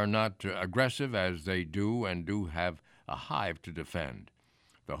bees are not aggressive as they do have a hive to defend.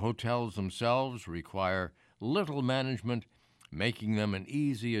 The hotels themselves require little management, making them an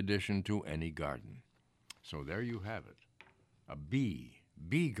easy addition to any garden. So there you have it, a bee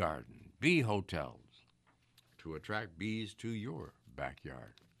garden, bee hotels, to attract bees to your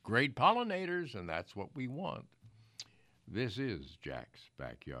backyard. Great pollinators, and that's what we want. This is Jack's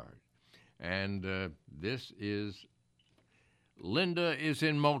Backyard. And this is, Linda is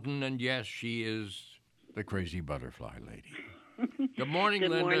in Moulton, and yes, she is the crazy butterfly lady. Good morning,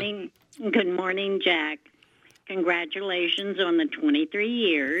 Linda. Good morning. Good morning, Jack. Congratulations on the 23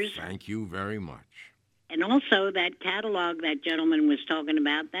 years. Thank you very much. And also that catalog that gentleman was talking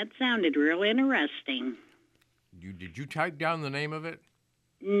about, that sounded real interesting. Did you type down the name of it?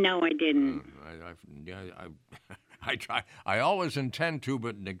 No, I didn't. I try. I always intend to,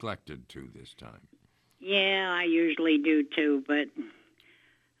 but neglected to this time. Yeah, I usually do too, but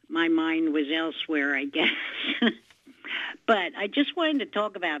my mind was elsewhere, I guess. But I just wanted to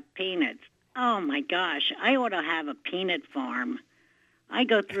talk about peanuts. Oh, my gosh, I ought to have a peanut farm. I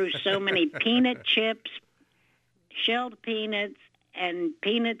go through so many peanut chips, shelled peanuts, and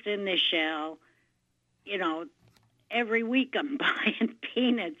peanuts in the shell. You know, every week I'm buying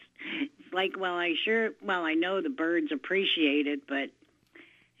peanuts. It's like, I know the birds appreciate it, but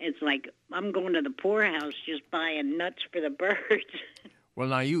it's like I'm going to the poorhouse just buying nuts for the birds. Well,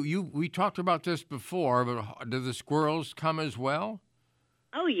 now, we talked about this before, but do the squirrels come as well?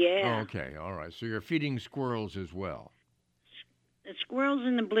 Oh, yeah. Oh, okay, all right. So you're feeding squirrels as well. The squirrels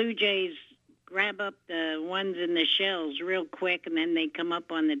and the blue jays grab up the ones in the shells real quick, and then they come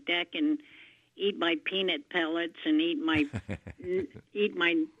up on the deck and eat my peanut pellets and eat my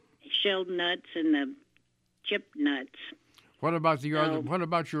shelled nuts and the chipped nuts. What about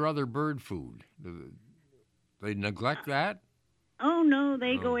your other bird food? Do they neglect that? Oh, no,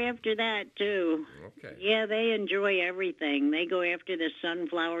 they go after that, too. Okay. Yeah, they enjoy everything. They go after the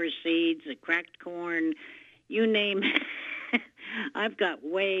sunflower seeds, the cracked corn, you name it. I've got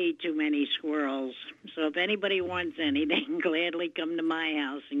way too many squirrels. So if anybody wants any, they can gladly come to my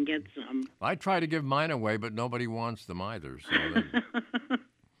house and get some. I try to give mine away, but nobody wants them either. So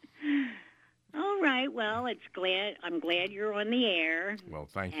All right, well, I'm glad you're on the air. Well,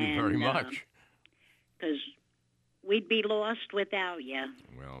 thank you very much. Because we'd be lost without you.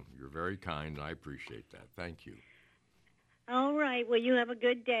 Well, you're very kind. I appreciate that. Thank you. All right. Well, you have a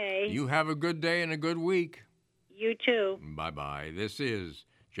good day. You have a good day and a good week. You too. Bye-bye. This is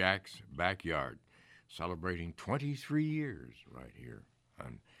Jack's Backyard, celebrating 23 years right here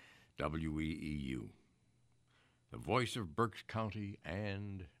on WEEU, the voice of Berks County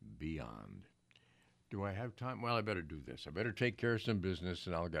and beyond. Do I have time? Well, I better do this. I better take care of some business,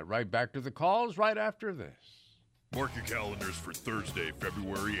 and I'll get right back to the calls right after this. Mark your calendars for Thursday,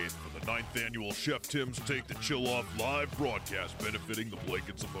 February 8th for the 9th annual Chef Tim's Take the Chill Off live broadcast benefiting the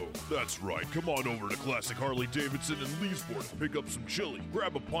Blankets of Hope. That's right. Come on over to Classic Harley-Davidson in Leesport and pick up some chili.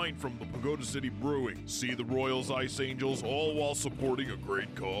 Grab a pint from the Pagoda City Brewing. See the Royals Ice Angels, all while supporting a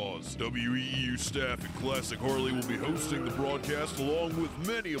great cause. WEEU staff and Classic Harley will be hosting the broadcast along with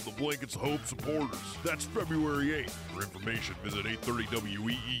many of the Blankets of Hope supporters. That's February 8th. For information, visit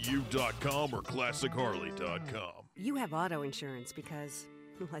 830weeu.com or classichaharley.com. You have auto insurance because,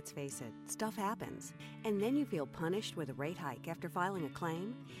 let's face it, stuff happens. And then you feel punished with a rate hike after filing a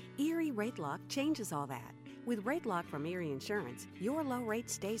claim? Erie Rate Lock changes all that. With Rate Lock from Erie Insurance, your low rate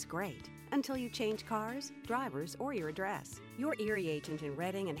stays great until you change cars, drivers, or your address. Your Erie agent in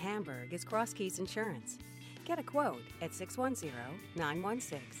Reading and Hamburg is Cross Keys Insurance. Get a quote at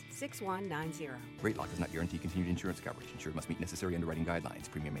 610-916-6190. Rate lock does not guarantee continued insurance coverage. Insured must meet necessary underwriting guidelines.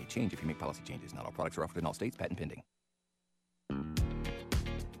 Premium may change if you make policy changes. Not all products are offered in all states. Patent pending.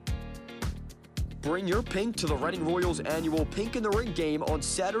 Bring your pink to the Reading Royals annual Pink in the Ring game on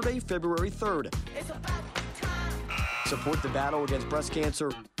Saturday, February 3rd. Support the battle against breast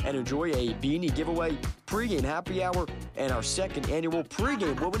cancer and enjoy a beanie giveaway, pregame happy hour, and our second annual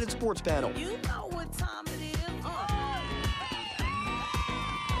pregame Women in Sports panel. You know what time it is.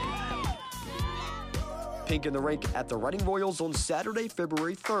 Pink in the Rink at the Reading Royals on Saturday,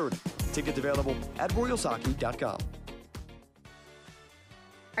 February 3rd. Tickets available at royalshockey.com.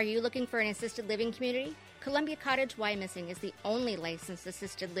 Are you looking for an assisted living community? Columbia Cottage Wyomissing is the only licensed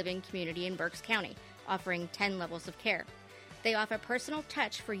assisted living community in Berks County, offering 10 levels of care. They offer personal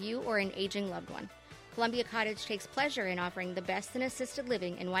touch for you or an aging loved one. Columbia Cottage takes pleasure in offering the best in assisted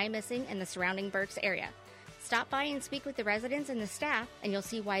living in Wyomissing and the surrounding Berks area. Stop by and speak with the residents and the staff, and you'll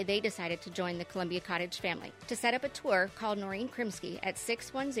see why they decided to join the Columbia Cottage family. To set up a tour, call Noreen Krimsky at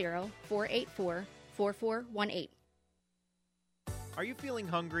 610-484-4418. Are you feeling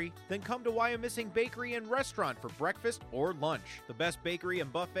hungry? Then come to Wyomissing Bakery and Restaurant for breakfast or lunch. The best bakery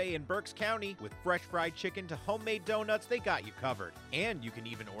and buffet in Berks County, with fresh fried chicken to homemade donuts, they got you covered. And you can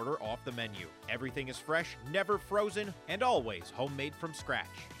even order off the menu. Everything is fresh, never frozen, and always homemade from scratch.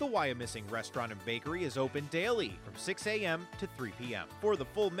 The Wyomissing Restaurant and Bakery is open daily from 6 a.m. to 3 p.m. For the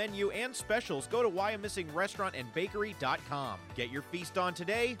full menu and specials, go to WyomissingRestaurantandBakery.com. Get your feast on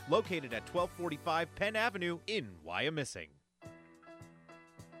today, located at 1245 Penn Avenue in Wyomissing.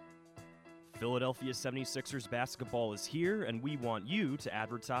 Philadelphia 76ers basketball is here, and we want you to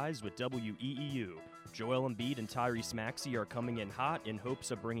advertise with WEEU. Joel Embiid and Tyrese Maxey are coming in hot in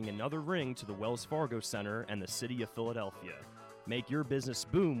hopes of bringing another ring to the Wells Fargo Center and the city of Philadelphia. Make your business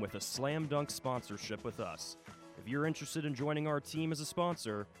boom with a slam dunk sponsorship with us. If you're interested in joining our team as a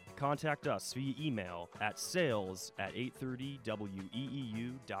sponsor, contact us via email at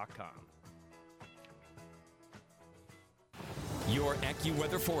sales@830weeu.com. Your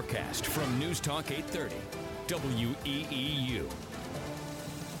AccuWeather forecast from News Talk 830, WEEU.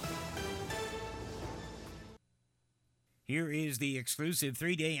 Here is the exclusive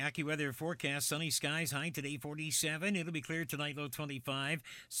 3-day AccuWeather forecast. Sunny skies, high today 47. It'll be clear tonight, low 25.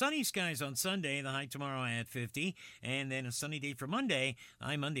 Sunny skies on Sunday, the high tomorrow at 50. And then a sunny day for Monday,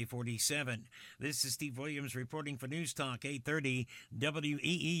 high Monday 47. This is Steve Williams reporting for News Talk 830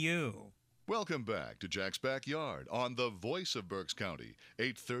 WEEU. Welcome back to Jack's Backyard on the voice of Berks County,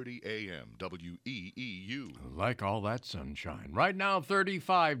 8:30 a.m. WEEU. Like all that sunshine. Right now,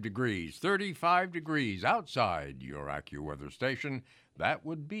 35 degrees. 35 degrees outside your AccuWeather station. That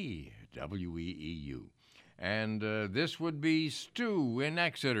would be WEEU. And this would be Stu in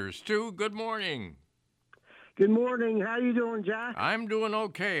Exeter. Stu, good morning. Good morning. How you doing, Jack? I'm doing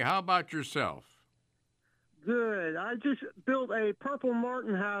okay. How about yourself? Good. I just built a purple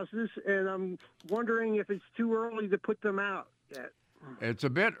martin houses, and I'm wondering if it's too early to put them out yet. It's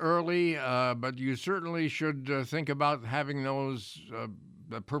a bit early, but you certainly should think about having those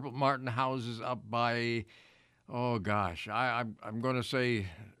the purple martin houses up by, oh gosh, I'm going to say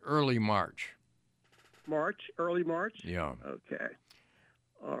early March. Early March? Yeah. Okay.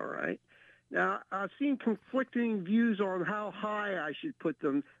 All right. Now, I've seen conflicting views on how high I should put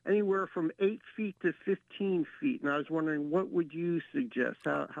them, anywhere from 8 feet to 15 feet. And I was wondering, what would you suggest?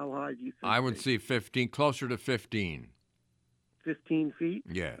 How high do you think? I would say 15, closer to 15. 15 feet?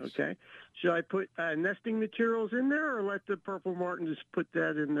 Yes. Okay. Should I put nesting materials in there, or let the purple martin just put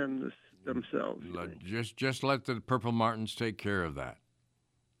that in them themselves? Just let the purple martins take care of that.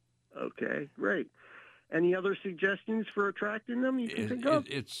 Okay, great. Any other suggestions for attracting them you can think of?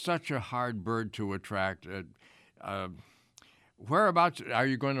 It's such a hard bird to attract. Whereabouts are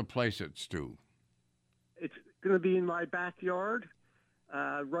you going to place it, Stu? It's going to be in my backyard,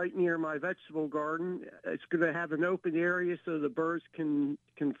 right near my vegetable garden. It's going to have an open area so the birds can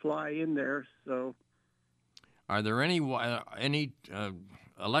fly in there. So, are there any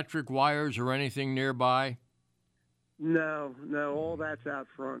electric wires or anything nearby? No, all that's out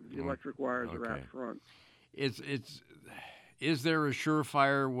front. The electric wires are out front. Is there a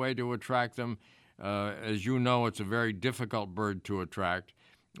surefire way to attract them? As you know, it's a very difficult bird to attract,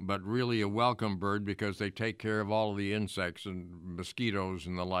 but really a welcome bird because they take care of all of the insects and mosquitoes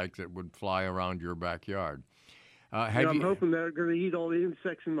and the like that would fly around your backyard. I'm hoping they're going to eat all the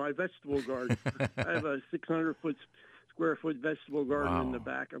insects in my vegetable garden. I have a 600-square foot vegetable garden in the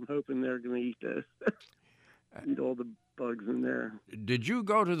back. I'm hoping they're going to eat this. Eat all the bugs in there. Did you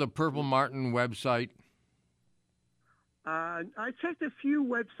go to the Purple Martin website? I checked a few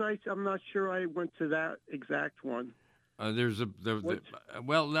websites. I'm not sure I went to that exact one.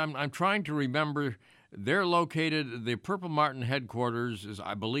 Well, I'm trying to remember. They're located. The Purple Martin headquarters is,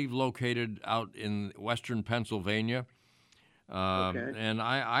 I believe, located out in western Pennsylvania. Okay. And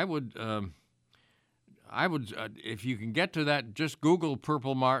I would, if you can get to that, just Google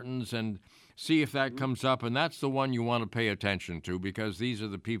Purple Martins and see if that comes up. And that's the one you want to pay attention to, because these are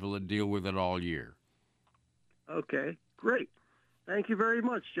the people that deal with it all year. Okay, great. Thank you very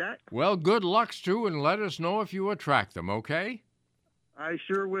much, Jack. Well, good luck, Stu, and let us know if you attract them, okay? I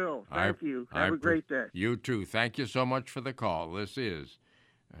sure will. Thank you. Have a great day. You too. Thank you so much for the call. This is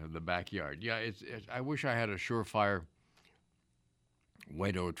the backyard. Yeah, I wish I had a surefire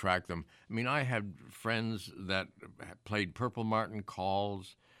way to attract them. I mean, I had friends that played Purple Martin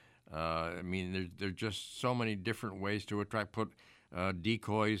calls. I mean, there's just so many different ways to attract. Put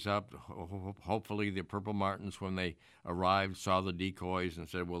decoys up. Hopefully the Purple Martins, when they arrived, saw the decoys and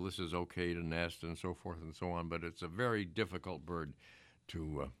said, well, this is okay to nest, and so forth and so on. But it's a very difficult bird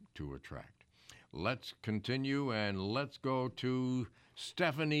to attract. Let's continue, and let's go to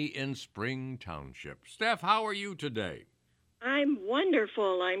Stephanie in Spring Township. Steph, how are you today? I'm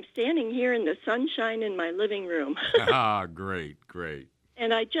wonderful. I'm standing here in the sunshine in my living room. Great.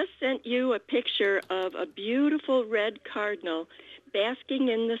 And I just sent you a picture of a beautiful red cardinal basking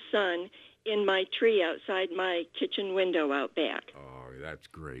in the sun in my tree outside my kitchen window out back. Oh, that's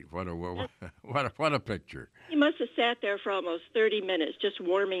great. What a picture. He must have sat there for almost 30 minutes just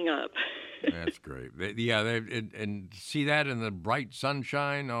warming up. That's great. And see that in the bright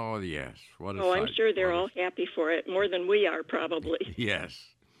sunshine? Oh, yes. What a sight. I'm sure they're all happy for it, more than we are probably. Yes.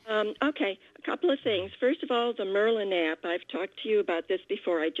 Okay, a couple of things. First of all, the Merlin app. I've talked to you about this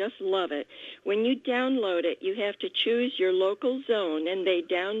before. I just love it. When you download it, you have to choose your local zone, and they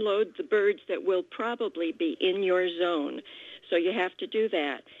download the birds that will probably be in your zone. So you have to do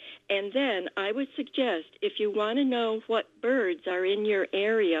that. And then I would suggest, if you want to know what birds are in your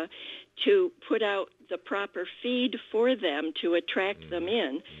area, to put out the proper feed for them to attract them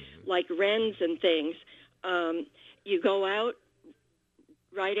in, like wrens and things. You go out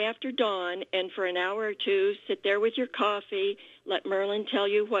right after dawn, and for an hour or two, sit there with your coffee, let Merlin tell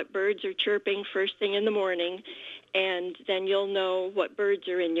you what birds are chirping first thing in the morning, and then you'll know what birds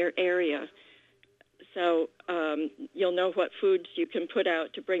are in your area. So you'll know what foods you can put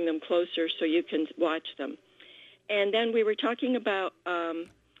out to bring them closer so you can watch them. And then we were talking about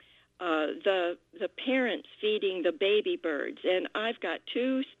the parents feeding the baby birds, and I've got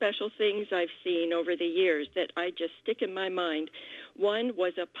two special things I've seen over the years that I just stick in my mind. One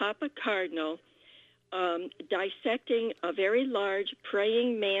was a Papa Cardinal dissecting a very large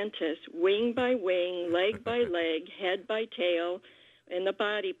praying mantis, wing by wing, leg by leg, head by tail, and the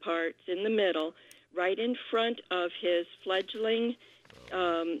body parts in the middle, right in front of his fledgling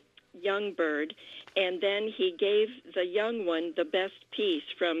young bird, and then he gave the young one the best piece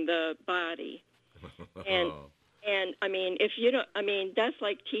from the body. And I mean, if you don't, I mean, that's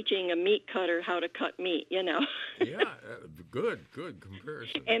like teaching a meat cutter how to cut meat, you know. Yeah, good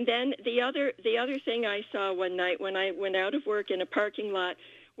comparison. And then the other thing I saw one night when I went out of work in a parking lot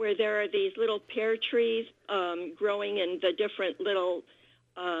where there are these little pear trees growing in the different little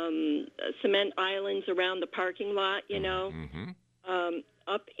cement islands around the parking lot, you know.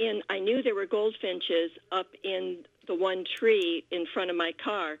 I knew there were goldfinches up in the one tree in front of my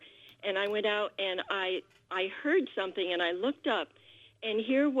car, and I went out and I heard something, and I looked up, and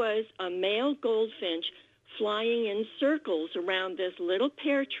here was a male goldfinch flying in circles around this little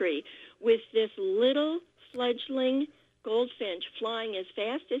pear tree with this little fledgling goldfinch flying as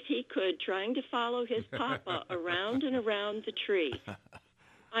fast as he could, trying to follow his papa around and around the tree.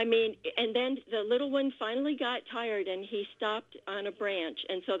 I mean, and then the little one finally got tired, and he stopped on a branch,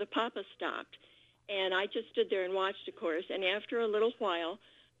 and so the papa stopped. And I just stood there and watched, of course, and after a little while,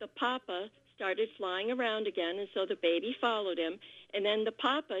 the papa started flying around again, and so the baby followed him, and then the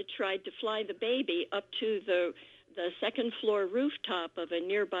papa tried to fly the baby up to the second-floor rooftop of a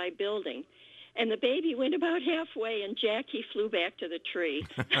nearby building. And the baby went about halfway, and Jackie flew back to the tree.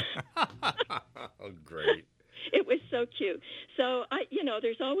 Oh, great. It was so cute. So,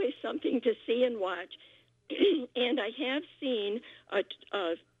 there's always something to see and watch. And I have seen a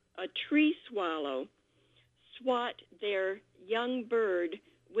tree swallow swat their young bird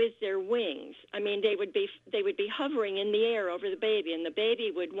with their wings. I mean, they would be hovering in the air over the baby, and the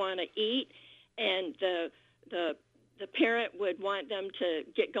baby would want to eat, and the parent would want them to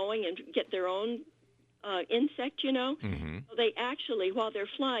get going and get their own insect, you know. So they actually, while they're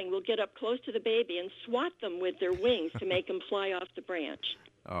flying, will get up close to the baby and swat them with their wings to make them fly off the branch.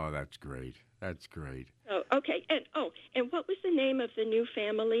 Oh, that's great. That's great. Oh, okay. And what was the name of the new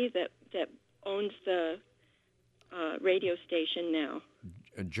family that owns the radio station now?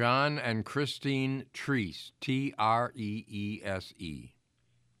 John and Christine Treese, Treese.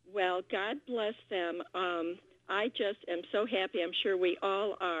 Well, God bless them. I just am so happy. I'm sure we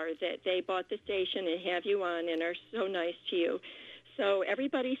all are that they bought the station and have you on and are so nice to you. So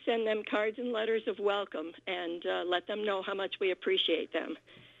everybody send them cards and letters of welcome and let them know how much we appreciate them.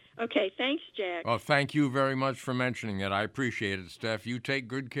 Okay, thanks, Jack. Oh, thank you very much for mentioning it. I appreciate it, Steph. You take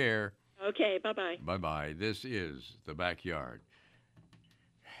good care. Okay, bye-bye. Bye-bye. This is The Backyard.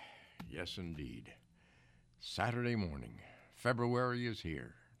 Yes, indeed. Saturday morning. February is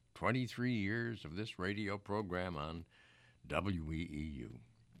here. 23 years of this radio program on WEEU.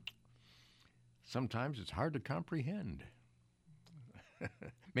 Sometimes it's hard to comprehend.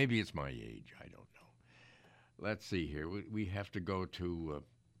 Maybe it's my age. I don't know. Let's see here. We have to go to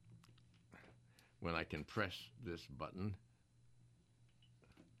when I can press this button.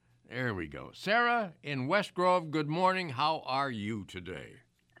 There we go. Sarah in West Grove, good morning. How are you today?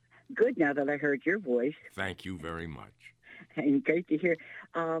 Good, now that I heard your voice. Thank you very much. And great to hear.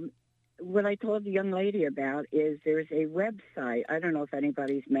 What I told the young lady about is there's a website, I don't know if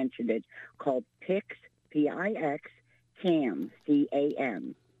anybody's mentioned it, called Pix, P-I-X, CAM,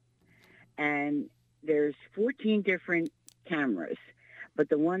 C-A-M. And there's 14 different cameras. But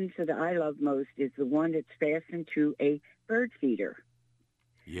the ones that I love most is the one that's fastened to a bird feeder.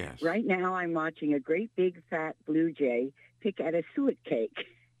 Yes. Right now I'm watching a great big fat blue jay pick at a suet cake.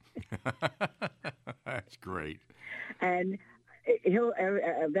 That's great. And he'll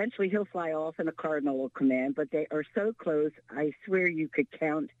eventually he'll fly off and a cardinal will come in, but they are so close, I swear you could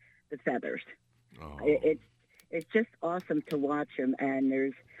count the feathers. Oh. It's just awesome to watch them, and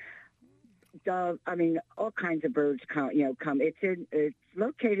there's all kinds of birds come. It's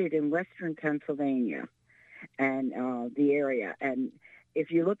located in western Pennsylvania, and the area. And if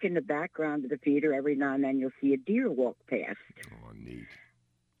you look in the background of the feeder, every now and then you'll see a deer walk past. Oh, neat.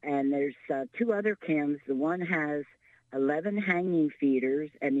 And there's two other cams. The one has 11 hanging feeders,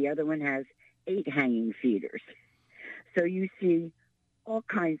 and the other one has 8 hanging feeders. So you see all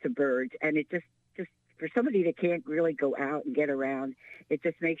kinds of birds, and it just for somebody that can't really go out and get around, it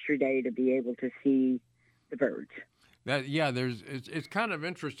just makes your day to be able to see the birds. It's kind of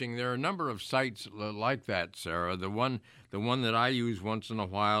interesting. There are a number of sites like that, Sarah. The one that I use once in a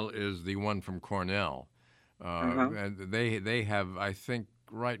while is the one from Cornell. And they have, I think,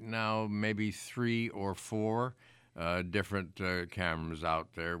 right now maybe 3 or 4 different cameras out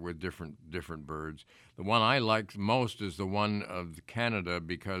there with different birds. The one I like most is the one of Canada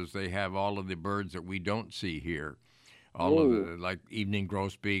because they have all of the birds that we don't see here, all of the like evening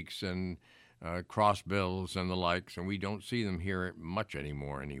grosbeaks and crossbills and the likes, and we don't see them here much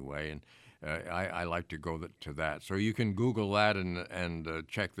anymore anyway. And I like to go to that. So you can Google that and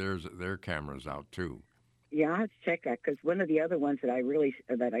check their cameras out too. Yeah, I have to check that because one of the other ones that I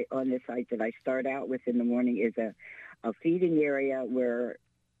on this site that I start out with in the morning is a feeding area where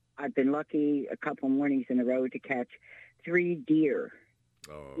I've been lucky a couple mornings in a row to catch 3 deer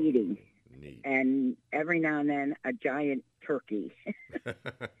eating. Neat. And every now and then a giant turkey.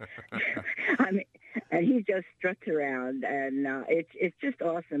 And he just struts around, and it's just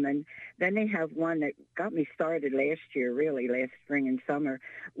awesome. And then they have one that got me started last spring and summer,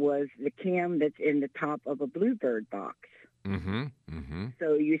 was the cam that's in the top of a bluebird box. Mm-hmm. Mm-hmm.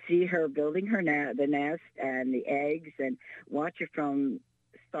 So you see her building the nest and the eggs, and watch it from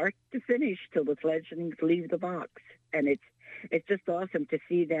start to finish till the fledglings leave the box. And it's just awesome to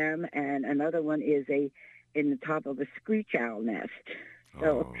see them. And another one is in the top of a screech owl nest.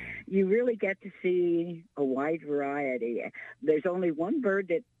 So you really get to see a wide variety. There's only one bird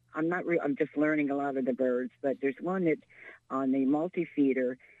that I'm just learning a lot of the birds, but there's one that on the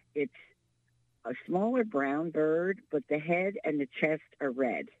multi-feeder, it's a smaller brown bird, but the head and the chest are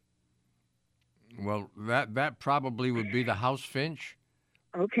red. Well, that probably would be the house finch.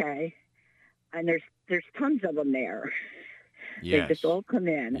 Okay. And there's tons of them there. Yes. They just all come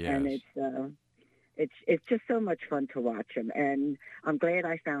in, yes. And it's just so much fun to watch them. And I'm glad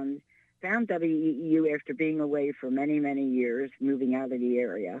I found WEEU after being away for many, many years, moving out of the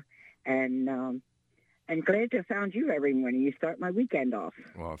area. And glad to have found you every morning. You start my weekend off.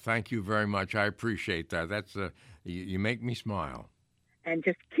 Well, thank you very much. I appreciate that. That's you make me smile. And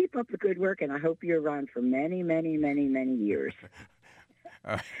just keep up the good work, and I hope you're around for many, many, many, many years.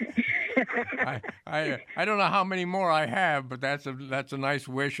 I don't know how many more I have, but that's a nice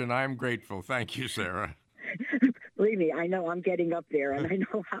wish, and I'm grateful. Thank you, Sarah. Believe me, I know I'm getting up there, and I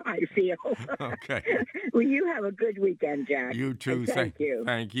know how I feel. Okay. Well, you have a good weekend, Jack. You too. And thank you.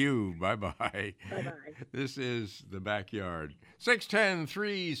 Thank you. Bye-bye. Bye-bye. This is The Backyard.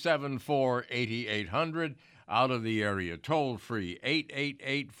 610-374-8800. Out of the area. Toll free.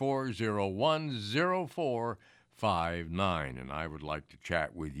 888-401-0459. And I would like to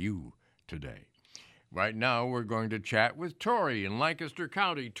chat with you today. Right now, we're going to chat with Tori in Lancaster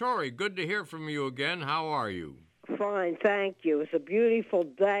County. Tori, good to hear from you again. How are you? Fine, thank you. It's a beautiful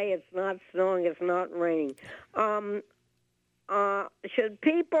day. It's not snowing. It's not raining. Should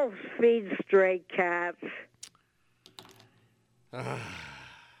people feed stray cats? I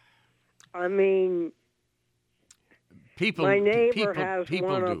mean, my neighbor has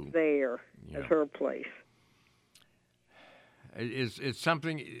one up there at her place. It's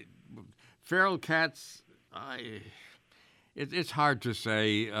something. Feral cats. It's hard to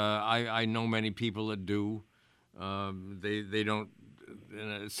say. I know many people that do. They don't.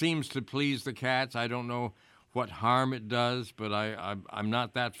 It seems to please the cats. I don't know what harm it does, but I'm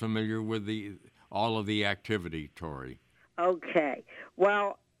not that familiar with all of the activity, Tori. Okay.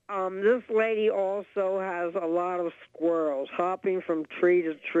 Well, this lady also has a lot of squirrels hopping from tree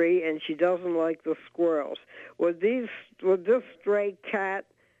to tree, and she doesn't like the squirrels. Would this stray cat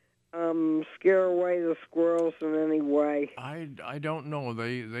scare away the squirrels in any way? I don't know.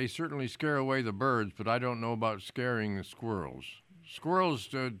 They certainly scare away the birds, but I don't know about scaring the squirrels. Squirrels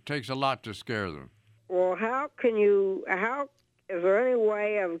takes a lot to scare them. Well, is there any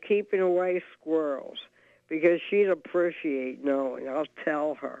way of keeping away squirrels? Because she'd appreciate knowing. I'll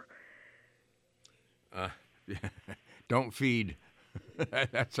tell her. Don't feed.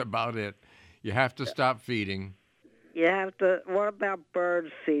 That's about it. You have to stop feeding. You have to. What about bird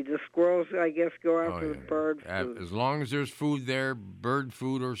seed? The squirrels, I guess, go after the bird food. As long as there's food there, bird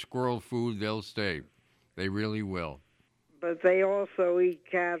food or squirrel food, they'll stay. They really will. But they also eat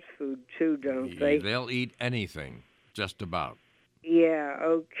cat food too, don't they? They'll eat anything, just about. Yeah.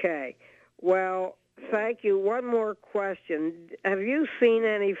 Okay. Well, thank you. One more question. Have you seen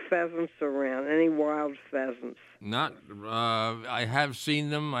any pheasants around? Any wild pheasants? Not. I have seen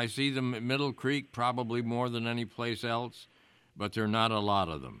them. I see them at Middle Creek probably more than any place else, but there are not a lot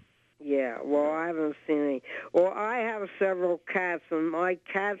of them. Yeah, well, I haven't seen any. Well, I have several cats, and my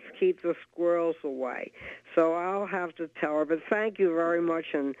cats keep the squirrels away, so I'll have to tell her. But thank you very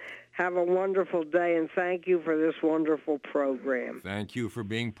much, and have a wonderful day, and thank you for this wonderful program. Thank you for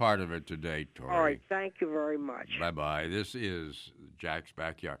being part of it today, Tori. All right, thank you very much. Bye-bye. This is Jack's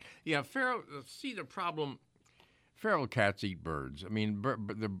Backyard. Yeah, see the problem. Feral cats eat birds. I mean,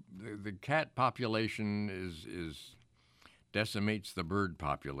 the cat population decimates the bird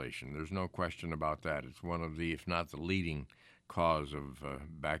population. There's no question about that. It's one of the, if not the leading cause of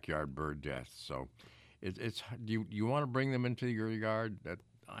backyard bird deaths. So, it's. Do you want to bring them into your yard?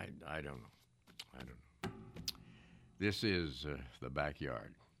 I don't know. I don't know. This is the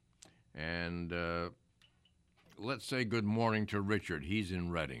backyard, and let's say good morning to Richard. He's in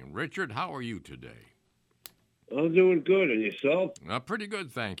Reading. Richard, how are you today? I'm doing good, and yourself? Pretty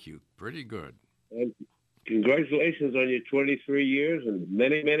good, thank you. Pretty good. Congratulations on your 23 years and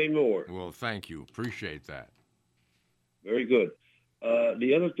many, many more. Well, thank you. Appreciate that. Very good.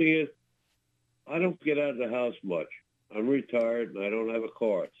 The other thing is, I don't get out of the house much. I'm retired, and I don't have a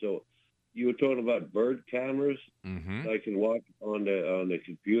car. So you were talking about bird cameras Mm-hmm. I can watch on the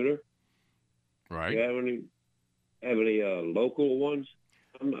computer. Right. Do you have any local ones?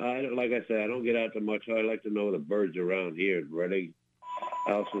 Like I said, I don't get out that much. I like to know the birds around here in Reading,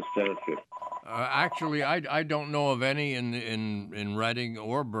 Alsace Township. Actually, I don't know of any in Reading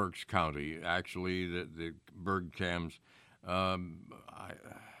or Berks County. Actually, the bird cams.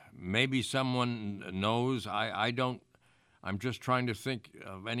 Maybe someone knows. I don't. I'm just trying to think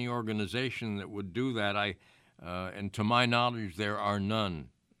of any organization that would do that. And to my knowledge, there are none,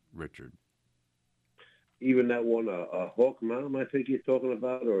 Richard. Even that one, Hawk Mountain, I think you're talking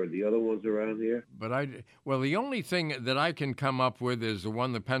about, or the other ones around here? But the only thing that I can come up with is the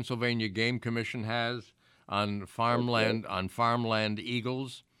one the Pennsylvania Game Commission has on farmland, on farmland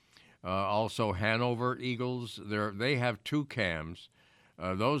eagles, also Hanover eagles. They have 2 cams.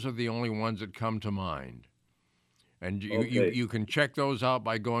 Those are the only ones that come to mind. And you can check those out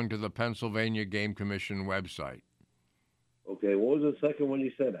by going to the Pennsylvania Game Commission website. Okay, what was the second one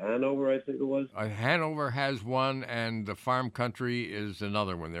you said? Hanover, I think it was? Hanover has one, and the Farm Country is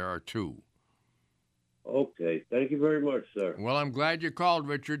another one. There are 2. Okay, thank you very much, sir. Well, I'm glad you called,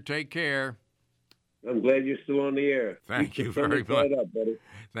 Richard. Take care. I'm glad you're still on the air. Thank you very much.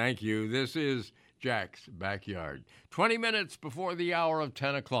 Thank you. This is Jack's Backyard. 20 minutes before the hour of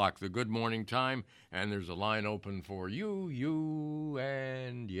 10 o'clock, the good morning time, and there's a line open for you,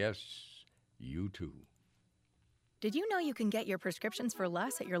 and yes, you too. Did you know you can get your prescriptions for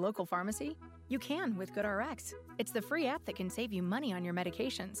less at your local pharmacy? You can with GoodRx. It's the free app that can save you money on your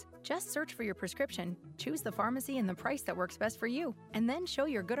medications. Just search for your prescription, choose the pharmacy and the price that works best for you, and then show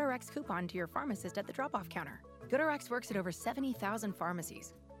your GoodRx coupon to your pharmacist at the drop-off counter. GoodRx works at over 70,000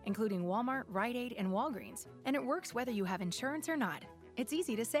 pharmacies, including Walmart, Rite Aid, and Walgreens, and it works whether you have insurance or not. It's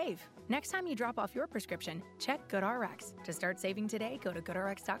easy to save. Next time you drop off your prescription, check GoodRx. To start saving today, go to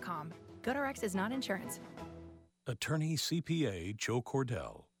GoodRx.com. GoodRx is not insurance. Attorney CPA Joe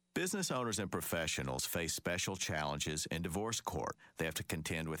Cordell. Business owners and professionals face special challenges in divorce court. They have to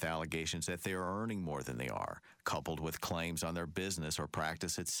contend with allegations that they are earning more than they are, coupled with claims on their business or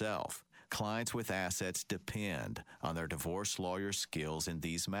practice itself. Clients with assets depend on their divorce lawyer's skills in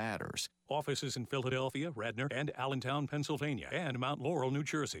these matters. Offices in Philadelphia, Radnor, and Allentown, Pennsylvania, and Mount Laurel, New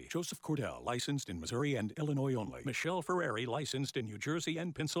Jersey. Joseph Cordell, licensed in Missouri and Illinois only. Michelle Ferrari, licensed in New Jersey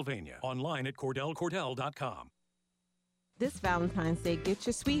and Pennsylvania. Online at CordellCordell.com. This Valentine's Day, get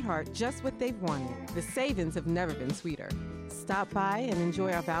your sweetheart just what they've wanted. The savings have never been sweeter. Stop by and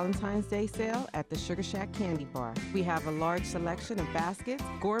enjoy our Valentine's Day sale at the Sugar Shack Candy Bar. We have a large selection of baskets,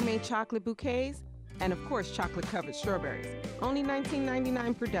 gourmet chocolate bouquets, and of course chocolate-covered strawberries. Only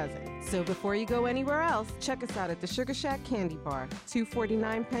 $19.99 per dozen. So before you go anywhere else, check us out at the Sugar Shack Candy Bar,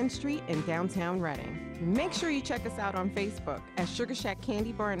 249 Penn Street in downtown Reading. Make sure you check us out on Facebook at Sugar Shack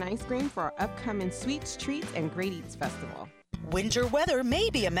Candy Bar and Ice Cream for our upcoming Sweets, Treats, and Great Eats Festival. Winter weather may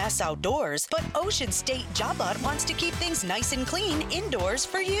be a mess outdoors, but Ocean State Job Lot wants to keep things nice and clean indoors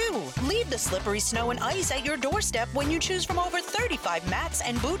for you. Leave the slippery snow and ice at your doorstep when you choose from over 35 mats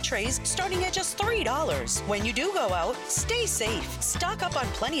and boot trays starting at just $3. When you do go out, stay safe. Stock up on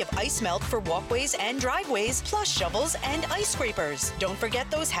plenty of ice melt for walkways and driveways, plus shovels and ice scrapers. Don't forget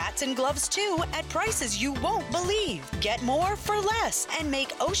those hats and gloves too at prices you won't believe. Get more for less and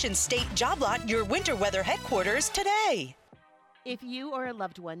make Ocean State Job Lot your winter weather headquarters today. If you or a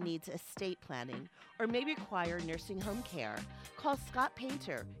loved one needs estate planning or may require nursing home care, call Scott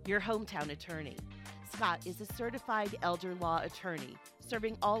Painter, your hometown attorney. Scott is a certified elder law attorney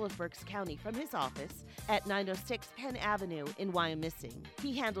serving all of Berks County from his office at 906 Penn Avenue in Wyomissing.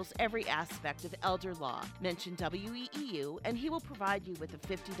 He handles every aspect of elder law. Mention WEEU and he will provide you with a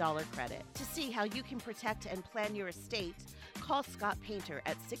 $50 credit. To see how you can protect and plan your estate, call Scott Painter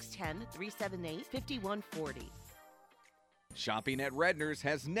at 610-378-5140. Shopping at Redner's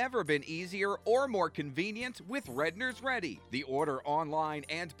has never been easier or more convenient with Redner's Ready, the order online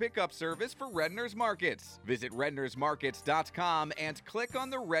and pickup service for Redner's Markets. Visit rednersmarkets.com and click on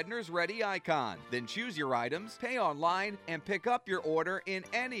the Redner's Ready icon. Then choose your items, pay online, and pick up your order in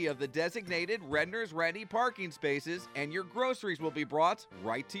any of the designated Redner's Ready parking spaces, and your groceries will be brought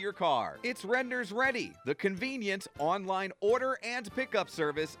right to your car. It's Redner's Ready, the convenient online order and pickup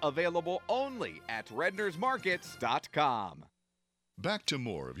service available only at rednersmarkets.com. Back to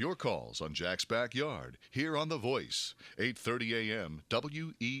more of your calls on Jack's Backyard, here on The Voice, 8:30 a.m.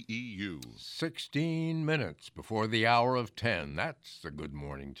 WEEU. 16 minutes before the hour of 10. That's the good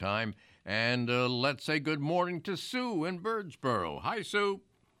morning time. And let's say good morning to Sue in Birdsboro. Hi, Sue.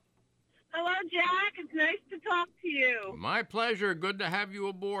 Hello, Jack. It's nice to talk to you. My pleasure. Good to have you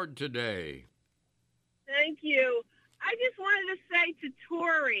aboard today. Thank you. I just wanted to say to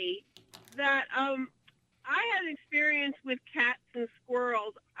Tori that I had experience with cats and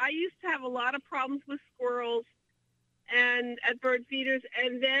squirrels. I used to have a lot of problems with squirrels and at bird feeders,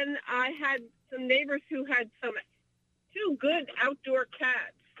 and then I had some neighbors who had two good outdoor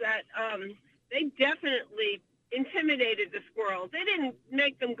cats that they definitely intimidated the squirrels. They didn't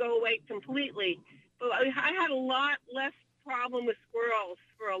make them go away completely, but I had a lot less problem with squirrels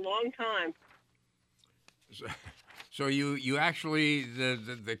for a long time. So you actually,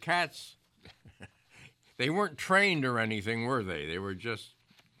 the cats... They weren't trained or anything, were they? They were just...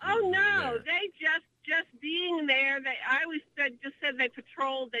 Oh, no. There. They just being there. I always just said they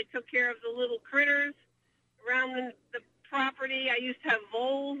patrolled. They took care of the little critters around the property. I used to have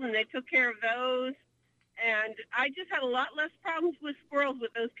voles, and they took care of those. And I just had a lot less problems with squirrels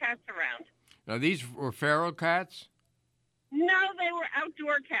with those cats around. Now, these were feral cats? No, they were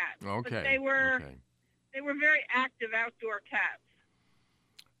outdoor cats. Okay. But they were very active outdoor cats.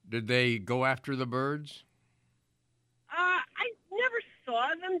 Did they go after the birds? I never saw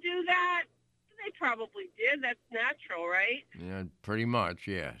them do that. They probably did. That's natural, right? Yeah, pretty much,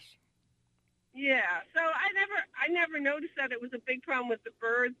 yes. Yeah. So I never noticed that it was a big problem with the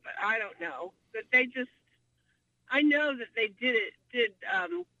birds, but I don't know. But I know that they did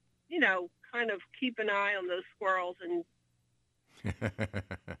kind of keep an eye on those squirrels, and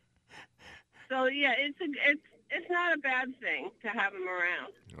so yeah, it's not a bad thing to have them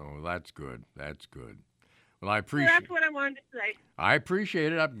around. Oh, that's good. That's good. Well, I So appreciate. that's what I wanted to say. I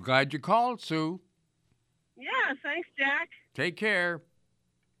appreciate it. I'm glad you called, Sue. Yeah, thanks, Jack. Take care.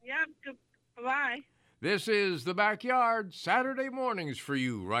 Yeah, bye. This is The Backyard, Saturday mornings for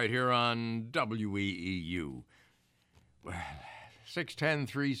you, right here on WEEU.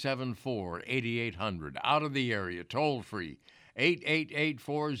 610-374-8800, out of the area, toll free,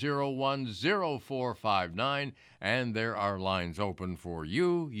 888-401-0459, and there are lines open for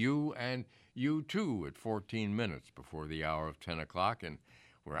you, and you too at 14 minutes before the hour of 10 o'clock, and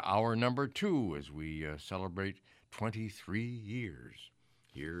we're hour number 2 as we celebrate 23 years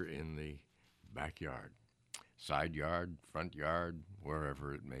here in the backyard, side yard, front yard,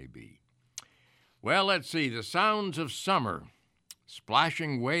 wherever it may be. Well, let's see, the sounds of summer.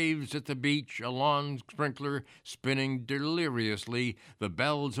 Splashing waves at the beach, a lawn sprinkler spinning deliriously, the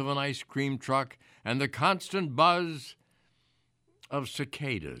bells of an ice cream truck, and the constant buzz of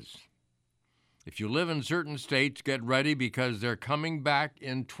cicadas. If you live in certain states, get ready because they're coming back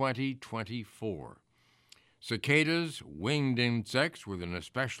in 2024. Cicadas, winged insects with an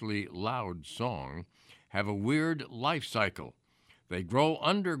especially loud song, have a weird life cycle. They grow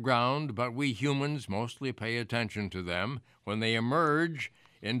underground, but we humans mostly pay attention to them when they emerge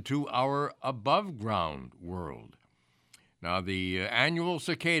into our above-ground world. Now, the annual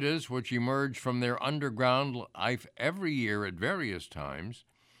cicadas, which emerge from their underground life every year at various times,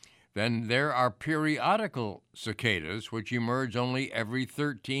 then there are periodical cicadas, which emerge only every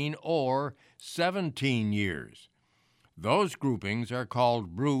 13 or 17 years. Those groupings are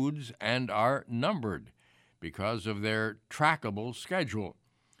called broods and are numbered because of their trackable schedule.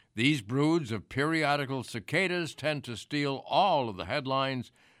 These broods of periodical cicadas tend to steal all of the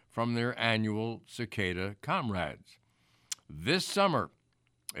headlines from their annual cicada comrades. This summer,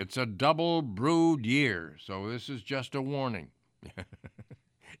 it's a double brood year, so this is just a warning.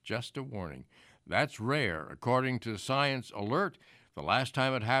 Just a warning. That's rare. According to Science Alert, the last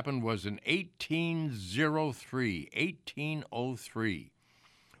time it happened was in 1803.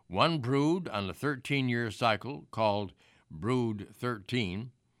 One brood on a 13-year cycle, called Brood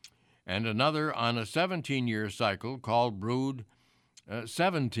 13, and another on a 17-year cycle, called Brood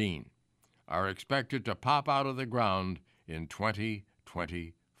 17, are expected to pop out of the ground in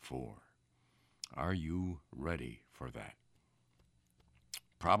 2024. Are you ready for that?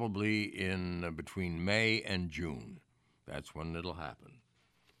 Probably in between May and June. That's when it'll happen.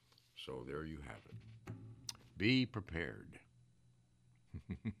 So there you have it. Be prepared.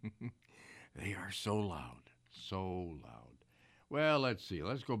 They are so loud, so loud. Well, let's see.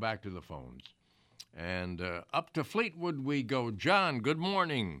 Let's go back to the phones. And up to Fleetwood we go. John, good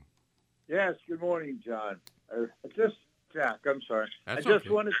morning. Yes, good morning, John. Jack, I'm sorry. That's I just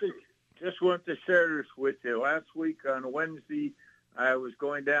okay. wanted to share this with you. Last week on Wednesday, I was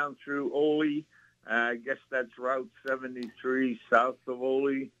going down through Ole. I guess that's Route 73 south of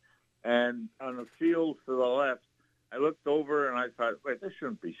Ole. And on a field to the left, I looked over and I thought, wait, there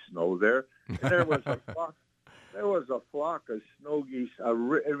shouldn't be snow there. And there was a flock. There was a flock of snow geese. I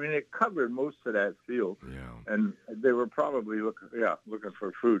mean, it covered most of that field. Yeah. And they were probably looking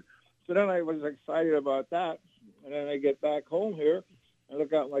for food. So then I was excited about that. And then I get back home here, I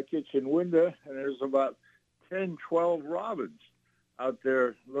look out my kitchen window, and there's about 10, 12 robins out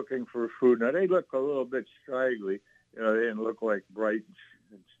there looking for food. Now, they look a little bit straggly. You know, they didn't look like bright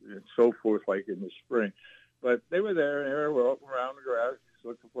and so forth like in the spring. But they were there, and they were walking around the grass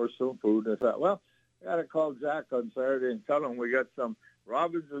looking for some food. And I thought, well, I got to call Jack on Saturday and tell him we got some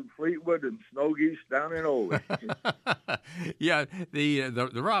robins in Fleetwood and snow geese down in Ole. Yeah,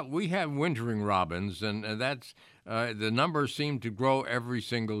 we have wintering robins, and that's the numbers seem to grow every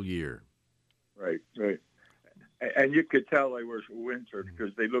single year. Right. And you could tell they were winter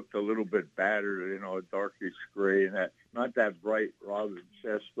because they looked a little bit battered, a darkish gray and that, not that bright robin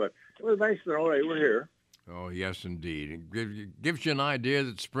chest, but it was nice to know they were here. Oh, yes, indeed. It gives you an idea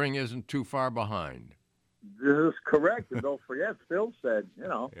that spring isn't too far behind. This is correct, and don't forget, Phil said,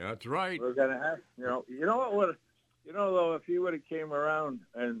 Yeah, that's right. We're going to have, though, if he would have came around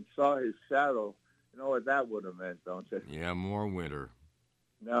and saw his shadow, you know what that would have meant, don't you? Yeah, more winter.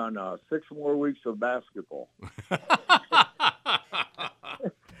 No, 6 more weeks of basketball.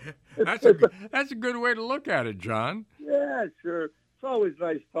 That's a good way to look at it, John. Yeah, sure. It's always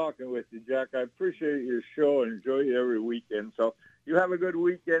nice talking with you, Jack. I appreciate your show and enjoy you every weekend. So you have a good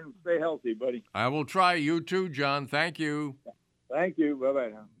weekend. Stay healthy, buddy. I will try. You too, John. Thank you. Thank you.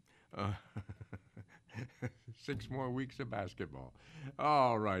 Bye-bye now. 6 more weeks of basketball.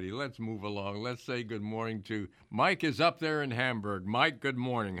 All righty, let's move along. Let's say good morning to Mike is up there in Hamburg. Mike, good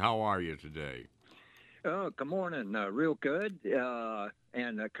morning. How are you today? Oh, good morning. Real good.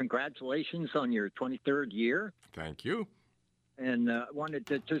 And congratulations on your 23rd year. Thank you. And wanted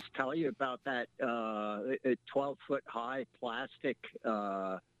to just tell you about that 12-foot high plastic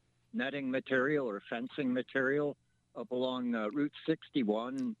netting material or fencing material up along Route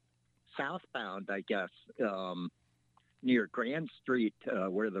 61 southbound, I guess, near Grand Street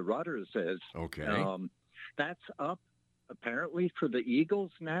where the Rudders is. Okay. That's up apparently for the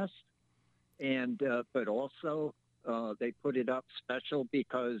Eagle's Nest. And but also they put it up special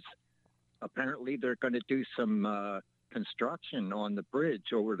because apparently they're going to do some construction on the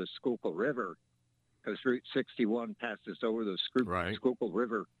bridge over the Schuylkill River because Route 61 passes over the Schuylkill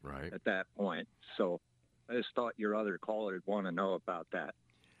River at that point. So I just thought your other caller would want to know about that.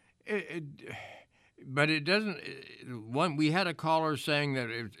 But it doesn't. We had a caller saying that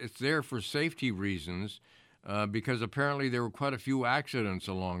it's there for safety reasons because apparently there were quite a few accidents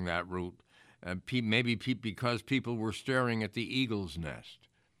along that route. Maybe because people were staring at the Eagle's Nest.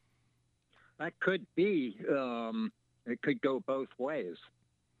 That could be. It could go both ways.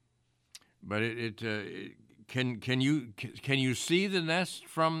 But can you see the nest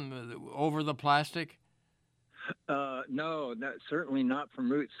from over the plastic? No, certainly not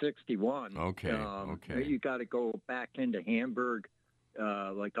from Route 61. Okay. Okay. You got to go back into Hamburg,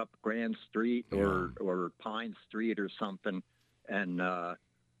 like up Grand Street or Pine Street or something, and.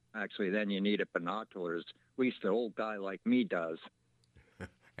 Actually, then you need binoculars. At least an old guy like me does.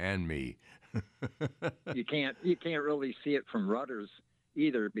 And me. You can't really see it from Rudders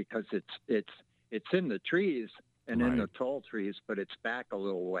either because it's in the trees and in the tall trees, but it's back a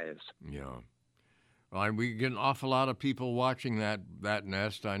little ways. Yeah. Well, we get an awful lot of people watching that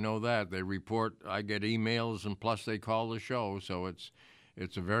nest. I know that. They report. I get emails, and plus they call the show, so it's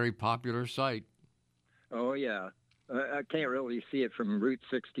a very popular site. Oh yeah. I can't really see it from Route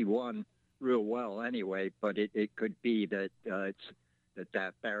 61 real well anyway, but it could be that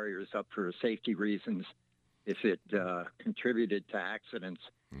that barrier is up for safety reasons if it contributed to accidents,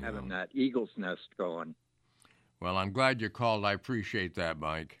 having that Eagle's Nest going. Well, I'm glad you called. I appreciate that,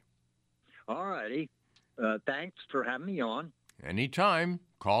 Mike. All righty. Thanks for having me on. Anytime.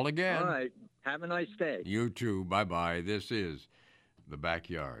 Call again. All right. Have a nice day. You too. Bye-bye. This is The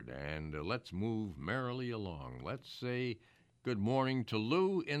Backyard, and let's move merrily along. Let's say good morning to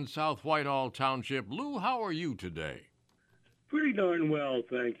Lou in South Whitehall Township. Lou, how are you today? Pretty darn well,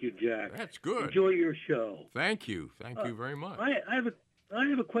 thank you, Jack. That's good. Enjoy your show. Thank you. Thank you very much. I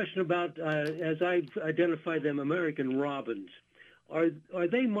have a question about, as I've identified them, American robins. Are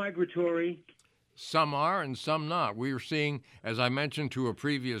they migratory? Some are and some not. We're seeing, as I mentioned to a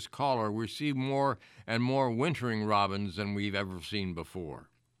previous caller, we see more and more wintering robins than we've ever seen before.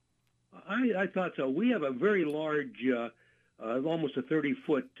 I thought so. We have a very large, almost a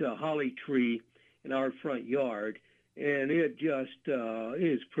 30-foot holly tree in our front yard, and it just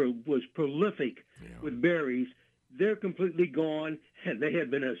was prolific with berries. They're completely gone, and they had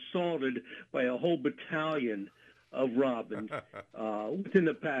been assaulted by a whole battalion of robins within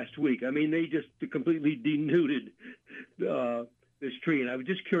the past week. I mean, they just completely denuded this tree. And I was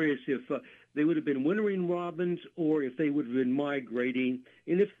just curious if they would have been wintering robins or if they would have been migrating.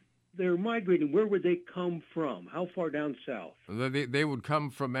 And if they're migrating, where would they come from? How far down south? They would come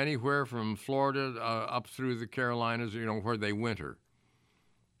from anywhere from Florida up through the Carolinas, where they winter.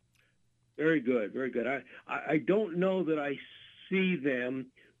 Very good, very good. I don't know that I see them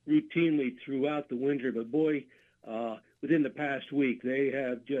routinely throughout the winter, but boy, within the past week, they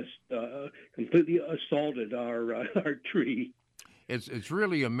have just completely assaulted our tree. It's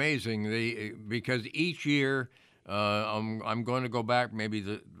really amazing because each year, I'm going to go back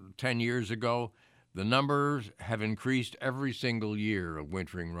maybe 10 years ago, the numbers have increased every single year of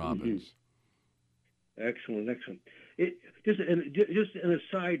wintering robins. Mm-hmm. Excellent, excellent. Just an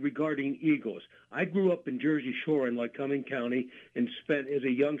aside regarding eagles. I grew up in Jersey Shore in Lycoming County and spent as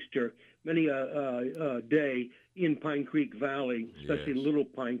a youngster many a day in Pine Creek Valley, especially Little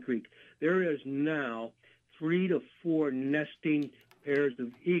Pine Creek. There is now 3 to 4 nesting pairs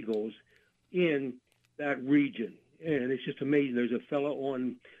of eagles in that region. And it's just amazing. There's a fellow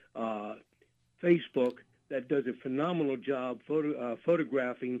on Facebook that does a phenomenal job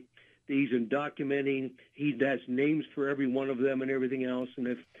photographing these and documenting. He has names for every one of them and everything else. And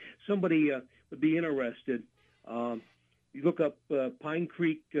if somebody would be interested, you look up Pine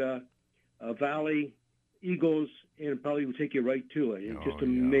Creek Valley Eagles, and it probably will take you right to it. It's just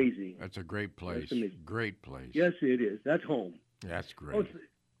amazing. That's a great place. Great place. Yes, it is. That's home. That's great.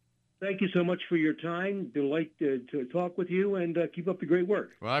 Thank you so much for your time. Delight to talk with you, and keep up the great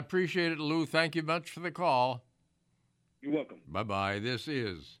work. Well, I appreciate it, Lou. Thank you much for the call. You're welcome. Bye-bye. This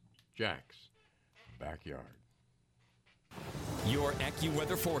is Jack's Backyard. Your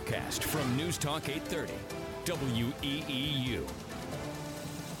AccuWeather forecast from News Talk 830, WEEU.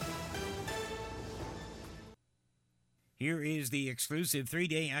 Here is the exclusive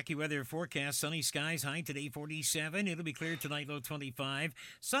 3-day AccuWeather forecast. Sunny skies, high today 47. It'll be clear tonight, low 25.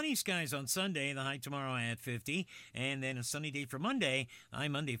 Sunny skies on Sunday, the high tomorrow at 50. And then a sunny day for Monday, high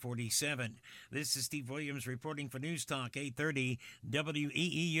Monday 47. This is Steve Williams reporting for News Talk 830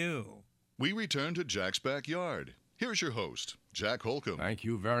 WEEU. We return to Jack's Backyard. Here's your host, Jack Holcomb. Thank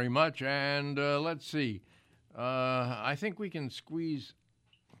you very much. And let's see. I think we can squeeze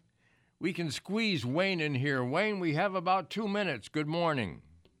Wayne in here. Wayne, we have about 2 minutes. Good morning.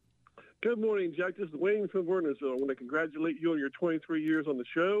 Good morning, Jack. This is Wayne from Wernersville. I want to congratulate you on your 23 years on the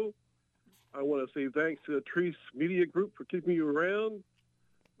show. I want to say thanks to the Treese Media Group for keeping you around.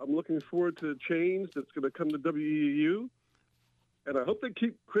 I'm looking forward to the change that's going to come to WEEU. And I hope they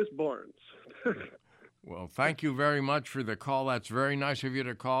keep Chris Barnes. Well, thank you very much for the call. That's very nice of you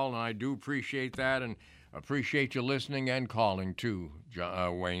to call, and I do appreciate that, and appreciate you listening and calling, too,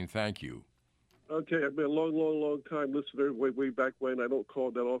 Wayne. Thank you. Okay, I've been a long time listener, way back when. I don't call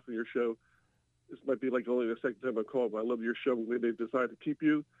that often your show. This might be like only the second time I call, but I love your show. I'm glad they decided to keep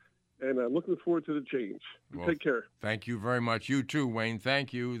you, and I'm looking forward to the change. Well, take care. Thank you very much. You too, Wayne.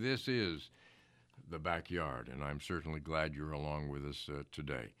 Thank you. This is The Backyard, and I'm certainly glad you're along with us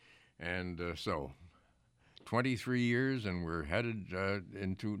today. And so, 23 years, and we're headed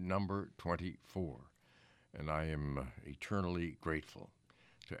into number 24. And I am eternally grateful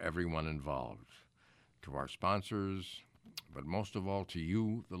to everyone involved, to our sponsors, but most of all to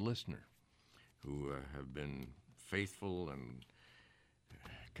you, the listener, who have been faithful and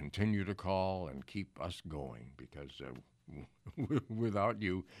continue to call and keep us going, because without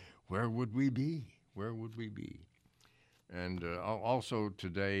you, where would we be? Where would we be? And also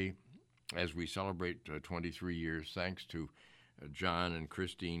today, as we celebrate 23 years, thanks to John and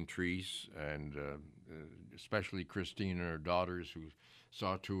Christine Treese, and especially Christine and her daughters, who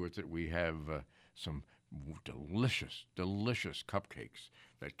saw to it that we have some delicious cupcakes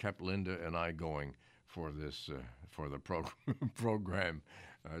that kept Linda and I going for this for the program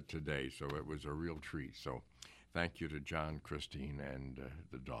today. So it was a real treat. So thank you to John, Christine, and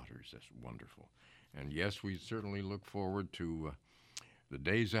the daughters. That's wonderful. And yes, we certainly look forward to the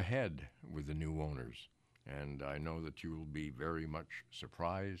days ahead with the new owners. And I know that you will be very much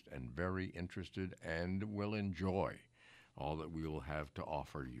surprised and very interested and will enjoy all that we will have to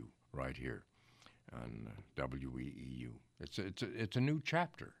offer you right here on WEEU. It's a new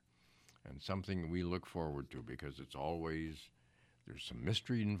chapter and something we look forward to, because it's always, there's some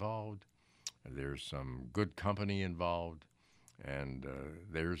mystery involved, there's some good company involved, and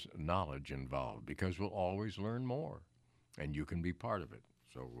there's knowledge involved, because we'll always learn more, and you can be part of it.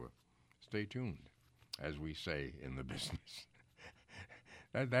 So stay tuned, as we say in the business.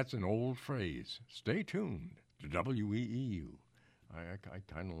 That's an old phrase. Stay tuned to WEEU. I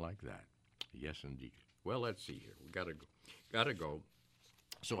kind of like that. Yes, indeed. Well, let's see here. We gotta go.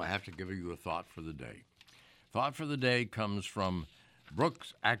 So I have to give you a thought for the day. Thought for the day comes from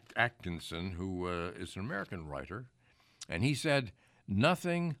Brooks Atkinson, who is an American writer, and he said,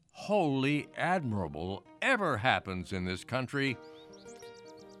 "Nothing wholly admirable ever happens in this country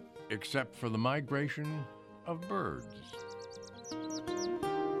except for the migration of birds."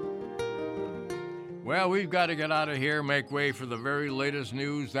 Well, we've got to get out of here, make way for the very latest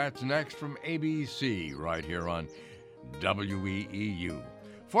news. That's next from ABC, right here on WEEU.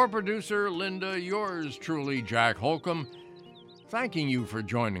 For producer Linda, yours truly, Jack Holcomb, thanking you for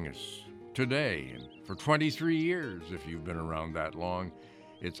joining us today, and for 23 years, if you've been around that long.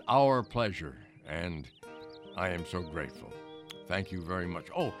 It's our pleasure, and I am so grateful. Thank you very much.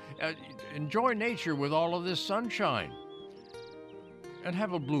 Oh, enjoy nature with all of this sunshine, and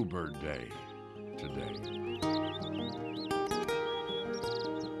have a bluebird day today.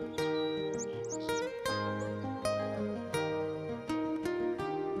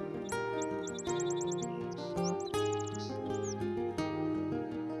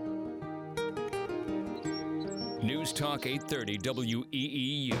 News Talk 830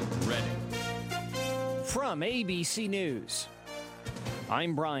 WEEU, Reading. From ABC News.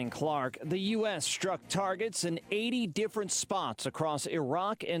 I'm Brian Clark. The U.S. struck targets in 80 different spots across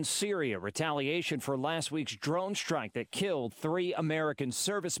Iraq and Syria. Retaliation for last week's drone strike that killed 3 American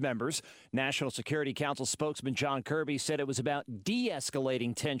service members. National Security Council spokesman John Kirby said it was about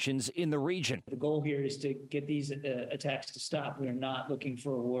de-escalating tensions in the region. The goal here is to get these attacks to stop. We are not looking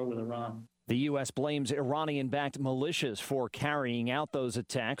for a war with Iran. The U.S. blames Iranian-backed militias for carrying out those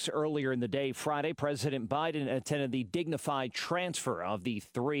attacks. Earlier in the day, Friday, President Biden attended the dignified transfer of the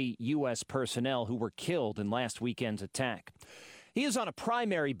 3 U.S. personnel who were killed in last weekend's attack. He is on a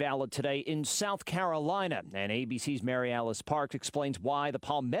primary ballot today in South Carolina, and ABC's Mary Alice Parks explains why the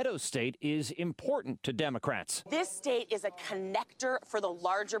Palmetto State is important to Democrats. This state is a connector for the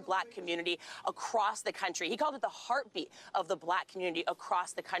larger black community across the country. He called it the heartbeat of the black community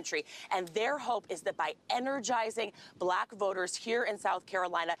across the country, and their hope is that by energizing black voters here in South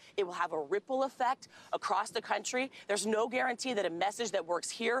Carolina, it will have a ripple effect across the country. There's no guarantee that a message that works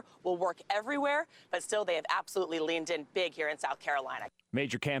here will work everywhere, but still they have absolutely leaned in big here in South Carolina.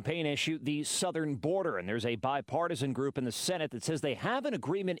 Major campaign issue, the southern border, and there's a bipartisan group in the Senate that says they have an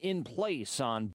agreement in place on